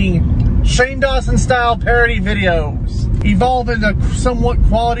 making Shane Dawson style parody videos. Evolve into somewhat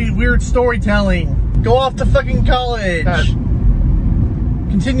quality weird storytelling. Go off to fucking college.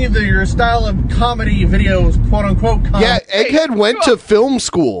 Continue your style of comedy videos, quote unquote. Yeah, Egghead went to film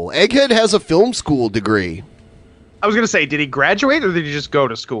school. Egghead has a film school degree. I was gonna say, did he graduate or did he just go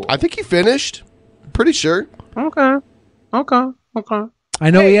to school? I think he finished. Pretty sure. Okay. I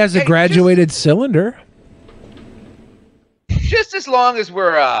know he has a graduated cylinder. Just as long as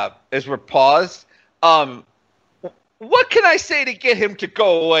we're paused, what can I say to get him to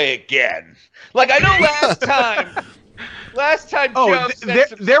go away again? Like, I know last time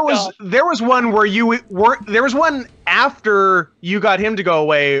there was one where there was one after you got him to go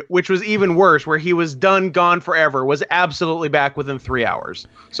away, which was even worse, where he was gone forever, was absolutely back within 3 hours.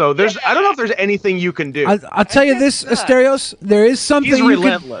 So I don't know if there's anything you can do. I'll tell you this, Asterios, there is something He's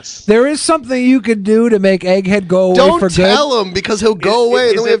relentless. there is something you could do to make Egghead go away Don't for good. tell him, because he'll go away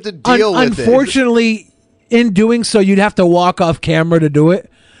and then we have to deal with it. Unfortunately, in doing so, you'd have to walk off camera to do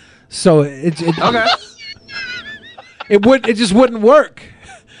it. So okay. It just wouldn't work.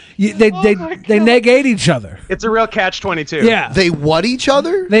 They negate each other. It's a real catch-22. Yeah. They what each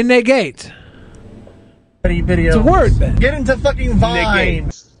other? They negate. Video. It's a word, Ben. Get into fucking Vine.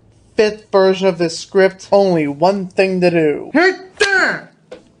 Negate. 5th version of this script. Only one thing to do. Right there.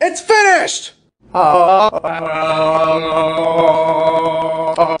 It's finished. So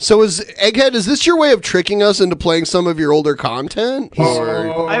Egghead, is this your way of tricking us into playing some of your older content?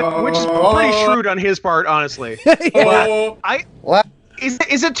 Which is pretty shrewd on his part, honestly. But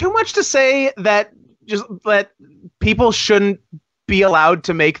is it too much to say that people shouldn't be allowed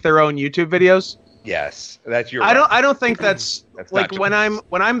to make their own YouTube videos? Yes, that's your. I don't think that's like not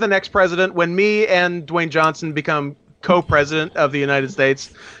when I'm the next president, when me and Dwayne Johnson become co-president of the United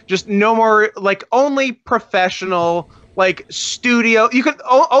States, just no more, like, only professional, like, studio. You can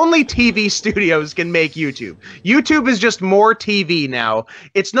only TV studios can make YouTube. YouTube is just more TV now.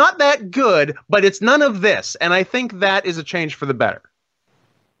 It's not that good, but it's none of this, and I think that is a change for the better.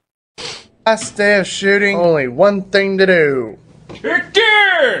 Last day of shooting. Only one thing to do.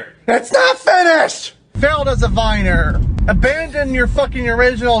 It's not finished! Failed as a Viner. Abandon your fucking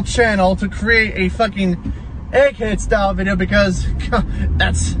original channel to create a fucking Egghead style video because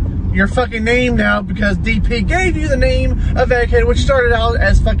that's your fucking name now, because DP gave you the name of Egghead, which started out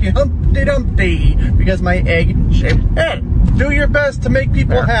as fucking Humpty Dumpty because my egg-shaped head. Do your best to make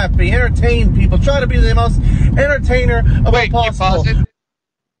people happy, entertain people, try to be the most entertainer of all possible.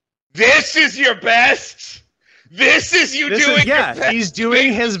 This is your best? This is you doing your best? He's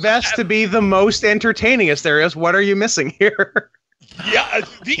doing his best to be the most entertaining, Asterios. What are you missing here? Yeah,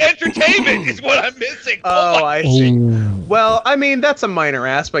 the entertainment is what I'm missing. Oh, I see. Well, I mean, that's a minor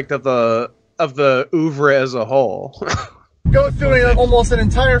aspect of the oeuvre as a whole. Go through almost an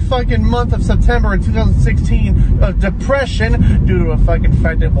entire fucking month of September in 2016 of depression due to a fucking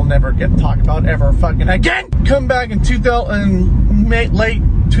fact that we'll never get talked about ever fucking again. Come back in late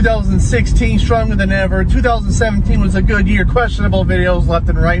 2016 stronger than ever. 2017 was a good year. Questionable videos left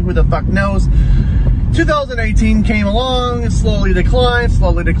and right. Who the fuck knows? 2018 came along, slowly declined.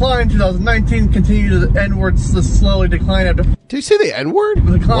 2019 continued the N-word slowly decline. Did you say the N-word?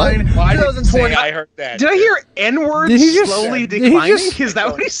 Decline. 2020. I heard that. Did I hear N-word slowly declining? Is that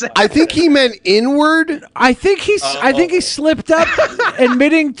what he said? I think he meant inward. I think he slipped up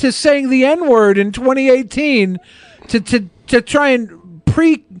admitting to saying the N-word in 2018 to try and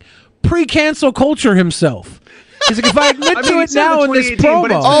pre-cancel culture himself. He's like, if I admit to it now in this promo,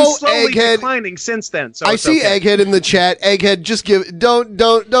 but it's been slowly declining since then. So I see Egghead in the chat. Egghead, just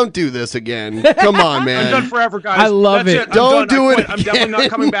don't do this again. Come on, man. I'm done forever, guys. I love That's it. Don't do it. I'm definitely not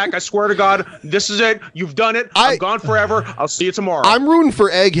coming back. I swear to God, this is it. You've done it. I'm gone forever. I'll see you tomorrow. I'm rooting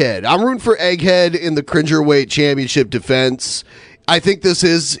for Egghead. I'm rooting for Egghead in the Cringerweight Championship defense. I think this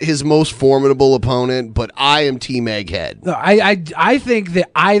is his most formidable opponent, but I am Team Egghead. No, I think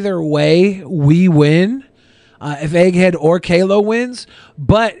that either way we win. If Egghead or Kalo wins,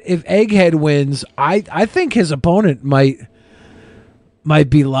 but if Egghead wins, I think his opponent might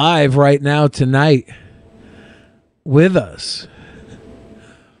be live right now tonight. with us.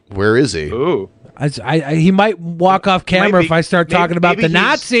 Where is he? Ooh. He might walk off camera if I start talking about the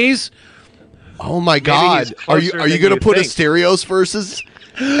Nazis. Oh my God! Are you going to put Asterios versus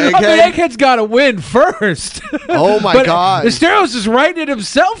Egghead? I mean, Egghead's got to win first. Oh my But God! Asterios is writing it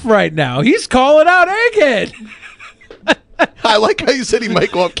himself right now. He's calling out Egghead. I like how you said he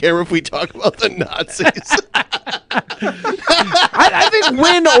might go off camera if we talk about the Nazis. I think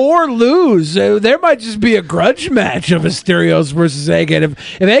win or lose, there might just be a grudge match of Asterios versus Egghead.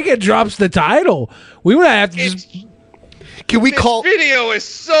 If Egghead drops the title, we would have to just. Can we This video is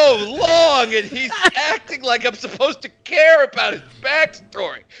so long, and he's acting like I'm supposed to care about his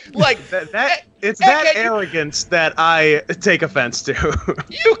backstory. Like it's that arrogance that I take offense to.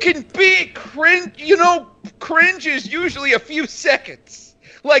 You can be cringe. You know, cringe is usually a few seconds.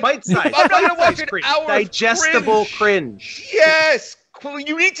 Like I'm not gonna watch an hour digestible of cringe. Yes.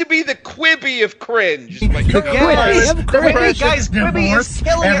 You need to be the Quibi of cringe. Like, Guys, Quibi is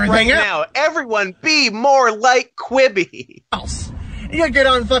killing it right now. Everyone be more like Quibi. You gotta get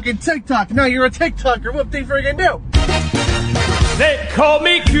on fucking TikTok. Now you're a TikToker. What they friggin' do? They call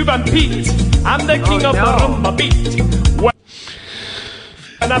me Cuban Pete. I'm the king of the rumba beat.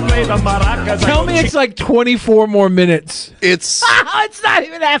 When I play the maracas, Tell me it's like 24 more minutes. It's it's not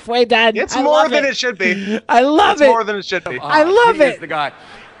even halfway done. It's more than it should be. I love It's it. more than it should be. I love he it. Is the guy.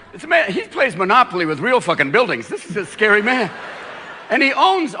 It's a man. He plays Monopoly with real fucking buildings. This is a scary man. And he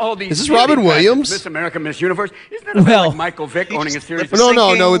owns all these. Is this Robin beauty pageants, Williams? Miss America, Miss Universe. Isn't that a bit like Michael Vick owning a series?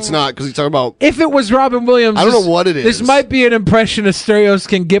 No, it's not because he's talking about. If it was Robin Williams, I don't know what it is. This might be an impression Asterios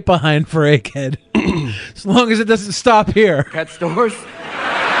can get behind for Egghead, as long as it doesn't stop here. Pet stores.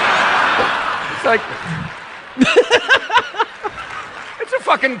 It's like it's a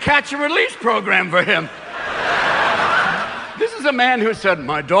fucking catch and release program for him. This is a man who said,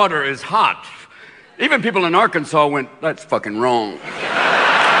 "My daughter is hot." Even people in Arkansas went, "That's fucking wrong.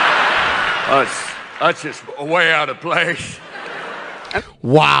 That's just way out of place."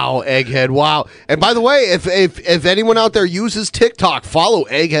 Wow, Egghead! Wow. And by the way, if anyone out there uses TikTok, follow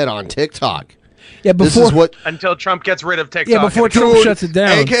Egghead on TikTok. Yeah, this is what until Trump gets rid of TikTok. Yeah, before Trump shuts it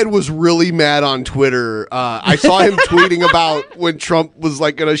down. Egghead was really mad on Twitter. I saw him tweeting about when Trump was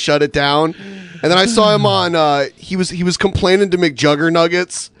like going to shut it down, and then I saw him on. He was complaining to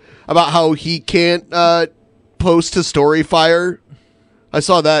McJuggernuggets about how he can't post to Storyfire. I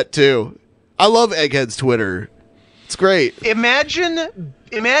saw that too. I love Egghead's Twitter. It's great. Imagine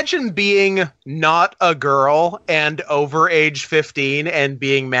being not a girl and over age 15 and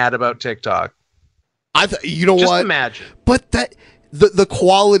being mad about TikTok. You know Just what? imagine. But that the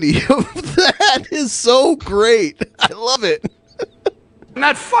quality of that is so great. I love it. And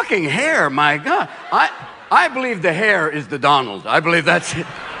that fucking hair, my God. I believe the hair is the Donald. I believe that's it.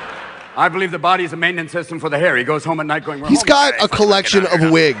 I believe the body is a maintenance system for the hair. He goes home at night going, He's got a collection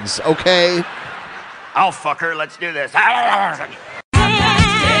of wigs, okay? I'll fuck her. Let's do this. This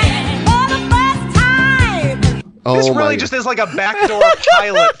Oh really my just is like a backdoor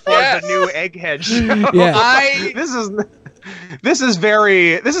pilot for the new Egghead show. Yeah. This is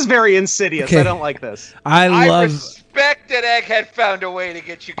very insidious. Okay. I don't like this. I love. respect that Egghead found a way to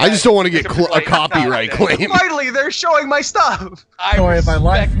get you. I just don't want to get a copyright claim. Finally, they're showing my stuff. I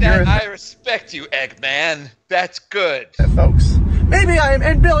respect you, Eggman. That's good. Folks. Maybe I am,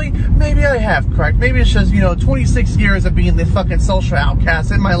 and Billy, maybe I have cracked. Maybe it's just, 26 years of being the fucking social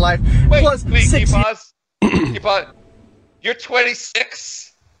outcast in my life. Wait, plus keep 6 pause. Keep pause. You're 26?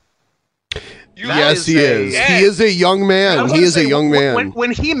 Yes, he is. He is a young man. He is a young man.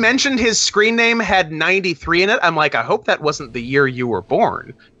 When he mentioned his screen name had 93 in it, I'm like, I hope that wasn't the year you were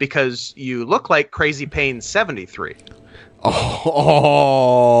born, because you look like Crazy Payne 73. Oh,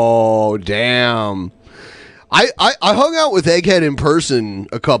 damn. I hung out with Egghead in person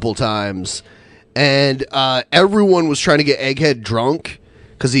a couple times, and everyone was trying to get Egghead drunk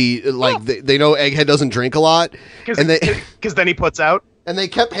because they know Egghead doesn't drink a lot, and because then he puts out. And they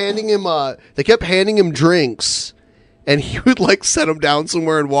kept handing him drinks, and he would like set them down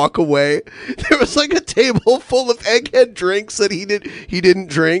somewhere and walk away. There was like a table full of Egghead drinks that he didn't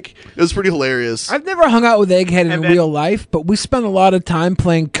drink. It was pretty hilarious. I've never hung out with Egghead in real life, but we spent a lot of time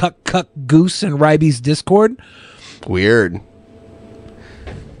playing Cuck Cuck Goose and Ryby's Discord. Weird.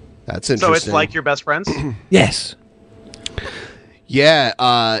 That's interesting. So it's like your best friends? Yes.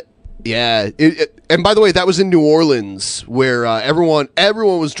 Yeah. Yeah. And by the way, that was in New Orleans, where everyone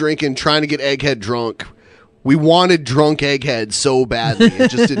was drinking, trying to get Egghead drunk. We wanted drunk Egghead so badly, it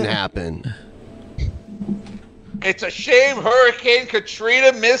just didn't happen. It's a shame Hurricane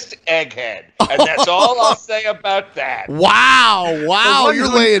Katrina missed Egghead. And that's all I'll say about that. Wow, you're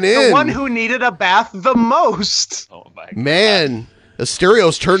laying in. The one who needed a bath the most. Oh, my God. Man,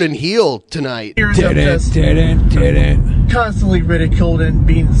 Asterios turning heel tonight. Constantly ridiculed and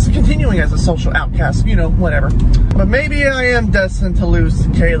continuing as a social outcast, whatever. But maybe I am destined to lose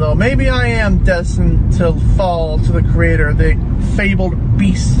to Kalo. Maybe I am destined to fall to the creator, the fabled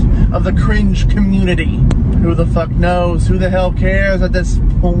beast of the cringe community. Who the fuck knows? Who the hell cares at this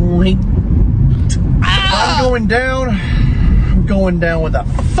point? I'm going down. I'm going down with a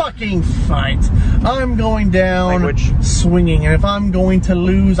fucking fight. I'm going down swinging. And if I'm going to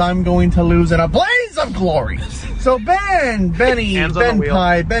lose, I'm going to lose in a blaze of glory. So Benny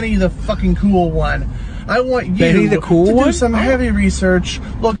Pie, Benny the fucking cool one. I want you Benny the cool to one? do some heavy research.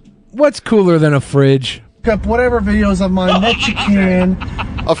 Look What's cooler than a fridge? up whatever videos of mine that you can.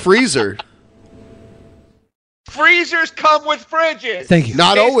 A freezer. Freezers come with fridges. Thank you.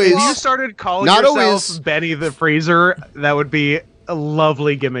 Not always. If you started calling Not yourself always. Benny the Freezer, that would be a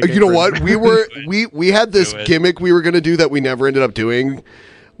lovely gimmick. You know what? We had this gimmick we were going to do that we never ended up doing,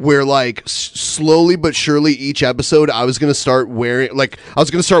 where like slowly but surely each episode I was going to start wearing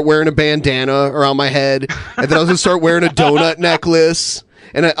a bandana around my head, and then I was going to start wearing a donut necklace,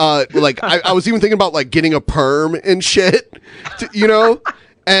 and I was even thinking about like getting a perm and shit,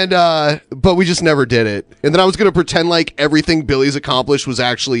 and but we just never did it. And then I was going to pretend like everything Billy's accomplished was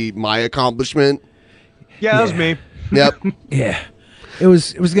actually my accomplishment. Yeah, that was me. Yep. Yeah. It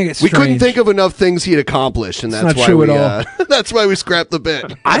was gonna get strange. We couldn't think of enough things he'd accomplished, and that's why that's why we scrapped the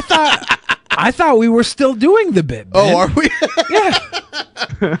bit. I thought we were still doing the bit. Ben. Oh, are we? Yeah.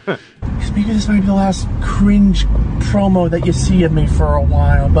 Speaking, this might be the last cringe promo that you see of me for a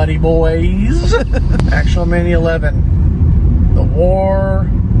while, buddy boys. Actual Mania 11. The War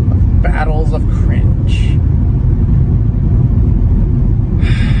of Battles of Cringe.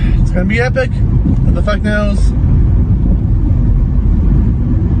 It's gonna be epic. Who the fuck knows?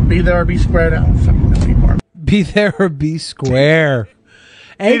 Be there or be squared. I don't fucking know anymore. Be there or be square.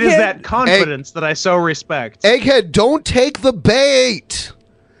 It is that confidence that I so respect. Egghead, don't take the bait.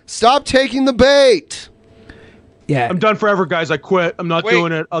 Stop taking the bait. Yeah. I'm done forever, guys. I quit. I'm not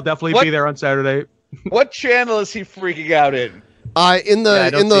doing it. I'll definitely be there on Saturday. What channel is he freaking out in? In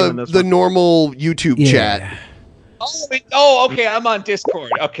the normal YouTube chat. Oh, okay. I'm on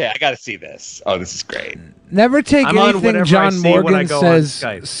Discord. Okay, I got to see this. Oh, this is great. Never take anything John Morgan says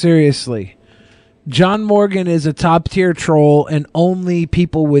seriously. John Morgan is a top-tier troll, and only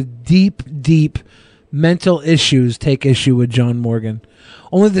people with deep, deep mental issues take issue with John Morgan.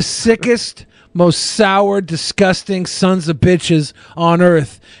 Only the sickest, most sour, disgusting sons of bitches on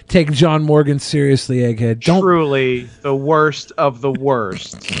earth take John Morgan seriously, Egghead. Truly the worst of the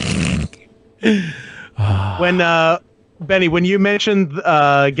worst. When Benny, when you mentioned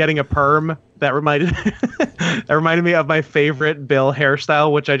getting a perm, that reminded me of my favorite Bill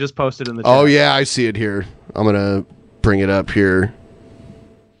hairstyle, which I just posted in the chat. Oh yeah, I see it here. I'm gonna bring it up here.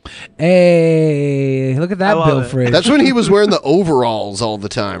 Hey, look at that Bill Fridge. That's when he was wearing the overalls all the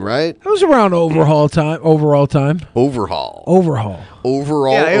time, right? It was around overhaul time. Overhaul. It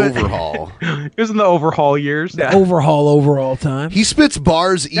was in the overhaul years. The overall time. He spits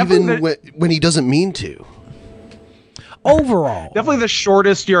bars even when he doesn't mean to. Overall. Definitely the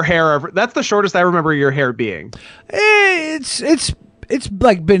shortest your hair ever. That's the shortest I remember your hair being. It's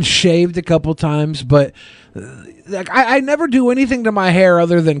like been shaved a couple times, but like I never do anything to my hair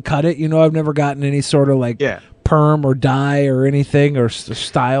other than cut it. I've never gotten any sort of like perm or dye or anything or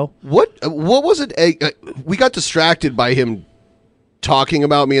style. What was it? We got distracted by him talking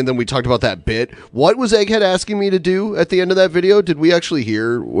about me, and then we talked about that bit. What was Egghead asking me to do at the end of that video? Did we actually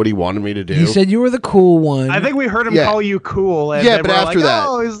hear what he wanted me to do? He said you were the cool one. I think we heard him call you cool. And but after that,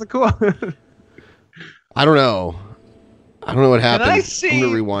 oh, he's the cool. I don't know what happened. Can I see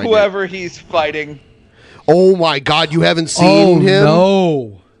whoever he's fighting? Oh my God, you haven't seen him?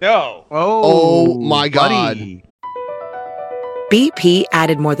 No. Oh my God. BP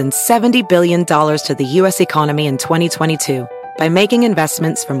added more than $70 billion to the U.S. economy in 2022 by making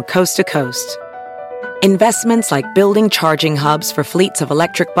investments from coast to coast. Investments like building charging hubs for fleets of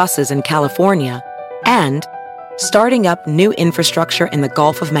electric buses in California and starting up new infrastructure in the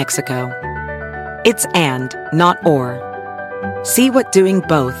Gulf of Mexico. It's and, not or. See what doing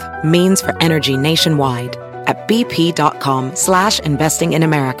both means for energy nationwide at bp.com/investing in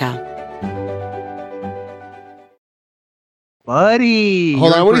America. Buddy.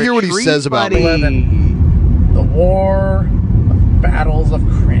 Hold on, I want to hear what he says about me. The War of Battles of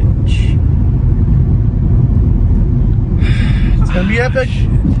Cringe. It's gonna be epic.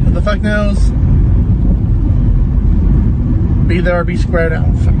 Who the fuck knows? be there or be squared out.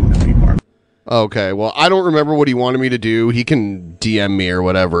 Okay, well, I don't remember what he wanted me to do. He can DM me or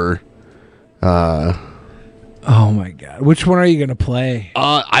whatever. Oh my god. Which one are you going to play?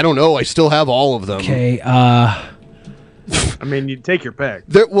 I don't know. I still have all of them. Okay, I mean, you take your pick.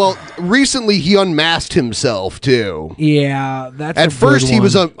 Well, recently he unmasked himself, too. Yeah, that's At a first good he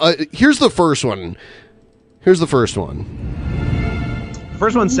was one. here's the first one. Here's the first one.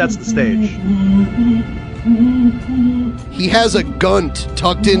 First one sets the stage. He has a gunt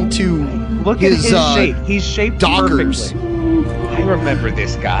tucked into Look at his shape. He's shaped Dockers. perfectly. I remember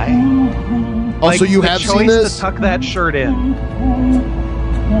this guy. Oh, so you the have choice seen this? to tuck that shirt in.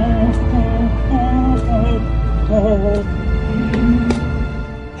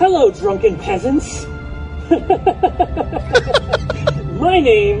 Hello, drunken peasants. My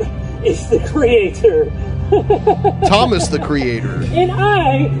name is the Creator. Thomas the Creator. And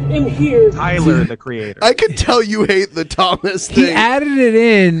I am here. Tyler the Creator. I can tell you hate the Thomas He thing. added it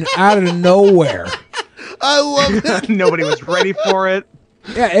in out of nowhere. I love it. Nobody was ready for it.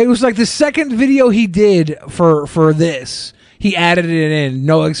 Yeah, it was like the second video he did for this. He added it in,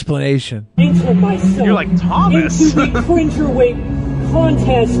 no explanation. Enter myself. You're like Thomas. Into the Cringerweight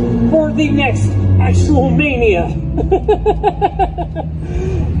contest for the next Actual Mania.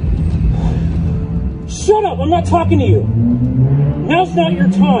 Shut up! I'm not talking to you. Now's not your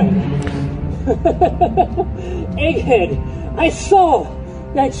time. Egghead, I saw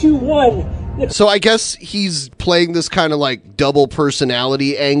that you won. So I guess he's playing this kind of like double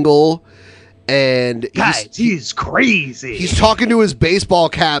personality angle, and Guys, he's crazy. He's talking to his baseball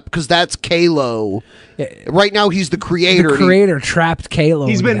cap because that's Kalo. Right now, he's the creator. The creator trapped Kalo.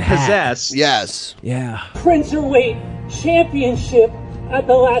 He's in been the hat. possessed. Yes. Yeah. Cringerweight Championship at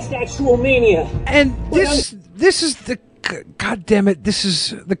the last Actual Mania. And this is the God damn it. This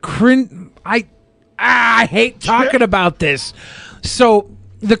is the I hate talking about this. So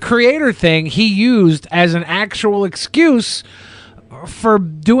the creator thing he used as an actual excuse for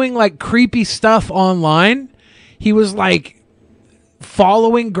doing like creepy stuff online. He was like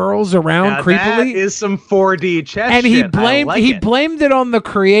following girls around Now, creepily. That is some 4D chess And shit. he blamed it on the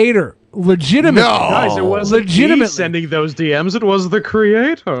creator. Legitimately. Guys, it wasn't legitimately me sending those DMs. It was the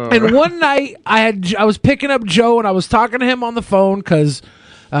creator. And one night I was picking up Joe and I was talking to him on the phone because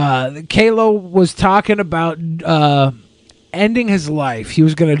Kalo was talking about ending his life. He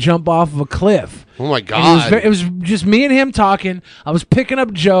was going to jump off of a cliff. Oh my And God. it was just me and him talking. I was picking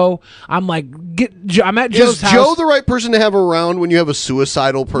up Joe. I'm like, I'm at Joe's Is house. Joe the right person to have around when you have a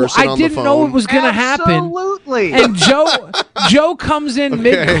suicidal person I on the phone? didn't know it was going to happen. Absolutely. And Joe comes in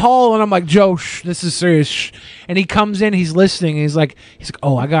mid-call, and I'm like, Joe, shh, this is serious. Shh. And he comes in, he's listening, and he's like,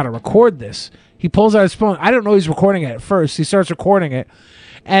 oh, I got to record this. He pulls out his phone. I don't know he's recording it at first. He starts recording it.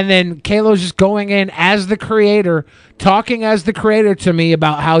 And then Kalo's just going in as the creator, talking as the creator to me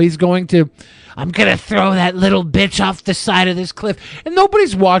about how he's going to, I'm going to throw that little bitch off the side of this cliff. And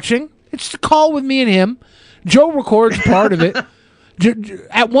nobody's watching. It's a call with me and him. Joe records part of it.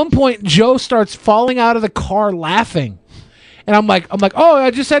 At one point, Joe starts falling out of the car laughing. And I'm like, oh,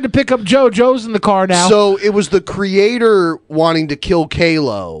 I just had to pick up Joe. Joe's in the car now. So it was the creator wanting to kill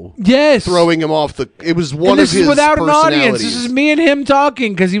Kalo. Yes. Throwing him off the... It was one and this of his is without an audience. personalities. This is me and him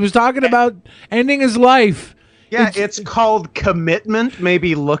talking because he was talking about ending his life. Yeah, it's called commitment.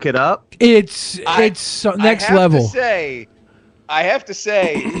 Maybe look it up. It's next level. I have to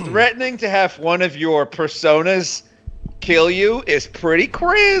say, threatening to have one of your personas kill you is pretty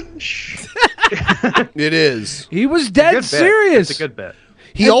cringe. It is. He was dead serious. It's a good bit.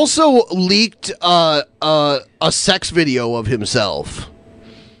 He also leaked a sex video of himself.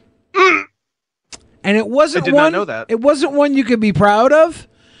 And it wasn't I did one. not know that. It wasn't one you could be proud of.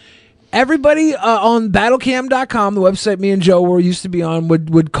 Everybody on battlecam.com, the website me and Joe used to be on,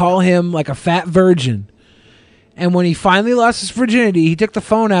 would call him like a fat virgin. And when he finally lost his virginity, he took the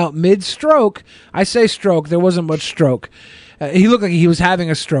phone out mid-stroke. I say stroke. There wasn't much stroke. He looked like he was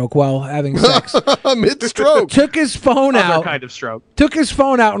having a stroke while having sex. Mid-stroke. Took his phone Other out. kind of stroke. Took his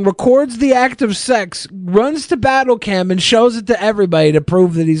phone out and records the act of sex, runs to Battlecam and shows it to everybody to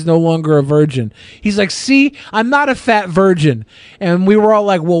prove that he's no longer a virgin. He's like, see, I'm not a fat virgin. And we were all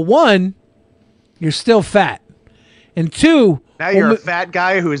like, well, one, you're still fat. And two... Now you're a fat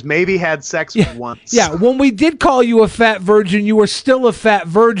guy who's maybe had sex once. Yeah, when we did call you a fat virgin, you were still a fat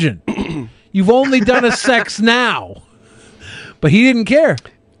virgin. You've only done a sex now. But he didn't care.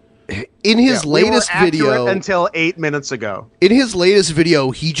 In his latest we were accurate video... until 8 minutes ago. In his latest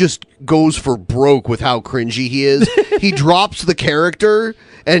video, he just goes for broke with how cringy he is. He drops the character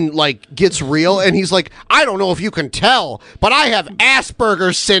and like gets real, and he's like, I don't know if you can tell, but I have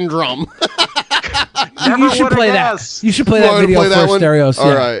Asperger's syndrome. You should play that. You should play that video for Stereos.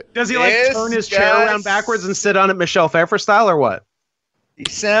 All right. Does he like turn his chair around backwards and sit on it Michelle Pfeiffer style or what? He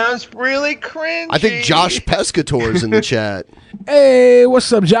sounds really cringy. I think Josh Pescator's in the chat. Hey,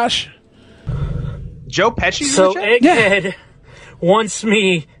 what's up, Josh? Joe Pesci's So in the chat? Egghead wants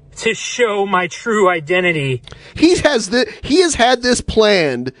me to show my true identity. He has had this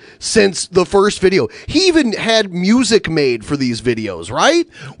planned since the first video. He even had music made for these videos, right?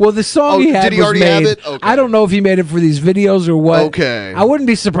 Well, the song he had did he was already made. have it? Okay. I don't know if he made it for these videos or what. Okay. I wouldn't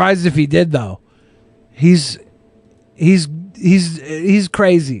be surprised if he did though. He's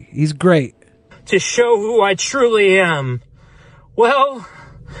crazy. He's great. To show who I truly am. Well,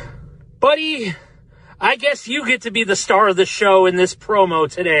 buddy, I guess you get to be the star of the show in this promo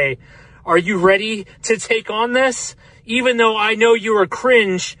today. Are you ready to take on this? Even though I know you are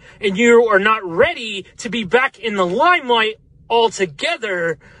cringe and you are not ready to be back in the limelight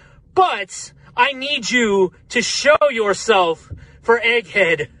altogether, but I need you to show yourself for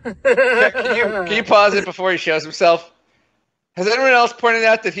Egghead. Can you pause it before he shows himself? Has anyone else pointed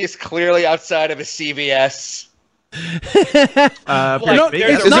out that he's clearly outside of a CVS? No,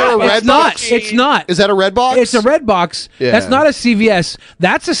 it's not. Is that a red box? It's a red box. Yeah. That's not a CVS.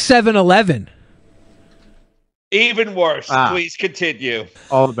 That's a 7-Eleven. Even worse. Please continue.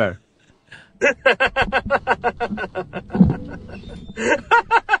 All the better.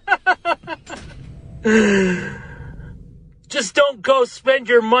 Just don't go spend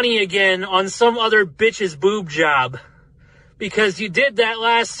your money again on some other bitch's boob job. Because you did that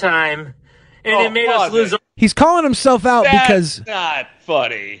last time, and it made us lose. He's calling himself out because not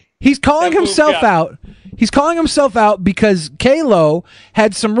funny. he's calling That boob himself job. out. He's calling himself out because Kalo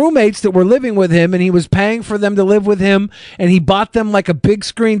had some roommates that were living with him, and he was paying for them to live with him, and he bought them like a big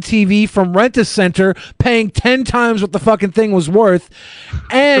screen TV from Rent-A-Center, paying 10 times what the fucking thing was worth,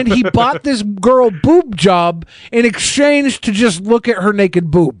 and he bought this girl boob job in exchange to just look at her naked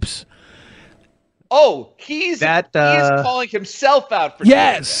boobs. Oh, he's calling himself out for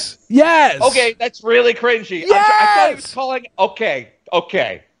Yes. Yes. Okay, that's really cringy. Yes. I thought he was calling. Okay.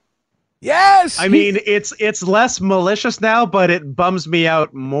 Yes. I mean, it's less malicious now, but it bums me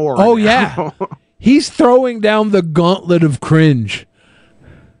out more. Oh, now. yeah. He's throwing down the gauntlet of cringe.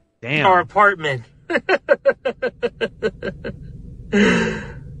 Damn. Our apartment.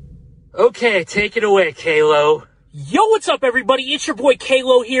 Okay, take it away, Kalo. Yo, what's up, everybody? It's your boy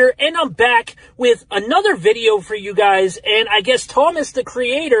Kalo here, and I'm back with another video for you guys. And I guess Thomas, the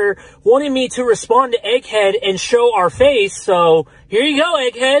creator, wanted me to respond to Egghead and show our face. So here you go,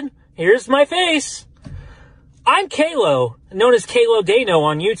 Egghead. Here's my face. I'm Kalo, known as Kalo Dano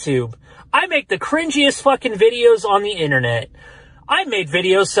on YouTube. I make the cringiest fucking videos on the internet. I made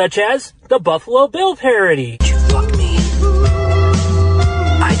videos such as the Buffalo Bill parody.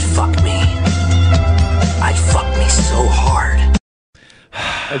 I'd fuck me so hard.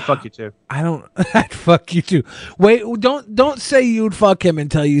 I'd fuck you too. I'd fuck you too. Wait, don't say you'd fuck him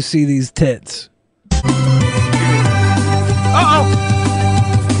until you see these tits.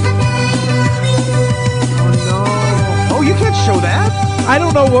 Oh, you can't show that. I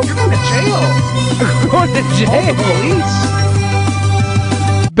don't know what. You're going to jail. Going to jail. Police.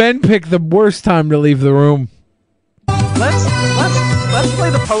 Ben picked the worst time to leave the room. Let's play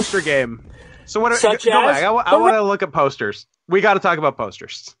the poster game. So what? Go back. I want to look at posters. We got to talk about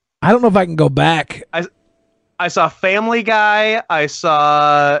posters. I don't know if I can go back. I saw Family Guy. I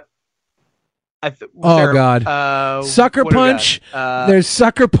saw. God! Sucker Punch. There's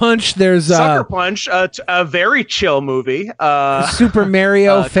Sucker Punch. There's Sucker Punch. A very chill movie. Super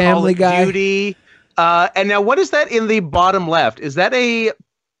Mario. Family Call of Guy. Duty. And now, what is that in the bottom left? Is that is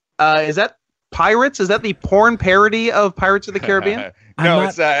that Pirates? Is that the porn parody of Pirates of the Caribbean? No,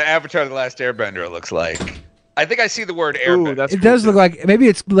 it's Avatar: The Last Airbender. It looks like. I think I see the word airbender. It does look like maybe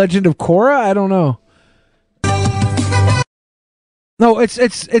it's Legend of Korra. I don't know. No, it's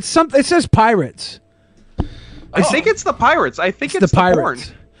something. It says Pirates. I think it's the Pirates. I think it's the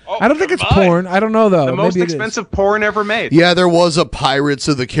Pirates. porn. I don't think it's porn. I don't know though. The most Maybe it is. expensive porn ever made. Yeah, there was a Pirates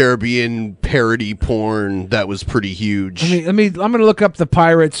of the Caribbean parody porn that was pretty huge. I'm gonna look up the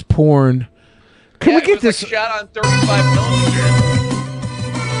Pirates porn. Can we get this? Like shot on 35mm.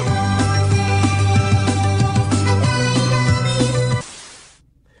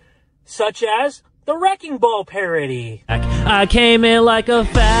 Such as the Wrecking Ball parody. I came in like a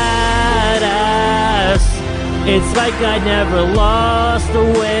fat ass. It's like I never lost the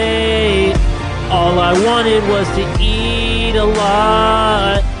weight. All I wanted was to eat a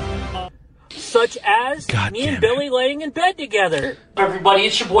lot. Such as me and Billy laying in bed together. Everybody,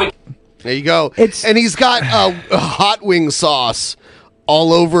 it's your boy. There you go. And he's got a hot wing sauce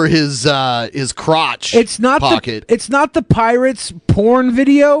all over his crotch. It's not pocket. It's not the Pirates porn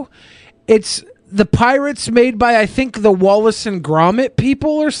video. It's the Pirates made by, I think, the Wallace and Gromit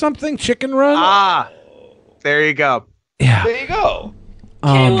people or something. Chicken Run. Ah, there you go. Yeah, there you go.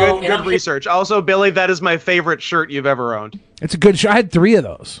 Good research. Also, Billy, that is my favorite shirt you've ever owned. It's a good shirt. I had 3 of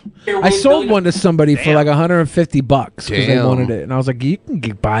those. I sold one to somebody for like $150 because they Damn. wanted it, and I was like, "You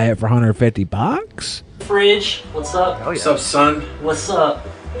can buy it for $150." Fridge, what's up? What's up, son? What's up?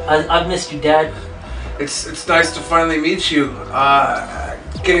 I've missed you, Dad. It's nice to finally meet you.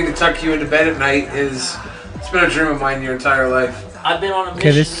 Getting to tuck you into bed at night it's been a dream of mine your entire life. I've been on a mission.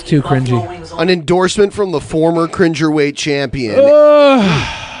 Okay, this is too cringy. An endorsement from the former Cringerweight champion.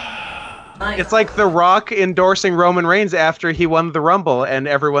 It's like The Rock endorsing Roman Reigns after he won the Rumble, and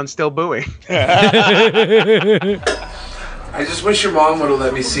everyone's still booing. I just wish your mom would have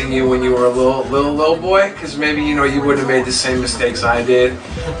let me see you when you were a little boy, because maybe you wouldn't have made the same mistakes I did.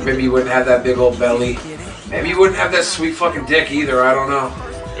 Maybe you wouldn't have that big old belly. Maybe you wouldn't have that sweet fucking dick either. I don't know.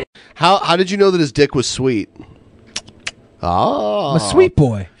 How did you know that his dick was sweet? Oh, I'm a sweet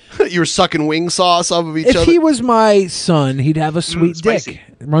boy. You were sucking wing sauce off of each If other. he was my son, he'd have a sweet dick. It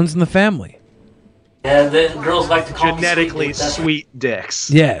runs in the family. Yeah, the girls like to call genetically sweet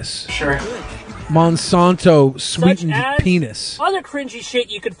dicks. Yes. Sure. Monsanto sweetened Such as penis. Other cringy shit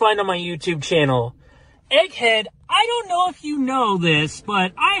you can find on my YouTube channel. Egghead, I don't know if you know this,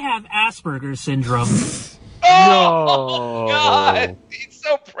 but I have Asperger's syndrome. No. God, he's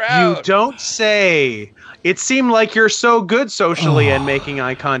so proud. You don't say. It seemed like you're so good socially and making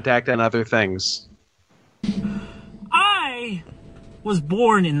eye contact and other things. I was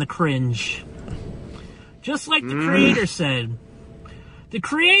born in the cringe. Just like the creator said. The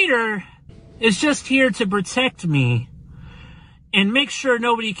creator is just here to protect me and make sure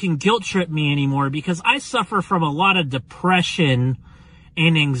nobody can guilt trip me anymore, because I suffer from a lot of depression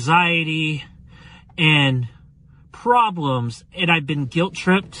and anxiety and problems, and I've been guilt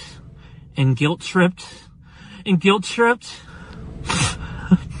tripped and guilt tripped and guilt tripped.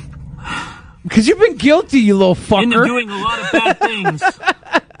 Because you've been guilty, you little fucker. Into doing a lot of bad things.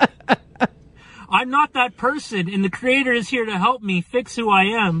 I'm not that person, and the creator is here to help me fix who I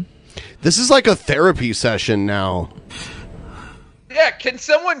am. This is like a therapy session now. Yeah, can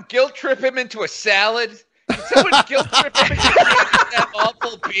someone guilt trip him into a salad? Can someone guilt trip him into that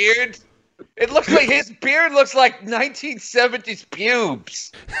awful beard? It looks like his beard looks like 1970s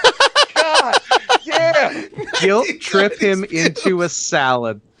pubes. God damn. Guilt trip him into a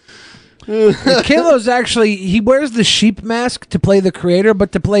salad. Kalo's actually, he wears the sheep mask to play the creator,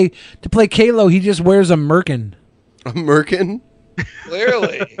 but to play Kalo, he just wears a merkin. A merkin?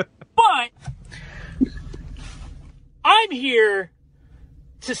 Clearly. But I'm here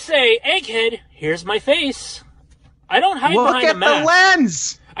to say, Egghead, here's my face. I don't hide behind a mask. Look at the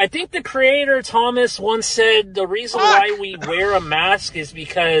lens. I think the creator, Thomas, once said the reason why we wear a mask is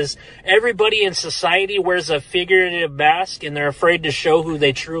because everybody in society wears a figurative mask and they're afraid to show who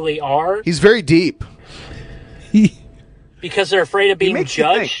they truly are. He's very deep. Because they're afraid of being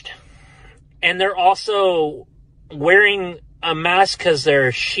judged. And they're also wearing a mask because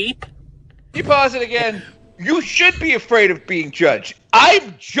they're sheep. You pause it again. You should be afraid of being judged.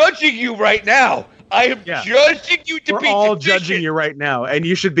 I'm judging you right now. I am judging you to We're be all deficient. judging you right now, and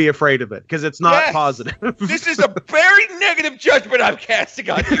you should be afraid of it, because it's not Yes. positive. This is a very negative judgment I'm casting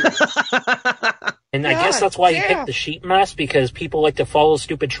on you. And I guess that's why you picked the sheep mask, because people like to follow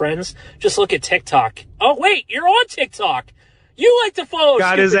stupid trends. Just look at TikTok. Oh, wait, you're on TikTok. You like to follow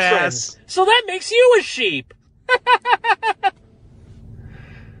Got stupid his trends. ass. So that makes you a sheep.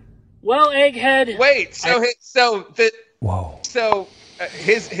 Well, Egghead. Wait,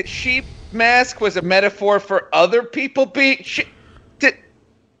 his sheep mask was a metaphor for other people being.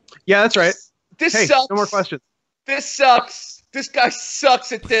 Yeah, that's right. This Hey, sucks. no more questions. This sucks. This guy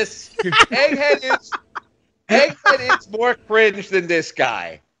sucks at this. Egghead is more cringe than this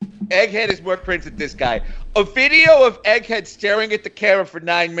guy. Egghead is more cringe than this guy. A video of Egghead staring at the camera for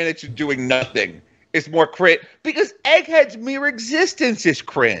 9 minutes and doing nothing is more cringe, because Egghead's mere existence is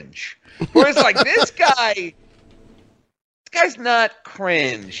cringe. Whereas like this guy's not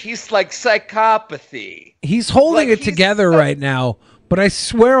cringe. He's like psychopathy. He's holding it together right now, but I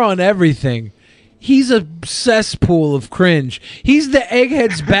swear on everything, he's a cesspool of cringe. He's the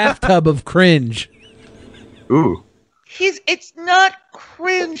Egghead's bathtub of cringe. Ooh. It's not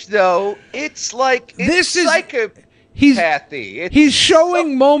cringe though. It's like This is- psychopathy. He's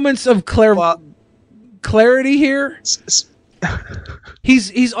showing moments of clarity here.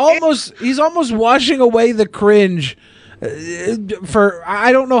 He's almost washing away the cringe. For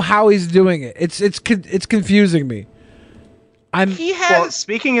I don't know how he's doing it. It's confusing me. He has. Well,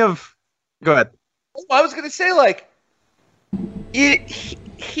 speaking of, go ahead. I was gonna say like,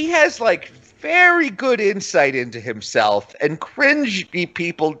 he has like very good insight into himself, and cringy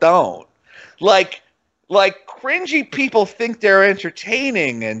people don't. Like cringy people think they're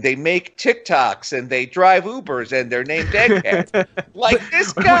entertaining, and they make TikToks, and they drive Ubers, and they're named Egghead. Like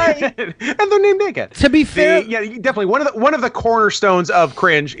this guy, and they're named Egghead. To be fair, definitely one of the cornerstones of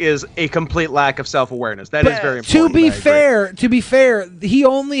cringe is a complete lack of self-awareness. That is very important. To be fair, he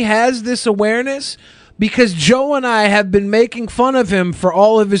only has this awareness because Joe and I have been making fun of him for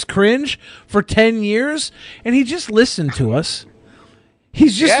all of his cringe for 10 years, and he just listened to us.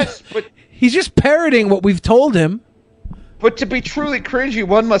 He's just parroting what we've told him. But to be truly cringy,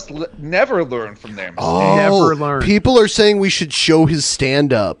 one must never learn from their mistakes. Never learn. People are saying we should show his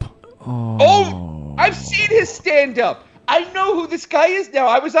stand-up. Oh, I've seen his stand-up. I know who this guy is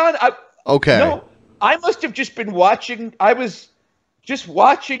now. Okay. No, I must have just been watching. I was just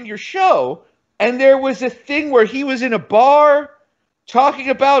watching your show, and there was a thing where he was in a bar talking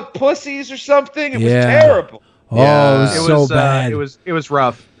about pussies or something. It was terrible. Oh, it was so bad. It was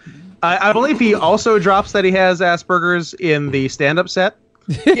rough. I believe he also drops that he has Asperger's in the stand-up set.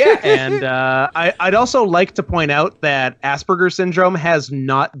 Yeah. And I'd also like to point out that Asperger's syndrome has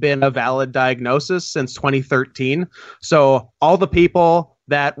not been a valid diagnosis since 2013. So all the people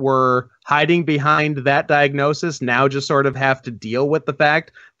that were hiding behind that diagnosis now just sort of have to deal with the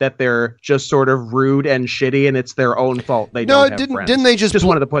fact that they're just sort of rude and shitty, and it's their own fault. Didn't they just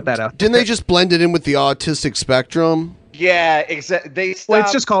wanted to put that out? Didn't they just blend it in with the autistic spectrum? Yeah, exactly. Well,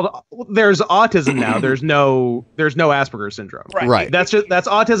 it's just called. There's autism now. There's no Asperger's syndrome. Right. That's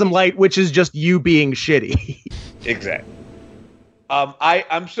autism light, which is just you being shitty. Exactly.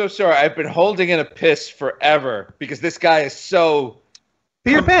 I'm so sorry. I've been holding in a piss forever because this guy is so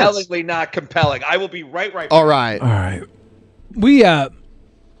compellingly not compelling. I will be right back. All right. We don't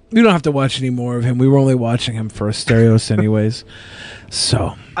have to watch any more of him. We were only watching him for Asterios anyways.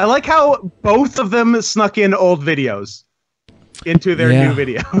 So I like how both of them snuck in old videos into their new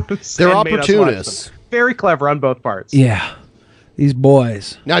videos. They're opportunists. Very clever on both parts. Yeah. These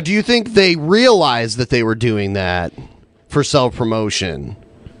boys. Now, do you think they realized that they were doing that for self-promotion?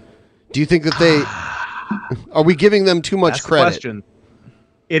 Do you think that they... Are we giving them too much credit? The question.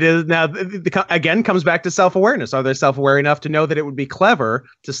 It is now, again, comes back to self-awareness. Are they self-aware enough to know that it would be clever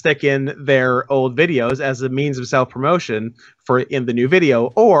to stick in their old videos as a means of self-promotion in the new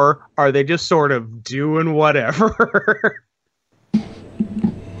video? Or are they just sort of doing whatever?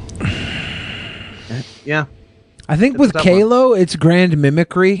 Yeah. I think with Kalo, it's grand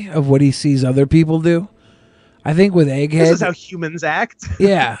mimicry of what he sees other people do. I think with Egghead... This is how humans act.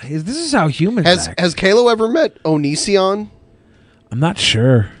 Yeah, this is how humans act. Has Kalo ever met Onision? I'm not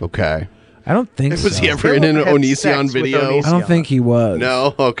sure. Okay. I don't think so. Was he ever in an Onision video? I don't think he was.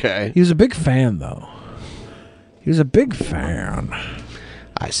 No? Okay. He was a big fan, though. He was a big fan.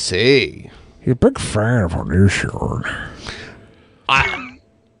 I see. He's a big fan of Onision.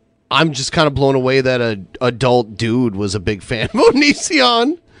 I'm just kind of blown away that an adult dude was a big fan of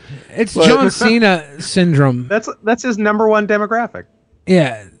Onision. It's John Cena syndrome. That's his number one demographic.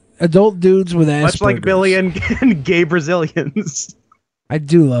 Yeah, adult dudes with Asperger's. Much like Billy and gay Brazilians. I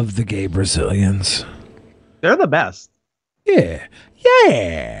do love the gay Brazilians. They're the best. Yeah.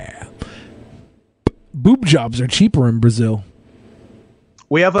 Yeah. Boob jobs are cheaper in Brazil.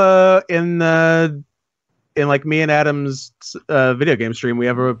 We have in like me and Adam's video game stream, we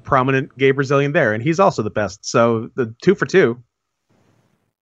have a prominent gay Brazilian there, and he's also the best. So the 2 for 2.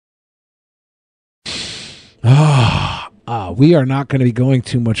 We are not going to be going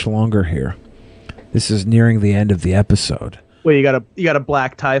too much longer here. This is nearing the end of the episode. Well, you got a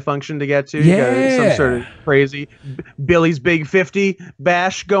black tie function to get to. You got some sort of crazy Billy's Big 50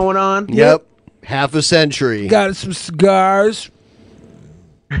 bash going on. Yep. Half a century. Got some cigars.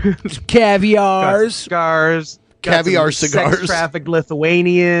 Some caviars. Cigars. Caviar cigars. Sex trafficked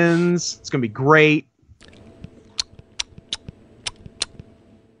Lithuanians. It's going to be great.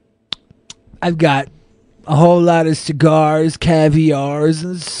 I've got a whole lot of cigars, caviars,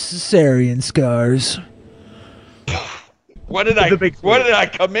 and cesarean scars. What did I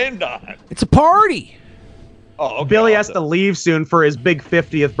come in on? It's a party. Oh, okay. Billy has to leave soon for his big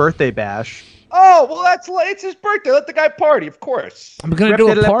 50th birthday bash. Oh, well, it's his birthday. Let the guy party, of course. I'm going to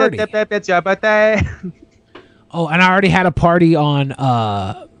do a party. It's your birthday. Oh, and I already had a party on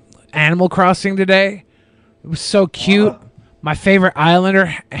Animal Crossing today. It was so cute. My favorite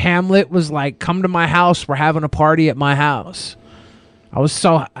islander, Hamlet, was like, "Come to my house. We're having a party at my house." I was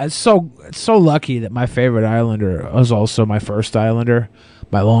so lucky that my favorite islander was also my first islander,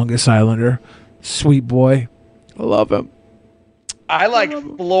 my longest islander. Sweet boy. I love him. I like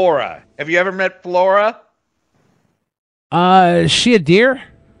Flora. Have you ever met Flora? Is she a deer?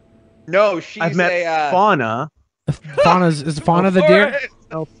 No, she's I've met Fauna. Is Fauna the deer?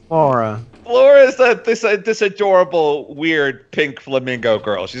 No, Flora. Flora is this adorable, weird pink flamingo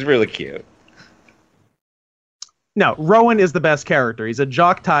girl. She's really cute. No, Rowan is the best character. He's a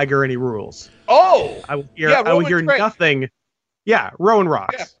jock tiger and he rules. Oh! I will hear nothing. Yeah, Rowan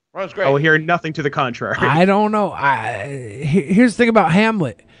rocks. Yeah, Rowan's great. I will hear nothing to the contrary. I don't know. Here's the thing about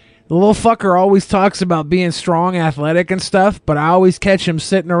Hamlet. The little fucker always talks about being strong, athletic, and stuff, but I always catch him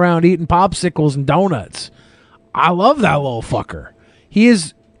sitting around eating popsicles and donuts. I love that little fucker. He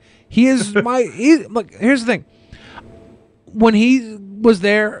is my. Look, here's the thing. When he was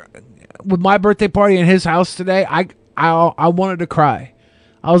there with my birthday party in his house today, I wanted to cry.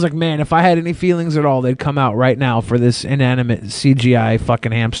 I was like, man, if I had any feelings at all, they'd come out right now for this inanimate CGI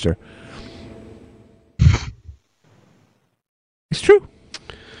fucking hamster. It's true.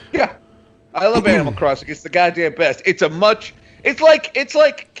 Yeah, I love Animal Crossing. It's the goddamn best. It's like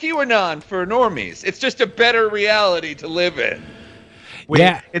QAnon for normies. It's just a better reality to live in.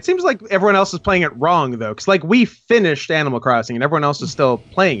 Yeah, it seems like everyone else is playing it wrong though, because like we finished Animal Crossing and everyone else is still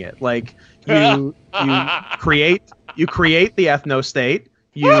playing it. Like you create the ethno state.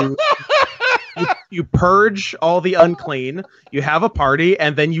 You purge all the unclean. You have a party,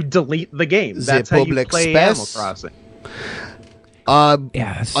 and then you delete the game. That's how you play Animal Crossing.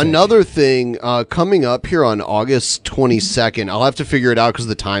 Another thing coming up here on August 22nd, I'll have to figure it out because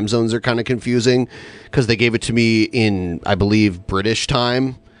the time zones are kind of confusing because they gave it to me in, I believe, British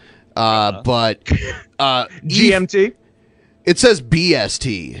time. But GMT? It says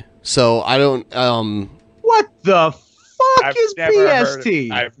BST, so I don't... What the fuck is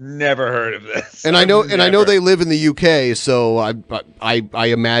BST? I've never heard of this. And I know they live in the UK, so I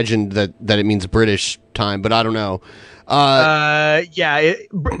imagined that it means British time, but I don't know.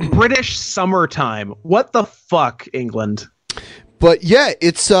 British summertime. What the fuck, England? But yeah,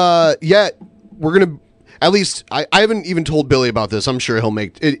 it's we're gonna. At least I haven't even told Billy about this. I'm sure he'll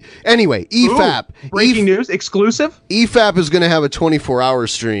make it. Anyway, EFAP. Ooh, breaking news, exclusive. EFAP is going to have a 24-hour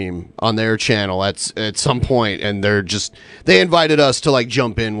stream on their channel at some point, and they invited us to like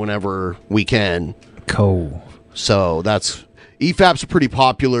jump in whenever we can. Cool. So EFAP's a pretty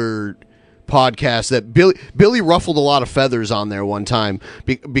popular podcast that Billy ruffled a lot of feathers on there one time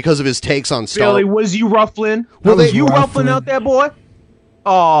because of his takes on Star. Billy, was you ruffling? Was you ruffling out there, boy?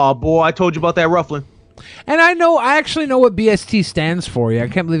 Oh boy, I told you about that ruffling. And I actually know what BST stands for. Yeah, I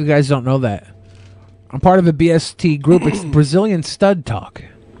can't believe you guys don't know that. I'm part of a BST group. It's Brazilian Stud Talk.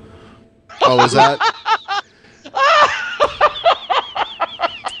 Oh, is that?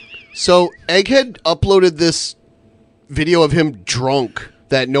 So Egghead uploaded this video of him drunk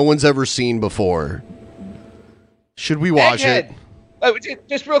that no one's ever seen before. Should we watch it?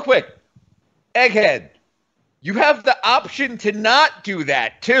 Just real quick. Egghead, you have the option to not do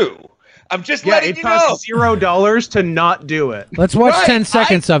that too. I'm just letting you know. It costs $0 to not do it. Let's watch 10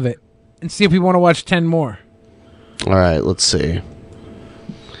 seconds of it and see if we want to watch 10 more. All right, let's see.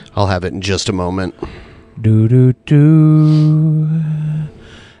 I'll have it in just a moment. Do do do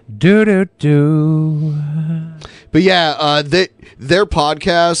do do do. But yeah, their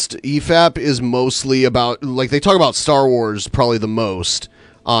podcast EFAP is mostly about, like, they talk about Star Wars probably the most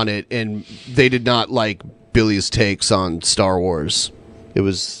on it, and they did not like Billy's takes on Star Wars. It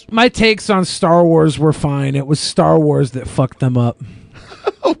was my takes on Star Wars were fine. It was Star Wars that fucked them up.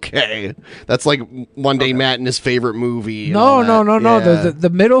 Okay, that's like Monday Matt and his favorite movie. No. The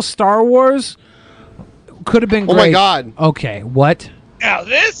middle Star Wars could have been great. Oh my god. Okay, what? Now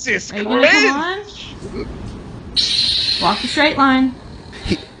this is crazy. Walk the straight line.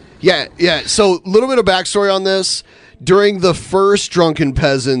 Yeah. So a little bit of backstory on this. During the first Drunken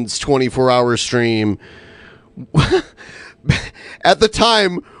Peasants 24-hour stream, at the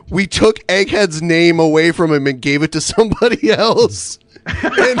time, we took Egghead's name away from him and gave it to somebody else.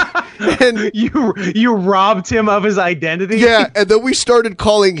 and you robbed him of his identity? Yeah, and then we started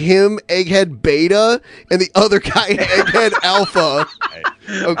calling him Egghead Beta and the other guy Egghead Alpha.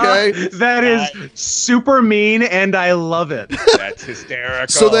 Okay? That is super mean, and I love it. That's hysterical.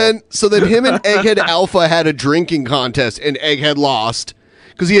 So then him and Egghead Alpha had a drinking contest, and Egghead lost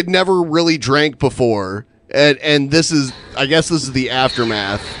because he had never really drank before. And this is, I guess this is the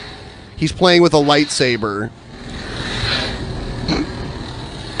aftermath. He's playing with a lightsaber.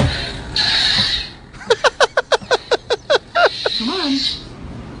 Come on.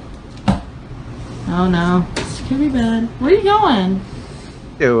 Oh no, this could be bad. Where are you going?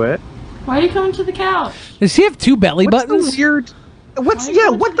 Do it. Why are you coming to the couch? Does he have two belly buttons? What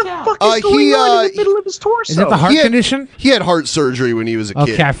the fuck is going on in the middle of his torso? Is that the heart condition? He had heart surgery when he was a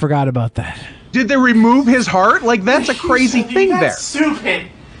kid. Okay, I forgot about that. Did they remove his heart? Like, that's a crazy thing there. Stupid.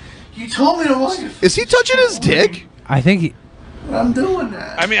 You told me to watch it. Is he touching his dick? I think he... I'm doing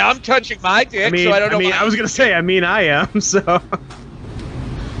that. I mean, I'm touching my dick, so I don't know. I was gonna say, I am, so.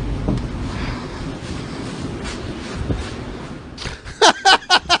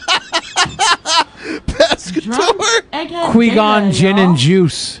 Pescatore. Qui-Gon gin and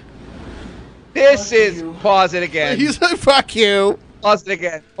juice. This is... Pause it again. He's like, fuck you. Pause it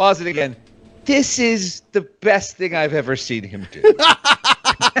again. Pause it again. This is the best thing I've ever seen him do.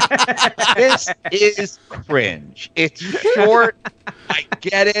 This is cringe. It's short. I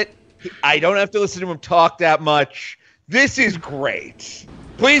get it. I don't have to listen to him talk that much. This is great.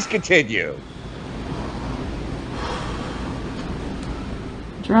 Please continue.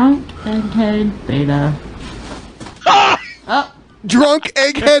 Drunk egghead beta. Ah! Drunk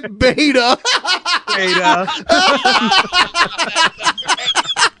egghead beta. Beta.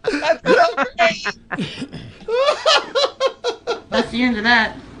 That's so great. That's the end of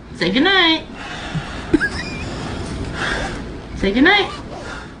that. Say goodnight. Say goodnight.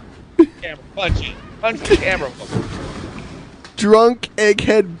 Camera, punch it. Punch the camera. Drunk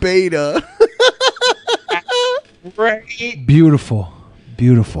egghead beta. Great Beautiful.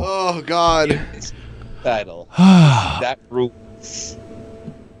 Beautiful. Oh, God. title. That rules.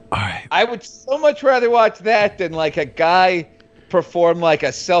 All right. I would so much rather watch that than like a guy perform like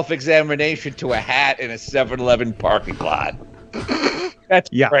a self-examination to a hat in a 7-Eleven parking lot. That's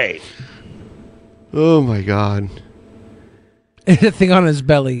great. Oh my God. The thing on his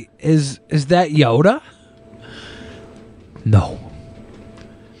belly is that Yoda? No.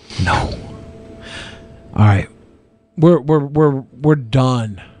 All right. We're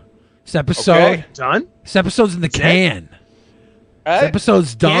done. This episode done? This episode's in the can. This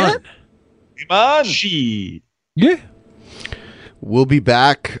episode's done. Come on. Yeah. We'll be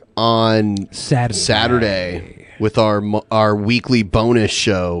back on Saturday with our weekly bonus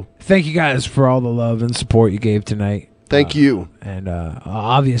show. Thank you guys for all the love and support you gave tonight. Thank you. And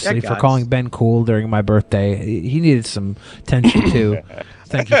obviously Yeah, for guys. calling Ben cool during my birthday. He needed some attention too.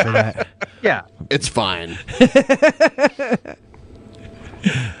 Thank you for that. Yeah. It's fine.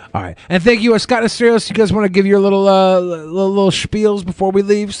 All right. And thank you, Scott Asterios. You guys want to give your little spiels before we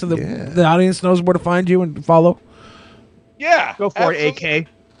leave so the audience knows where to find you and follow? Yeah. Go for it, AK.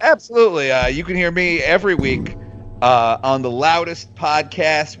 Absolutely. You can hear me every week on the Loudest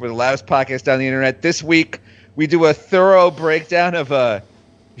Podcast. We're the loudest podcast on the internet. This week, we do a thorough breakdown of a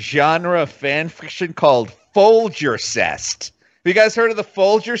genre fan fiction called Folgercest. Have you guys heard of the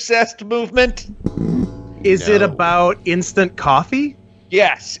Folgercest movement? Is it about instant coffee?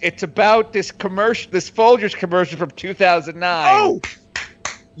 Yes, it's about this commercial, this Folgers commercial from 2009. Oh,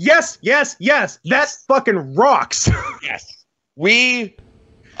 yes. That fucking rocks. Yes, one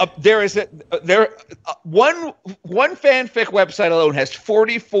fanfic website alone has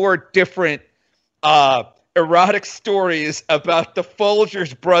 44 different erotic stories about the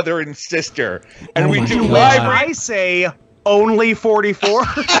Folgers brother and sister, and we do live. I say only 44.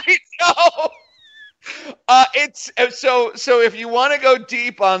 I know. It's so if you want to go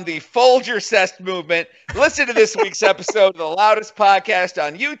deep on the Folgercest movement, listen to this week's episode of the Loudest Podcast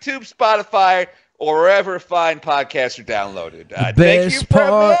on YouTube, Spotify, or wherever fine podcasts are downloaded. Thank you for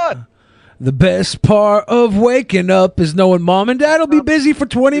having me on. The best part of waking up is knowing mom and dad will be busy for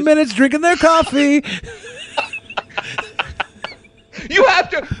 20 minutes drinking their coffee. You have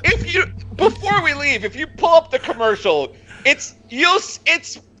to before we leave, if you pull up the commercial, it's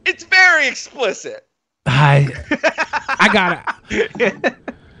very explicit. I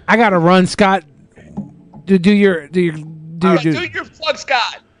gotta run, Scott. Do your plug,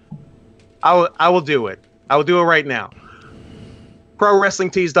 Scott. I will do it. I will do it right now.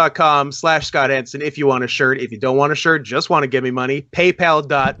 ProWrestlingTees.com/Scott Henson if you want a shirt. If you don't want a shirt, just want to give me money.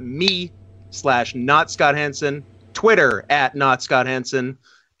 PayPal.me/NotScottHenson. Twitter @NotScottHenson.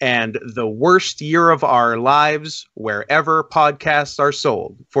 And the worst year of our lives wherever podcasts are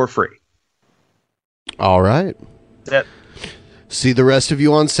sold for free. All right. That's it. See the rest of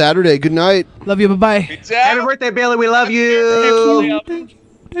you on Saturday. Good night. Love you. Bye-bye. Happy birthday, Bailey. We love you.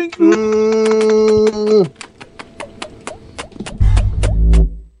 Thank you.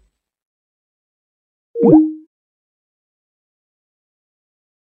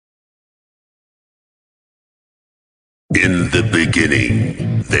 In the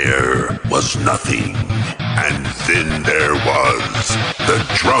beginning, there was nothing. And then there was the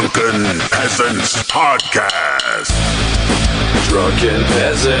Drunken Peasants Podcast. Drunken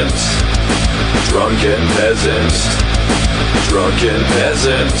Peasants. Drunken Peasants. Drunken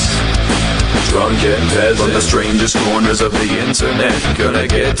peasants. Drunken peasants. From the strangest corners of the internet. Gonna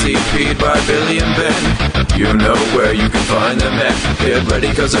get TP'd by Billy and Ben. You know where you can find them at. Get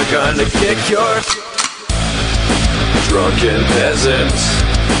ready cause they're gonna kick your drunken peasants.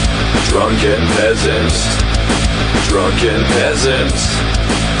 Drunken peasants. Drunken peasants.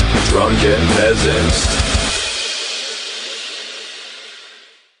 Drunken peasants.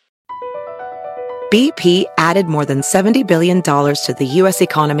 BP added more than $70 billion to the U.S.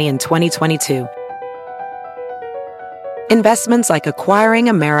 economy in 2022. Investments like acquiring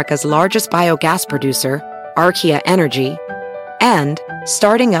America's largest biogas producer, Archaea Energy, and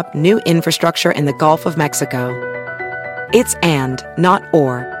starting up new infrastructure in the Gulf of Mexico. It's and, not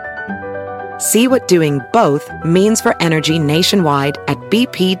or. See what doing both means for energy nationwide at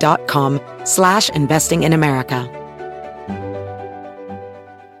bp.com/investing in America.